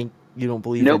don't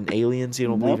believe in Nope. aliens? You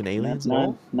don't believe Nope. in aliens at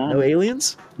all? None. No None.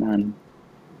 aliens? None.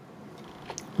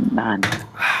 None.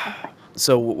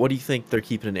 So what do you think they're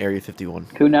keeping in Area 51?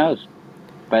 Who knows?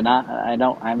 But not. I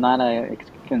don't. I'm not a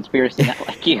conspiracy nut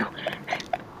like you.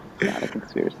 Not a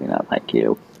conspiracy nut like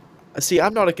you. See,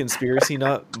 I'm not a conspiracy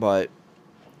nut, but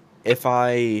if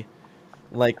I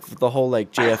like the whole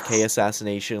like JFK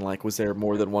assassination, like was there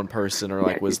more than one person or Yeah,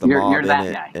 like was the you're mob in that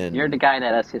it? guy. You're And the guy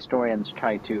that us historians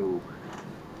try to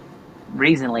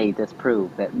recently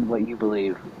disproved that what you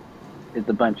believe is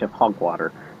a bunch of hog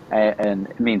water, and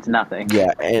it means nothing.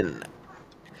 Yeah, and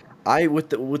I with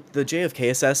the JFK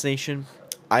assassination,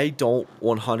 I don't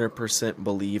 100%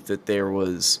 believe that there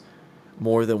was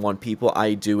more than one people.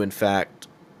 I do, in fact,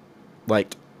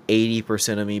 like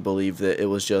 80% of me believe that it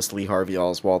was just Lee Harvey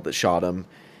Oswald that shot him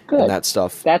and Good. that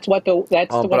stuff. But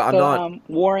What I'm the not.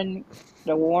 Warren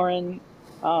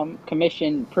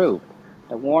Commission proved.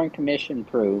 The Warren Commission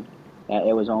proved that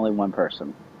it was only one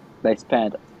person. They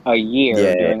spent a year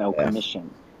Yeah, doing a yeah. commission,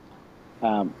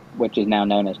 which is now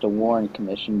known as the Warren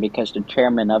Commission, because the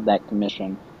chairman of that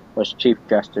commission was Chief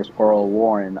Justice Earl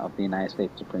Warren of the United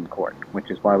States Supreme Court,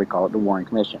 which is why we call it the Warren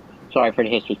Commission. Sorry for the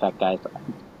history fact, guys.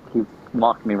 He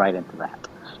walked me right into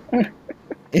that.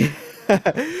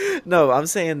 No, I'm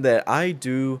saying that I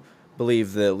do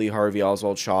believe that Lee Harvey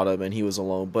Oswald shot him and he was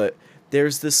alone, but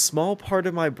there's this small part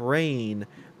of my brain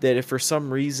that if for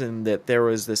some reason that there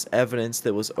was this evidence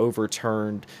that was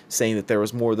overturned saying that there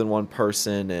was more than one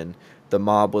person and the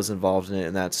mob was involved in it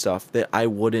and that stuff, that I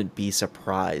wouldn't be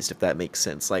surprised, if that makes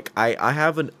sense. Like I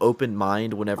have an open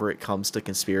mind whenever it comes to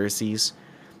conspiracies,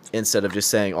 instead of just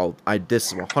saying, "Oh, I this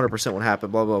is 100% what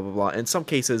happened," blah blah blah blah. In some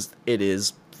cases, it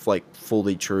is like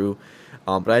fully true,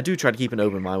 but I do try to keep an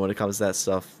open mind when it comes to that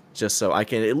stuff, just so I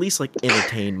can at least like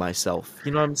entertain myself.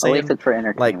 You know what I'm At least saying? it's for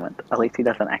Like, entertainment. At least he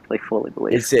doesn't actually fully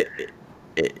believe. is it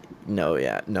no,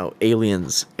 yeah, no,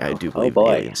 aliens. I do Oh believe in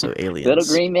boy. aliens. So Little aliens,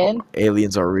 green men?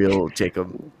 aliens are real,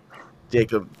 Jacob.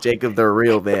 Jacob, they're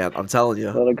real, man. I'm telling you,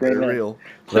 Little green they're men. real.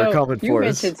 They're So coming you for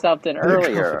us. mentioned something They're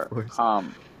coming earlier. for us.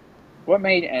 What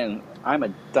made, and I'm a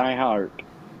diehard,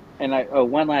 and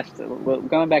one last, well,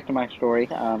 going back to my story,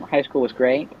 high school was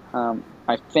great.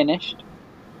 I finished.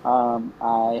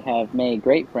 I have made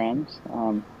great friends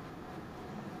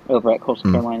over at Coastal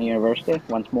Mm. Carolina University.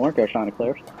 Once more, go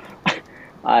Chanticleers.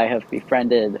 I have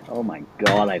befriended, oh my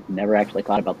God, I've never actually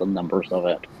thought about the numbers of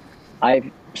it.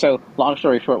 So long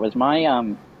story short, was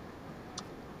my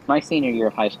senior year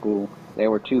of high school,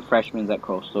 there were two freshmen at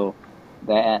Coastal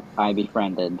that I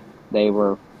befriended. They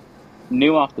were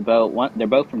new off the boat. They're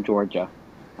both from Georgia.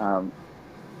 Um,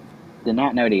 did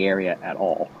not know the area at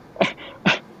all.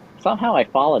 Somehow I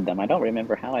followed them. I don't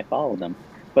remember how I followed them,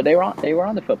 but they were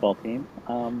on the football team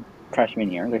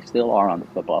freshman year. They still are on the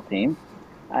football team,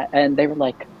 and they were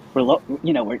like,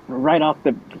 we're right off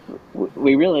the.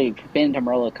 We really been to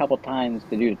Merle a couple times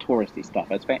to do the touristy stuff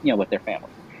as with their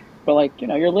families. But like,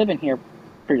 you're living here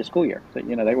for your school year, so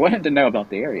they wanted to know about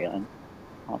the area, and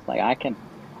I was like, I can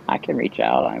reach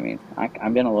out. I mean,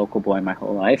 I've been a local boy my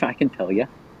whole life. I can tell you.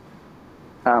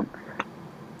 Um,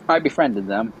 I befriended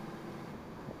them.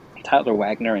 Tyler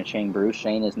Wagner and Shane Bruce.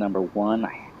 Shane is number one.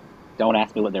 Don't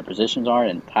ask me what their positions are,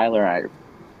 and Tyler,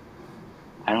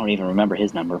 I don't even remember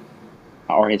his number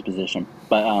or his position.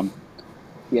 But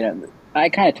I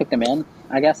kind of took them in,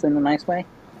 I guess, in a nice way.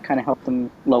 Kind of helped them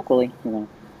locally,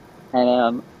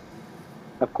 And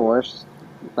of course,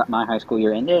 my high school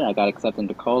year ended. I got accepted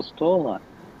to Coastal.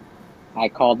 I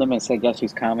called them and said, "Guess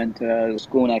who's coming to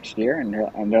school next year?"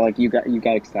 And they're like, "You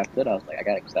got accepted." I was like, "I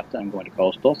got accepted. I'm going to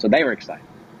Coastal." So they were excited.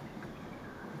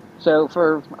 So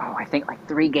for I think like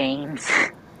 3 games,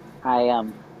 I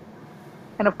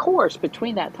and of course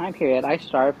between that time period, I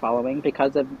started following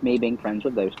because of me being friends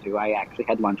with those two. I actually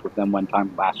had lunch with them one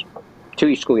time last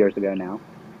 2 school years ago now.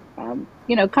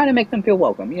 Kind of make them feel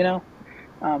welcome.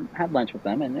 Had lunch with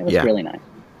them, and it was Yeah. really nice.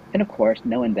 And of course,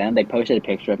 knowing them, they posted a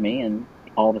picture of me, and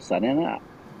all of a sudden,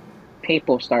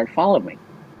 people started following me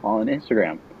on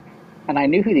Instagram. And I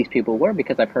knew who these people were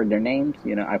because I've heard their names.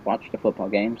 I've watched the football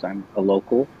games. I'm a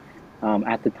local.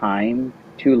 At the time,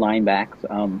 two linebacks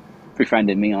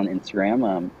befriended me on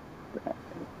Instagram.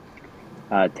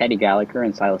 Teddy Gallagher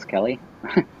and Silas Kelly.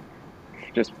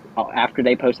 Just after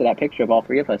they posted that picture of all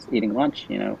three of us eating lunch,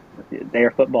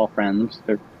 their football friends,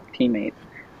 their teammates,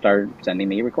 started sending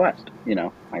me requests.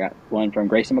 I got one from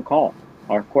Grayson McCall,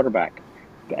 our quarterback.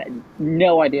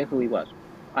 No idea who he was.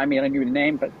 I mean, I knew the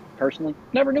name, but personally,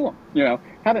 never knew him.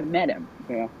 Haven't met him.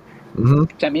 Hmm.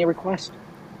 Sent me a request.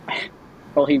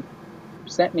 Well, he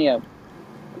sent me a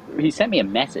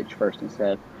message first and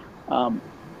said,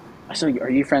 "So are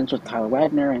you friends with Tyler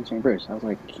Wagner and St. Bruce?" I was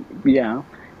like, "Yeah."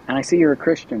 And I see you're a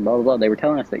Christian. Blah blah blah. They were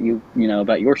telling us that you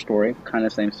about your story, kind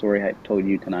of same story I told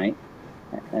you tonight,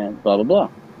 and blah blah blah.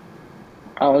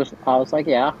 I was like,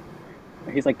 "Yeah."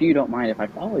 He's like, "You don't mind if I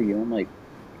follow you?" I'm like,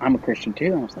 "I'm a Christian too."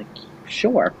 And I was like,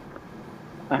 "Sure."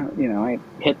 I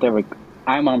hit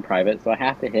I'm on private, so I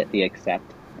have to hit the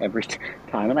accept every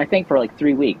time. And I think for like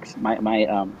 3 weeks, my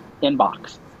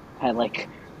inbox had like,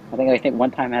 I think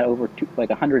one time I had over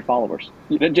 100 followers.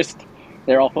 Just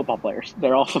They're all football players.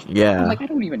 They're all. I'm Yeah. like, I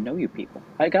don't even know you people.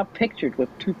 I got pictured with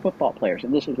two football players,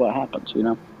 and this is what happens, you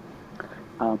know.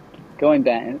 Um, Going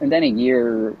back, and then a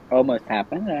year almost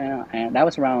happened, and that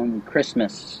was around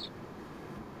Christmas,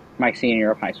 my senior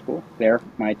year of high school. They're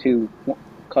my two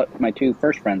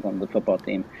first friends on the football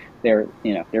team. Their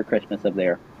Christmas of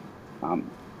their um,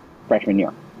 freshman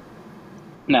year.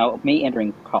 Now, me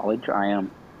entering college, I am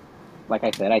like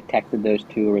I said, I texted those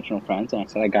two original friends, and I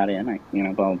said I got in.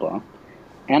 Blah blah blah,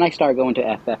 and I started going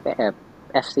to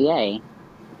FCA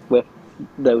with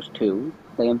those two.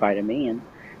 They invited me, and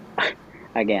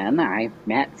again, I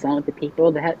met some of the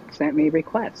people that sent me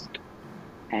requests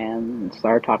and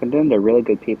started talking to them. They're really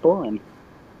good people, and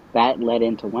that led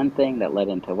into one thing. That led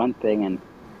into one thing, and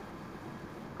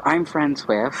I'm friends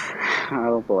with.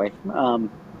 Oh boy,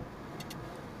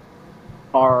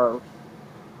 our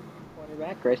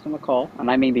quarterback Grayson McCall, and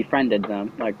I mean befriended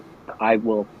them. Like I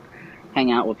will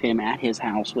hang out with him at his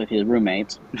house with his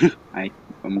roommates.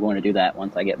 I'm going to do that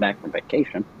once I get back from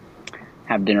vacation.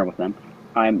 Have dinner with them.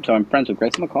 I'm friends with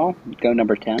Grayson McCall. Go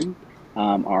number 10.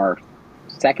 Our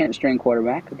second string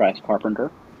quarterback, Bryce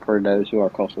Carpenter, for those who are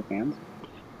Coastal fans.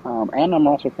 And I'm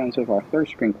also friends with our third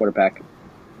string quarterback.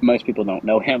 Most people don't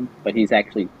know him, but he's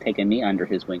actually taken me under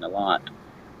his wing a lot.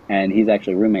 And he's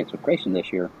actually roommates with Grayson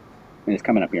this year. And he's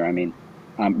coming up here,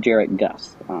 Jarrett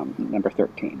Gus, number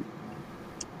 13.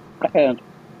 And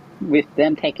with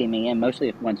them taking me in,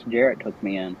 mostly once Jarrett took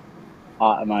me in,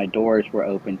 my doors were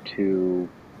open to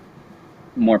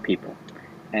more people.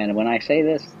 And when I say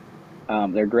this,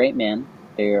 they're great men.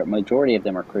 Majority of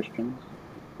them are Christians,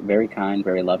 very kind,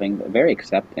 very loving, very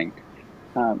accepting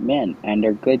men, and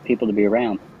they're good people to be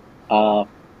around.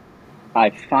 I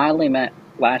finally met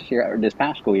last year, or this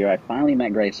past school year, I finally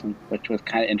met Grayson, which was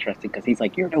kind of interesting because he's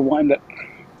like, "You're the one that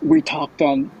we talked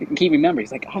on." He remember,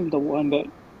 he's like, "I'm the one that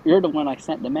you're the one I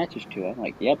sent the message to." I'm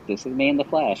like, "Yep, this is me in the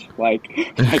flesh." Like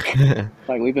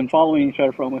we've been following each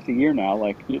other for almost a year now.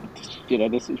 Like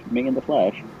this is me in the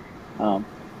flesh. Um,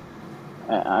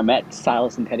 I met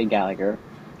Silas and Teddy Gallagher,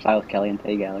 Silas Kelly and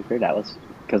Teddy Gallagher. That was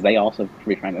because they also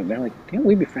befriended. They're like, "Didn't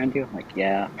we befriend you?" I'm like,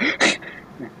 "Yeah."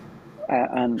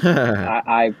 And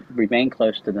I remain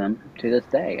close to them to this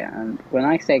day. And when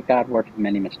I say God works in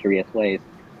many mysterious ways,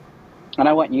 and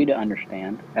I want you to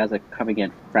understand as a coming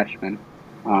in freshman,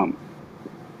 um,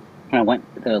 and I want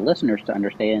the listeners to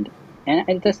understand,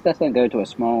 and this doesn't go to a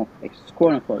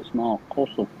quote unquote small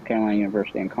coastal Carolina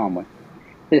University in Conway.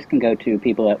 This can go to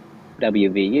people at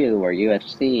WVU or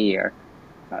USC or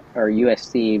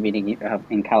USC meaning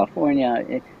in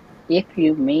California. If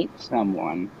you meet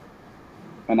someone,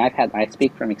 and I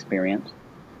speak from experience,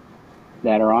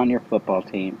 that are on your football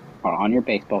team or on your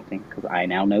baseball team, because I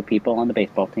now know people on the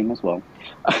baseball team as well.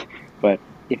 But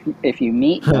if you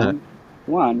meet them,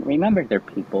 one, remember they're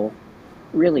people,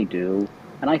 really do.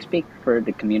 And I speak for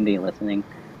the community listening.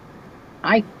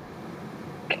 I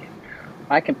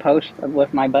can post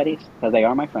with my buddies because they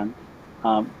are my friends.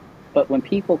 But when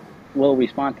people will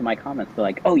respond to my comments, they're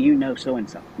like, "Oh, you know so and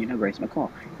so, you know Grace McCall,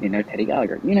 you know Teddy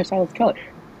Gallagher, you know Silas Keller."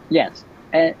 Yes,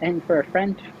 and for a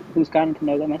friend who's gotten to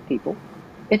know them as people,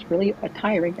 it's really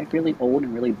tiring and really old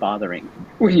and really bothering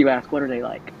when you ask, "What are they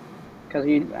like?" Because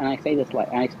and I say this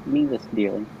I mean this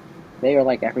dearly. They are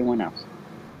like everyone else.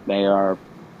 They are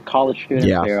college students.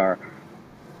 Yeah. They are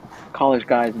college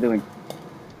guys doing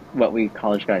what we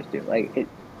college guys do.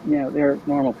 They're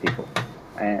normal people.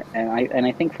 And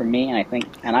I think for me,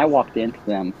 and I walked into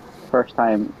them first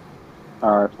time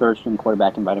our third string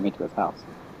quarterback invited me to his house.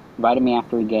 Invited me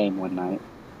after a game one night,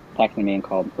 texted me and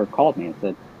called me and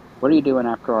said, "What are you doing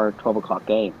after our 12 o'clock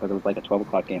game?" Because it was like a 12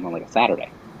 o'clock game on like a Saturday.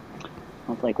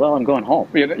 I was like, "Well, I'm going home."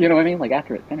 You know what I mean? Like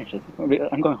after it finishes,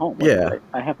 I'm going home. Yeah.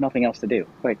 I have nothing else to do.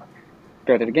 Like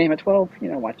go to the game at 12.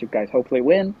 Watch you guys hopefully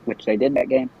win, which they did that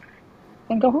game,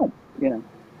 and go home.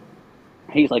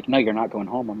 He's like, "No, you're not going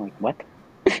home." I'm like, "What?"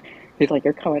 He's like,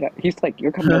 "You're coming up." He's like,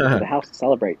 "You're coming over to the house to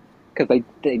celebrate," because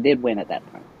they did win at that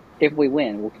time. If we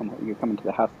win, we'll come. You're coming to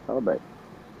the house to celebrate.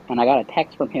 And I got a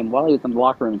text from him while he was in the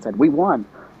locker room and said, "We won."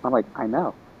 I'm like, "I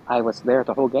know. I was there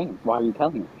the whole game. Why are you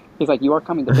telling me?" He's like, "You are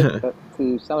coming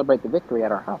to celebrate the victory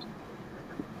at our house."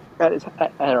 At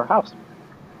our house.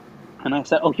 And I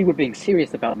said, "Oh, you were being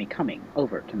serious about me coming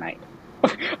over tonight."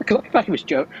 Because I thought he was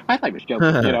joking. I thought he was joking.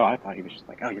 I thought he was just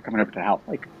like, "Oh, you're coming over to the house."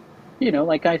 Like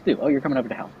guys do. "Oh, you're coming over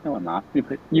to the house." No, I'm not.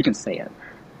 You can say it.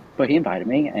 But he invited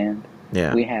me, and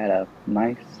Yeah. we had a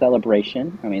nice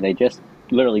celebration. I mean, they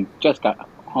literally just got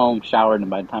home, showered, and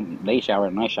by the time they showered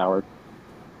and I showered,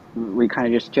 we kind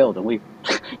of just chilled. And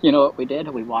you know what we did?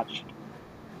 We watched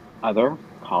other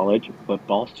college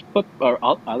football,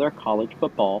 other college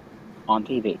football on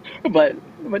TV. But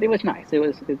it was nice. It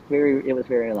was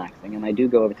very relaxing, and I do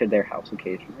go over to their house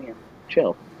occasionally and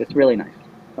chill. It's really nice.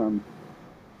 Um,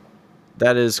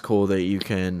 That is cool that you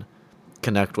can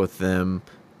connect with them.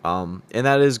 And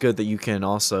that is good that you can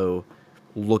also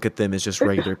look at them as just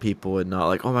regular people and not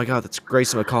like, oh my god, that's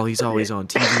Grayson McCall. He's always on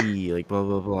TV. Like blah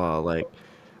blah blah. Like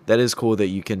that is cool that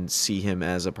you can see him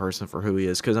as a person for who he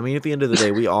is. Because I mean, at the end of the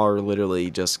day, we are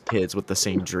literally just kids with the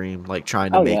same dream, like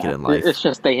trying to oh make it yeah, in life. it's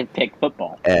just they had picked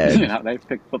football. And They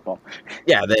picked football.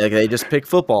 yeah, they just pick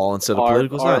football instead of Our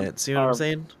political our science. You know what I'm our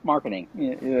saying? marketing.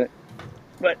 Yeah, yeah.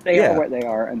 But they are Yeah, what they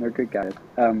are, and they're good guys.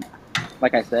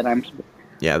 Like I said,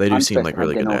 yeah, they do I'm seem supposed like to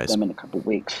have really good dinner with guys. them in a couple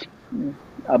weeks.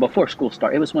 Before school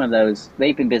starts. It was one of those.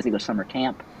 They've been busy with summer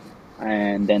camp,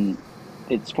 and then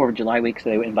it's 4th of July week, so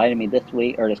they invited me this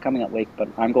week or this coming up week. But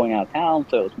I'm going out of town,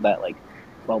 so it's that like,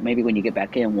 well, maybe when you get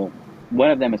back in, well,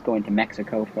 one of them is going to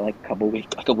Mexico for like a couple weeks,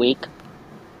 like a week,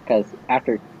 because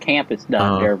after camp is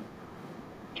done, Uh,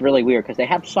 it's really weird because they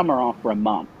have summer off for a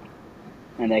month,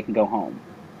 and they can go home.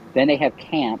 Then they have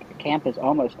camp. Camp is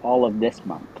almost all of this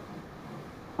month.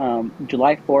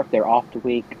 July 4th, they're off the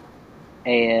week,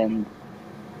 and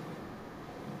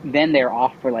then they're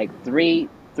off for like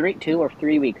 2 or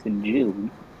 3 weeks in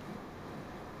June,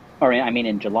 or I mean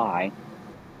in July,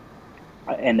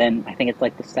 and then I think it's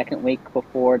like the second week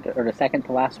before, or the second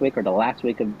to last week, or the last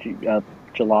week of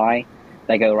July,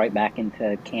 they go right back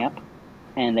into camp,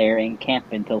 and they're in camp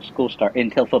until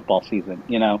until football season.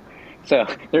 So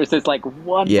there's this like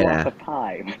one block yeah, of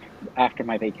time after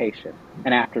my vacation,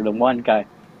 and after the one guy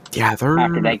yeah,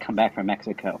 after they come back from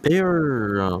Mexico. they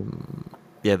are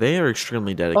yeah, they are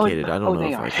extremely Oh, dedicated. I don't know they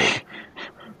if are. I could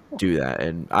do that,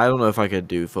 and I don't know if I could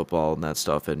do football and that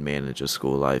stuff and manage a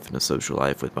school life and a social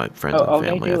life with my friends and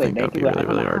They family. I do it. think They that would be do it. I really,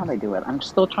 don't really know how hard. they do it. I'm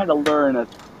still trying to learn.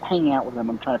 Hanging out with them,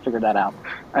 I'm trying to figure that out.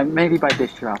 Maybe by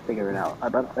this year I'll figure it out.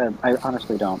 But I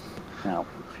honestly don't know.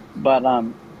 But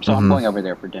so I'm Hmm. going over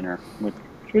there for dinner, which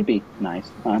should be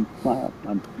nice. I'm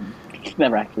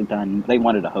never actually done. They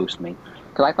wanted to host me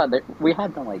because I thought that we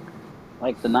had to like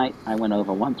the night I went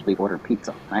over once we ordered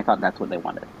pizza, and I thought that's what they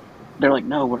wanted. They're like,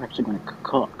 no, we're actually going to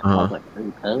cook. I was Uh, like,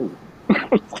 oh. I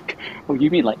was like, oh, you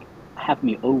mean like have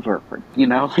me over for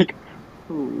like,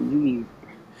 oh, you mean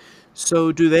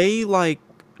so do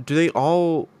they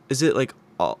all? Is it like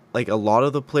a lot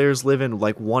of the players live in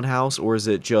like one house, or is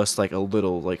it just like a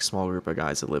little like small group of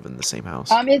guys that live in the same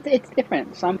house? it's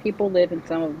different. Some people live in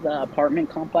some of the apartment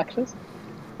complexes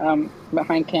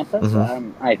behind campus. Hmm.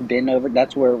 I've been over.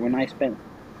 That's where when I spent,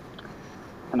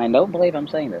 and I don't believe I'm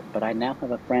saying this, but I now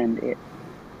have a friend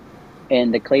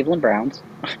in the Cleveland Browns.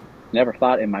 Never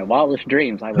thought in my wildest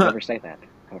dreams I would ever say that.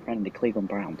 I have a friend in the Cleveland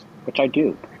Browns, which I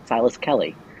do. Silas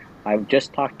Kelly. I've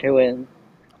just talked to him.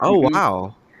 Oh hmm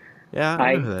wow, yeah, I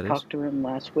know I who that is. talked to him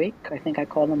last week. I think I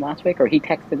called him last week, or he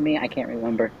texted me. I can't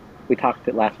remember. We talked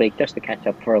it last week just to catch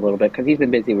up for a little bit because he's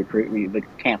been busy with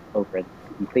camp over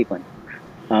in Cleveland,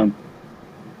 um,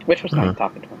 which was nice Uh-huh.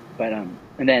 talking to him. But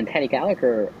and then Teddy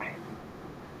Gallagher,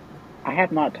 I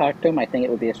have not talked to him. I think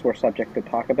it would be a sore subject to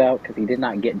talk about because he did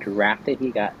not get drafted.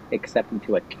 He got accepted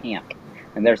to a camp,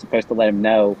 and they're supposed to let him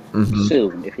know Hmm.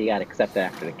 soon if he got accepted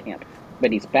after the camp.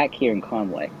 But he's back here in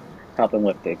Conway, helping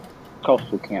with the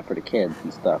coastal camp for the kids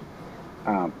and stuff.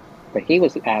 Um, but he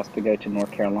was asked to go to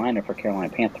North Carolina for Carolina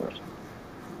Panthers.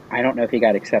 I don't know if he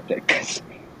got accepted because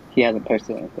he hasn't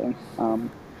posted anything.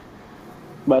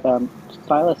 But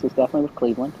Silas is definitely with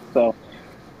Cleveland, so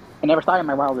I never thought in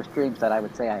my wildest dreams that I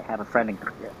would say I have a friend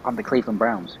on the Cleveland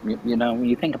Browns. When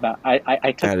you think about,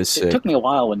 That is it took sick. me a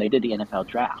while when they did the NFL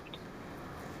draft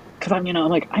because I'm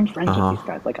like I'm friends with Uh-huh. these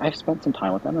guys. Like I've spent some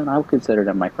time with them, and I would consider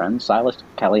them my friends. Silas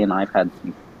Kelly and I've had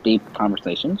some deep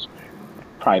conversations,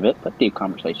 private but deep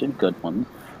conversations, good ones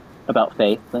about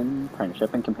faith and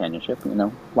friendship and companionship.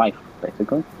 Life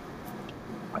basically.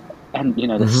 And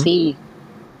Hmm.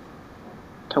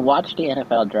 to watch the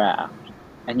NFL draft,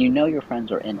 and your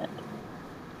friends are in it.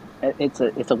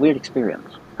 It's a weird experience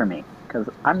for me because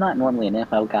I'm not normally an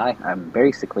NFL guy. I'm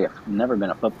basically I've never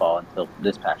been a football until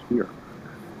this past year.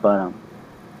 But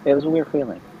it was a weird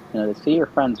feeling, to see your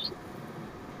friend's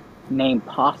name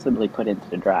possibly put into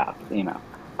the draft.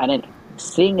 And then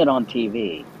seeing it on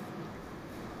TV.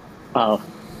 Oh,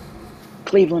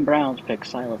 Cleveland Browns pick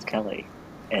Silas Kelly.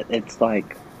 It's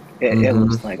like it Hmm.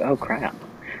 was like, oh crap.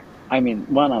 I mean,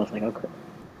 one I was like, okay,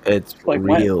 It's like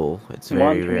real. It's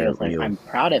one very, for me very was like real. I'm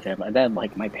proud of him, and then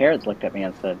like my parents looked at me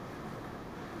and said,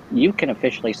 "You can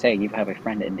officially say you have a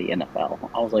friend in the NFL."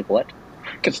 I was like, "What?"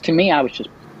 Because to me, I was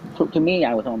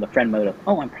on the friend mode of,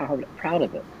 "Oh, I'm proud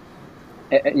of it."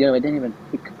 It didn't even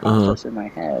Uh-huh. process in my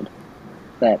head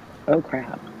that, oh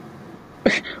crap,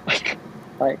 like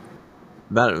Like,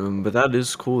 But that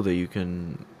is cool that you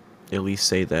can at least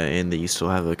say that, and that you still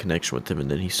have a connection with him, and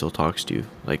then he still talks to you.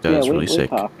 Like that yeah, is really we sick.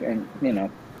 talk, and we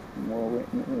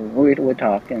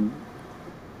talk, and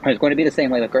it's going to be the same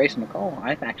way with Grace McCall.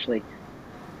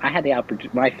 I had the opportunity.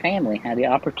 My family had the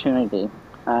opportunity.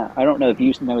 I don't know if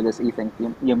you know this, Ethan.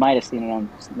 You might have seen it on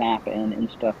Snap and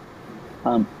stuff.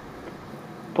 Um,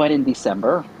 but in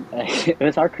December, it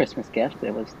was our Christmas gift.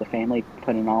 It was the family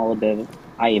putting all of the.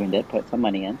 I even did put some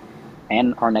money in,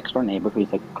 and our next door neighbor,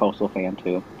 who's a Coastal fan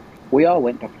too. We all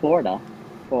went to Florida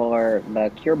for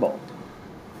the Cure Bowl.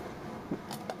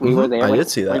 We were there I did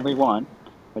see when that. we won,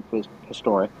 which was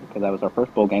historic because that was our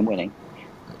first bowl game winning.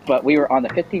 But we were on the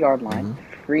 50-yard line, hmm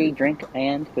free drink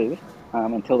and food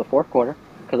until the fourth quarter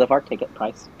because of our ticket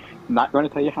price. I'm not going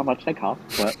to tell you how much they cost,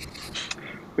 but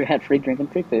we had free drink and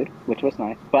free food, which was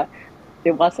nice. But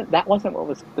that wasn't what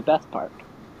was the best part.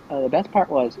 The best part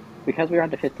was because we were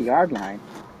on the 50-yard line,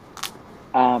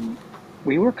 um,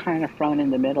 we were kind of thrown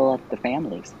in the middle of the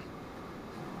families.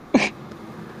 The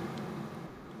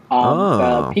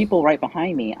Oh, people right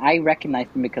behind me, I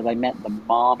recognized them because I met the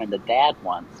mom and the dad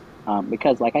once.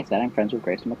 Because, like I said, I'm friends with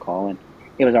Grayson McCall, and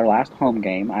it was our last home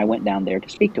game. I went down there to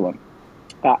speak to him.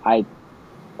 I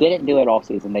didn't do it all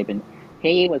season.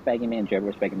 He was begging me, and Jared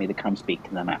was begging me to come speak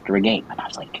to them after a game, and I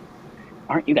was like,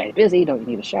 "Aren't you guys busy? Don't you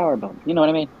need a shower?" But you know what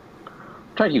I mean.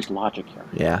 Try to use logic here.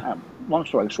 yeah. Long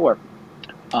story short,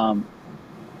 um,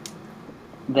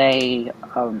 they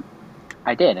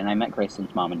I did, and I met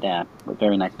Grayson's mom and dad. Were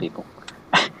very nice people.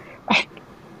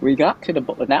 We got to the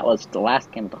bowl, and that was the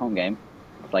last game of the home game.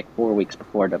 It was like 4 weeks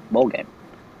before the bowl game.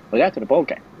 We got to the bowl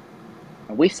game,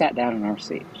 and we sat down in our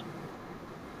seats.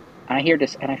 And I hear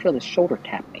this, and I feel this shoulder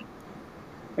tap me.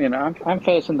 I'm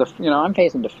facing the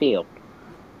field,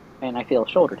 and I feel a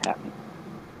shoulder tap me.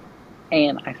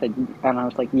 And I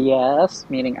was like, yes,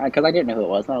 meaning because I didn't know who it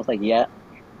was, and I was like, yeah.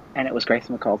 And it was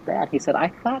Grayson McCall's dad. He said, I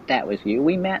thought that was you.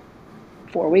 We met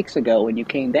 4 weeks ago when you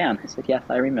came down. I said, yes,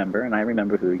 I remember, and I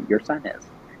remember who your son is.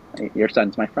 Your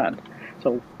son's my friend.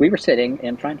 So we were sitting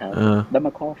in front of Uh, the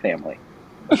McCall family.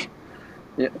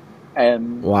 Yeah.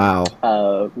 And wow.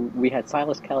 we had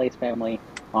Silas Kelly's family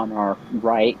on our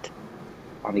right,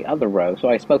 on the other row. So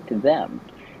I spoke to them.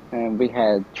 And we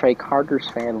had Trey Carter's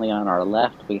family on our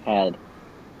left. I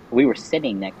was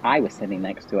sitting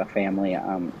next to a family,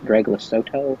 Greg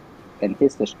Lesotho and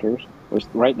his sisters was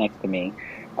right next to me.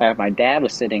 My dad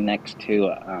was sitting next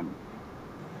to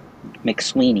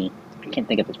McSweeney. I can't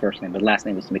think of his first name, but last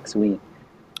name was McSweeney.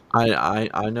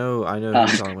 I know who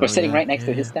you're talking Was about. sitting Yeah, right next yeah,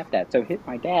 to his yeah. stepdad. So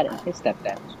my dad and his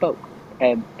stepdad spoke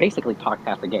and basically talked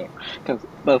half the game because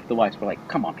both the wives were like,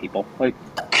 "Come on, people!" Like,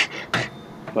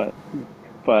 but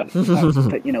it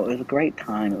was a great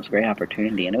time. It was a great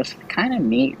opportunity, and it was kind of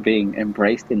neat being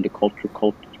embraced into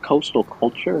coastal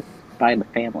culture by the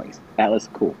families. That was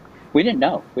cool. We didn't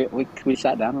know. We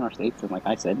sat down in our seats, and like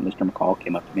I said, Mr. McCall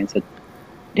came up to me and said,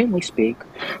 "Didn't we speak?"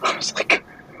 I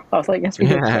was like, "Yes, we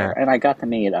did, sir." Yeah. And I got to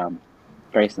meet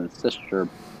Grayson's sister,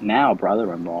 now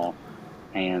brother-in-law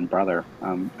and brother.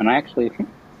 And I actually,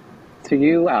 to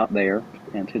you out there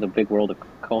and to the big world of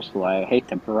coastal, I hate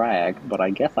to brag, but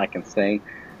I guess I can say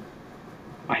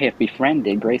I have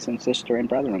befriended Grayson's sister and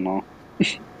brother-in-law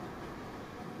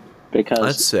because,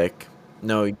 That's sick.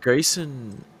 No,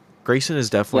 Grayson is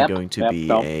definitely yep, going to yep. be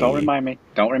Don't a remind me.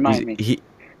 Don't he's remind me. he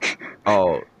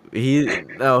oh he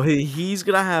no he's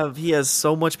gonna have he has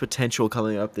so much potential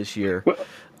coming up this year.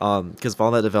 Well, Because of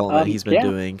all that development he's been yeah.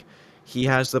 doing, he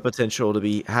has the potential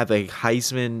to have a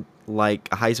Heisman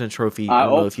Trophy. I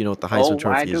don't know Oh, if you know what the Heisman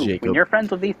oh, I Trophy is, do. When Jacob. you're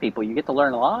friends with these people, you get to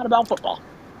learn a lot about football, to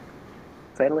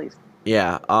say the least.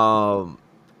 Yeah,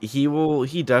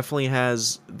 he definitely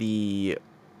has the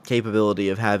capability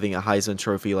of having a Heisman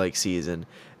Trophy like season,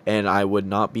 and I would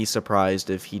not be surprised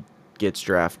if he gets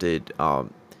drafted.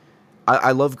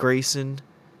 I love Grayson.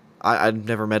 I've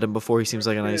never met him before. He seems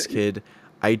like a nice kid.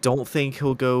 I don't think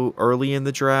he'll go early in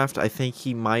the draft. I think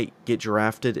he might get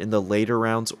drafted in the later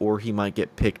rounds, or he might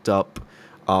get picked up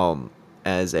um,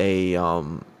 as a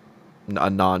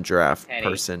non-draft Teddy,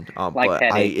 person. like But I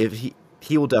Teddy. if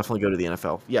he will definitely go to the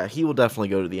NFL. Yeah, he will definitely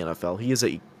go to the NFL. He is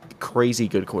a crazy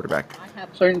good quarterback. I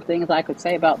have certain things I could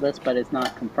say about this, but it's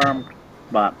not confirmed.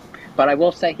 But but I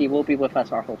will say he will be with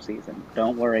us our whole season.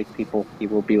 Don't worry, people. He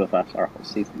will be with us our whole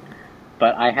season.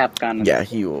 But I have gone. Yeah,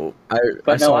 he will. I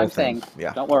But no, saw a I'm thing. saying,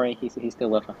 Yeah. don't worry, he's still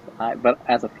with us. But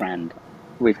as a friend,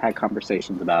 we've had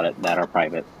conversations about it that are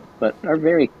private, but are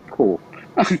very cool.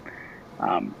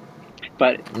 um,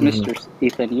 but hmm Mr.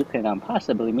 Ethan, you can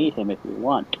possibly meet him if you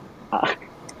want. Uh,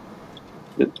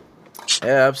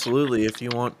 Yeah, absolutely. If you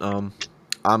want,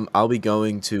 I'll be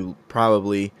going to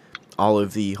probably all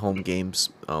of the home games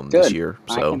this Good. year.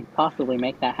 I So can possibly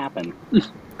make that happen.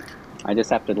 I just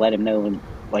have to let him know,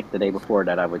 like the day before,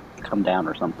 that I would come down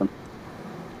or something.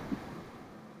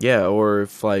 yeah, or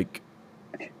if like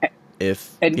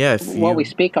if And yeah, if while we you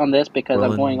speak on this, because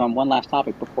I'm going willing. on one last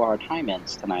topic before our time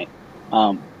ends tonight,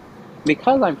 um,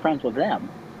 because I'm friends with them,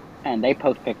 and they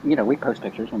post we post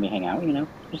pictures when we hang out,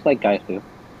 just like guys do.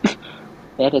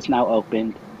 That has now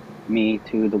opened me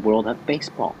to the world of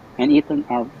baseball. And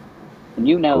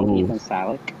Oh, Ethan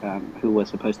Salick, who was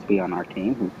supposed to be on our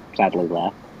team, who sadly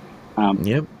left. Um,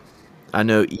 yep. I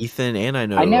know Ethan and I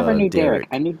I know never knew Derek. Derek.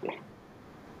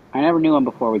 I never knew him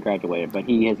before we graduated, but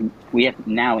we have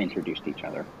now introduced each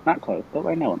other. Not close, but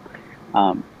I know him.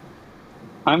 Um,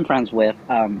 I'm friends with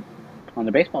on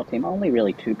the baseball team only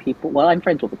really two people. Well, I'm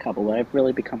friends with a couple, but I've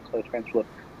really become close friends with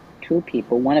two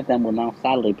people. One of them will now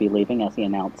sadly be leaving, as he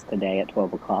announced today at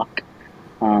 12 o'clock.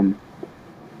 Um,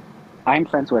 I'm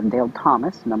friends with Dale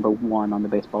Thomas, number one on the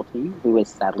baseball team, who is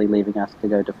sadly leaving us to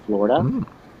go to Florida, Mm.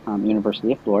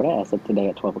 University of Florida, as of today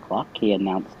at 12 o'clock. He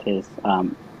announced his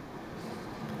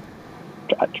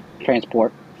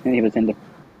transport, and he was in the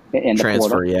Transfer,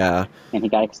 portal, yeah. and he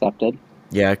got accepted.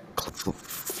 Yeah,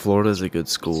 Florida's a good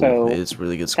school. So It's a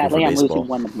really good school for sadly, I'm losing baseball.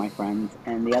 one of my friends,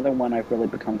 and the other one I've really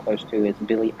become close to is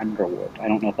Billy Underwood. I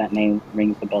don't know if that name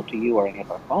rings a bell to you or any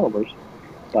of our followers,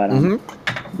 but Mm-hmm.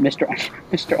 Mr.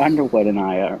 Mr. Underwood and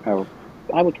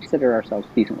I would consider ourselves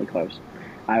decently close.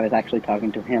 I was actually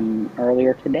talking to him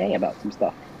earlier today about some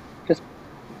stuff. Just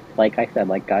like I said,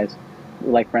 like guys,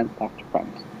 like friends talk to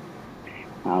friends.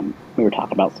 We were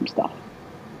talking about some stuff.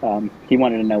 He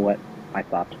wanted to know what my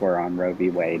thoughts were on Roe v.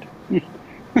 Wade.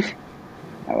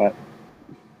 Uh,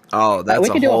 Oh, that's we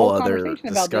a could do a whole whole other conversation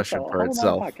about this, a discussion for whole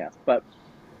nother itself. podcast. But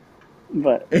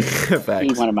he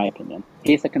Facts. wanted my opinion.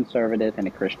 He's a conservative and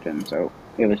a Christian, so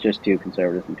it was just two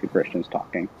conservatives and two Christians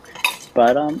talking.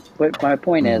 But my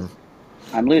point is, Mm.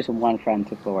 I'm losing one friend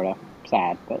to Florida.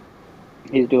 Sad, but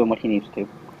he's doing what he needs to.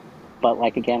 But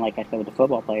like I said with the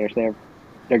football players, they're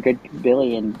good.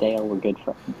 Billy and Dale were good.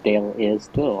 Dale is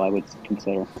still, I would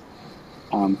consider.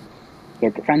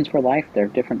 They're friends for life. They're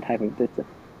different type of.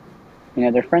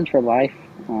 They're friends for life.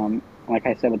 Like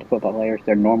I said with the football players,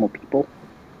 they're normal people.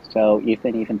 So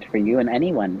even for you and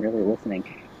anyone really listening,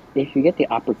 if you get the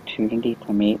opportunity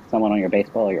to meet someone on your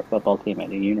baseball or your football team at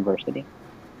a university,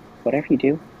 whatever you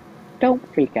do,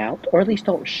 don't freak out, or at least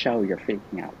don't show you're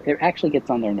freaking out. It actually gets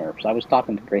on their nerves. I was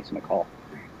talking to Grayson McCall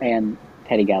and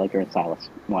Teddy Gallagher and Silas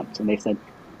once, and they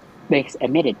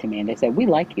admitted to me, and they said, "We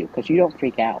like you because you don't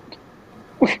freak out."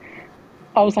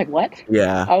 I was like, "What?"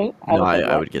 Yeah. I No, was like,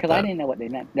 I "What?" would get Because I that. didn't know what they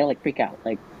meant. They're like, freak out.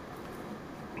 Like,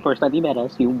 first time you met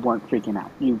us, you weren't freaking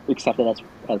out. You accepted us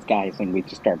as guys, and we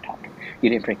just started talking. You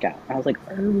didn't freak out. I was like,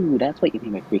 "Oh, that's what you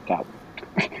mean by freak out."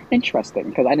 Interesting,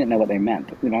 because I didn't know what they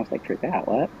meant. I was like, "Freak out?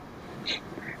 What?"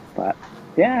 But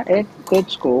yeah, it's good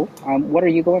school. What are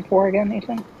you going for again,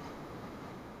 Nathan?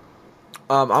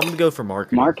 I'm gonna go for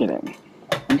marketing. Marketing.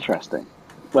 Interesting.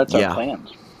 What's our Yeah.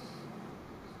 plans?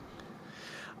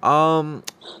 Um,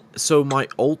 so my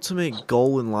ultimate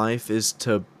goal in life is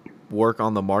to work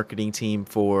on the marketing team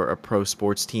for a pro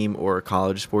sports team or a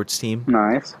college sports team.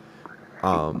 Nice.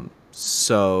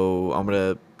 So I'm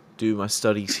gonna do my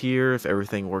studies here. If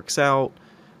everything works out,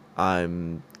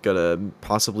 I'm gonna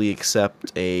possibly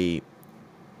accept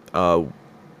uh,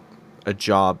 a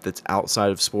job that's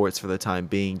outside of sports for the time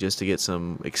being, just to get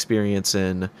some experience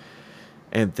in,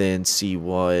 and then see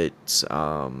what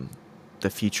the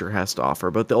future has to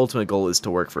offer. But the ultimate goal is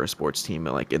to work for a sports team,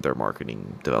 like in their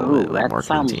marketing Ooh, development, like that marketing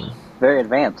sounds team. very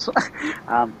advanced.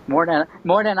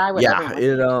 More than I would ever Yeah, want to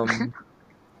do.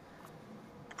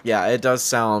 yeah, it does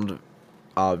sound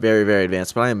very very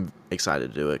advanced, but I'm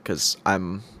excited to do it because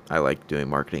I like doing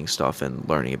marketing stuff and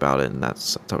learning about it, and that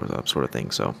sort of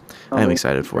thing. So I At am least,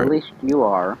 excited for at it. least you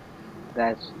are.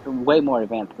 That's way more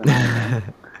advanced than I am.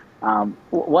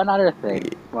 One other thing,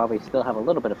 while we still have a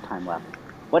little bit of time left,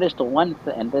 what is the one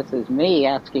thing, and this is me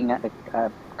asking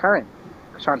a current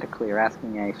Chanticleer,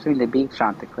 asking a soon-to-be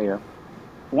Chanticleer.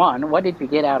 One, what did you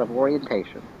get out of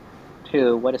orientation?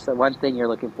 Two, what is the one thing you're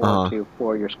looking forward uh, to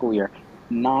for your school year,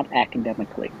 not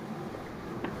academically?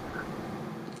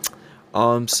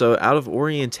 so out of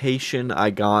orientation, I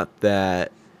got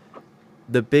that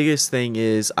the biggest thing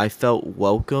is I felt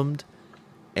welcomed,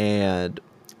 and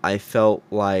I felt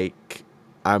like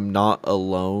I'm not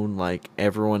alone. Like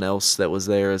everyone else that was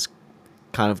there is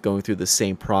kind of going through the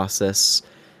same process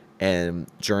and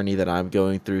journey that I'm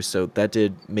going through. So that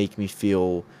did make me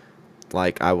feel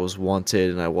like I was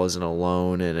wanted and I wasn't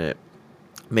alone, and it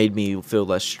made me feel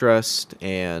less stressed.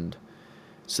 And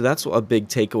so that's a big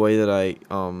takeaway that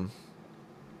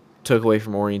took away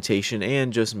from orientation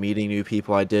and just meeting new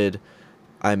people. I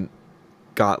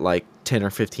got like 10 or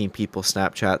 15 people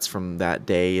Snapchats from that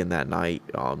day and that night,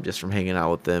 just from hanging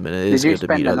out with them, and it Did is you good to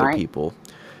spend meet the other night? people.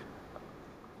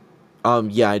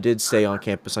 Yeah, I did stay on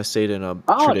campus. I stayed in a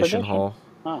Oh, tradition tradition. hall.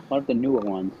 Oh, one of the newer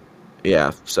ones.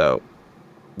 Yeah, so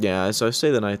I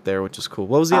stayed the night there, which is cool.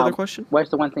 What was the other Um, question? what's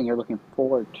the one thing you're looking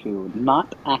forward to,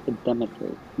 not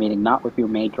academically, meaning not with your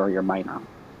major or your minor?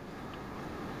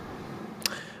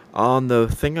 The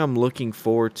thing I'm looking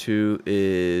forward to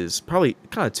is probably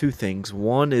kind of two things.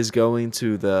 One is going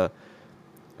to the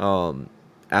um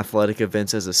athletic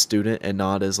events as a student and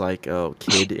not as like a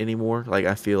kid anymore. Like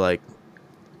I feel like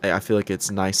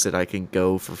it's nice that I can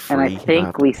go for And I free and not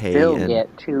have think to we pay. still And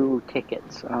get 2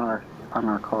 tickets on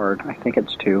our card. I think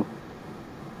it's 2.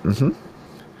 hmm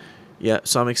yeah,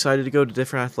 so I'm excited to go to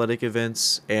different athletic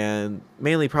events and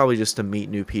mainly probably just to meet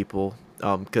new people.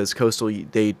 Because Coastal,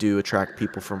 they do attract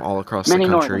people from all across the Many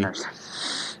country.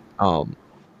 Northerners. Um,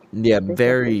 yeah, I think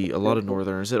at least a lot of 2.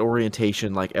 Northerners at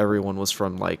orientation. Like everyone was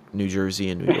from like New Jersey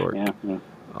and New Yeah, York, yeah. Yeah.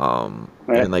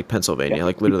 and like Yeah. Pennsylvania.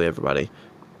 Like literally everybody.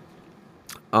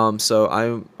 So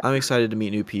I'm excited to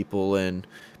meet new people and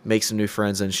make some new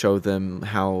friends and show them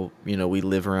how we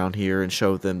live around here and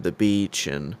show them the beach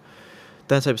and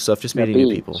that type of stuff. Just The meeting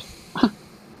new people. beach.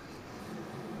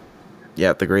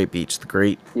 Yeah, the Great Beach, the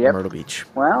Great Yep. Myrtle Beach.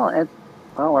 Well,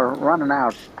 we're running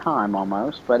out of time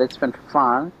almost, but it's been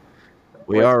fun.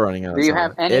 We are running out Do of you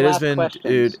have time. any It has last been, dude.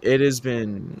 questions? It has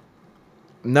been.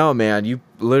 No, man, you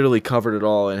literally covered it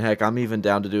all. And heck, I'm even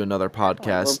down to do another Well,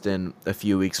 podcast in a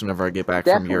few weeks whenever I get back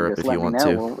from definitely, Europe just if let you me want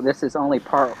know. to. Well, this is only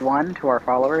part 1 to our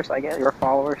followers, I guess. Your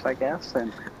followers, I guess.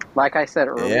 And like I said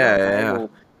Yeah, earlier, yeah,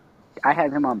 I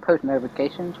have him on post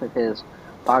notifications with his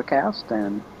podcast,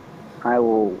 and I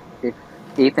will, if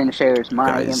Ethan shares my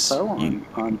guys, info you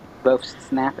on both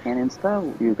Snap and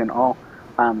Insta, you can all,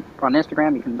 on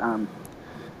Instagram, you can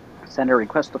send a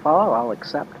request to follow. I'll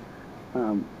accept.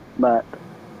 But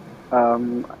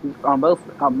on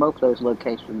both those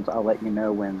locations, I'll let you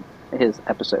know when his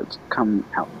episodes come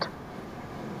out.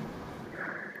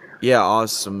 Yeah,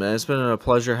 awesome, man. It's been a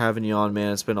pleasure having you on,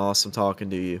 man. It's been awesome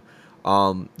talking to you.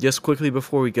 Just quickly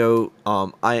before we go,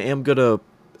 I am gonna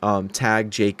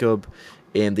tag Jacob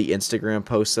in the Instagram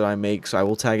post that I make, so I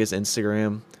will tag his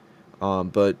Instagram.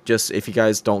 But just if you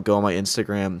guys don't go on my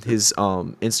Instagram, his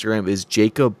Instagram is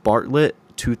Jacob Bartlett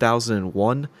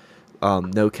 2001.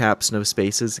 No caps, no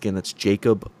spaces. Again, that's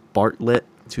Jacob Bartlett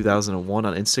 2001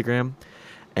 on Instagram.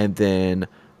 And then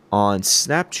on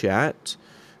Snapchat,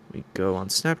 we go on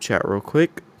Snapchat real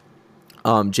quick.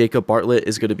 Jacob Bartlett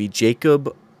is going to be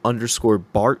Jacob underscore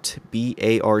Bart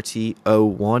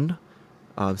BART01.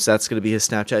 So that's going to be his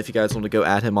Snapchat. If you guys want to go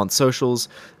at him on socials,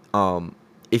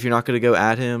 if you're not going to go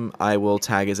at him, I will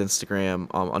tag his Instagram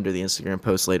under the Instagram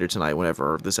post later tonight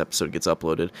whenever this episode gets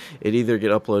uploaded. It either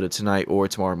get uploaded tonight or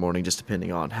tomorrow morning, just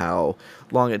depending on how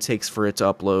long it takes for it to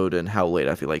upload and how late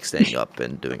I feel like staying up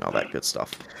and doing all that good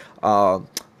stuff.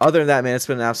 Other than that, man, it's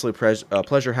been an absolute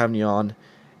pleasure having you on.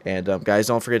 And guys,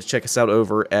 don't forget to check us out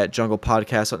over at Jungle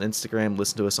Podcast on Instagram.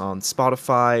 Listen to us on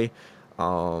Spotify.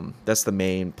 That's the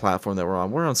main platform that we're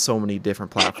on. We're on so many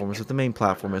different platforms, but the main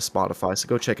platform is Spotify. So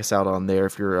go check us out on there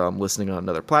if you're listening on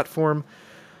another platform.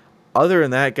 Other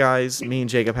than that, guys, me and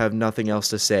Jacob have nothing else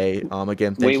to say.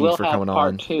 Again, We thank you will for have coming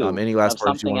part on. 2 Any last of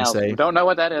words you something want to else. We say? don't know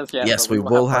what that is yet, but Yes, we we will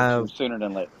have will part 2 have. sooner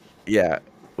than later. Yeah,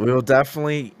 we will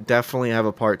definitely have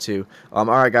a part 2. All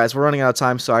right, guys, we're running out of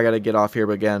time, so I got to get off here.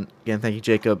 But again, thank you,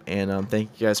 Jacob, and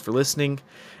thank you guys for listening.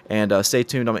 And stay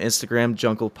tuned on my Instagram,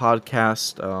 Jungle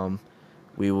Podcast.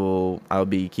 I'll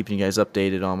be keeping you guys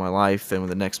updated on my life, and when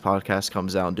the next podcast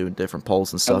comes out, and doing different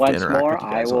polls and And stuff to once interact with more, you I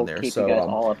guys on will there. keep you guys So,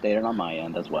 all updated on my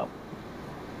end as well.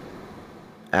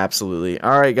 absolutely.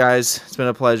 All right, guys, it's been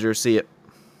a pleasure. See you.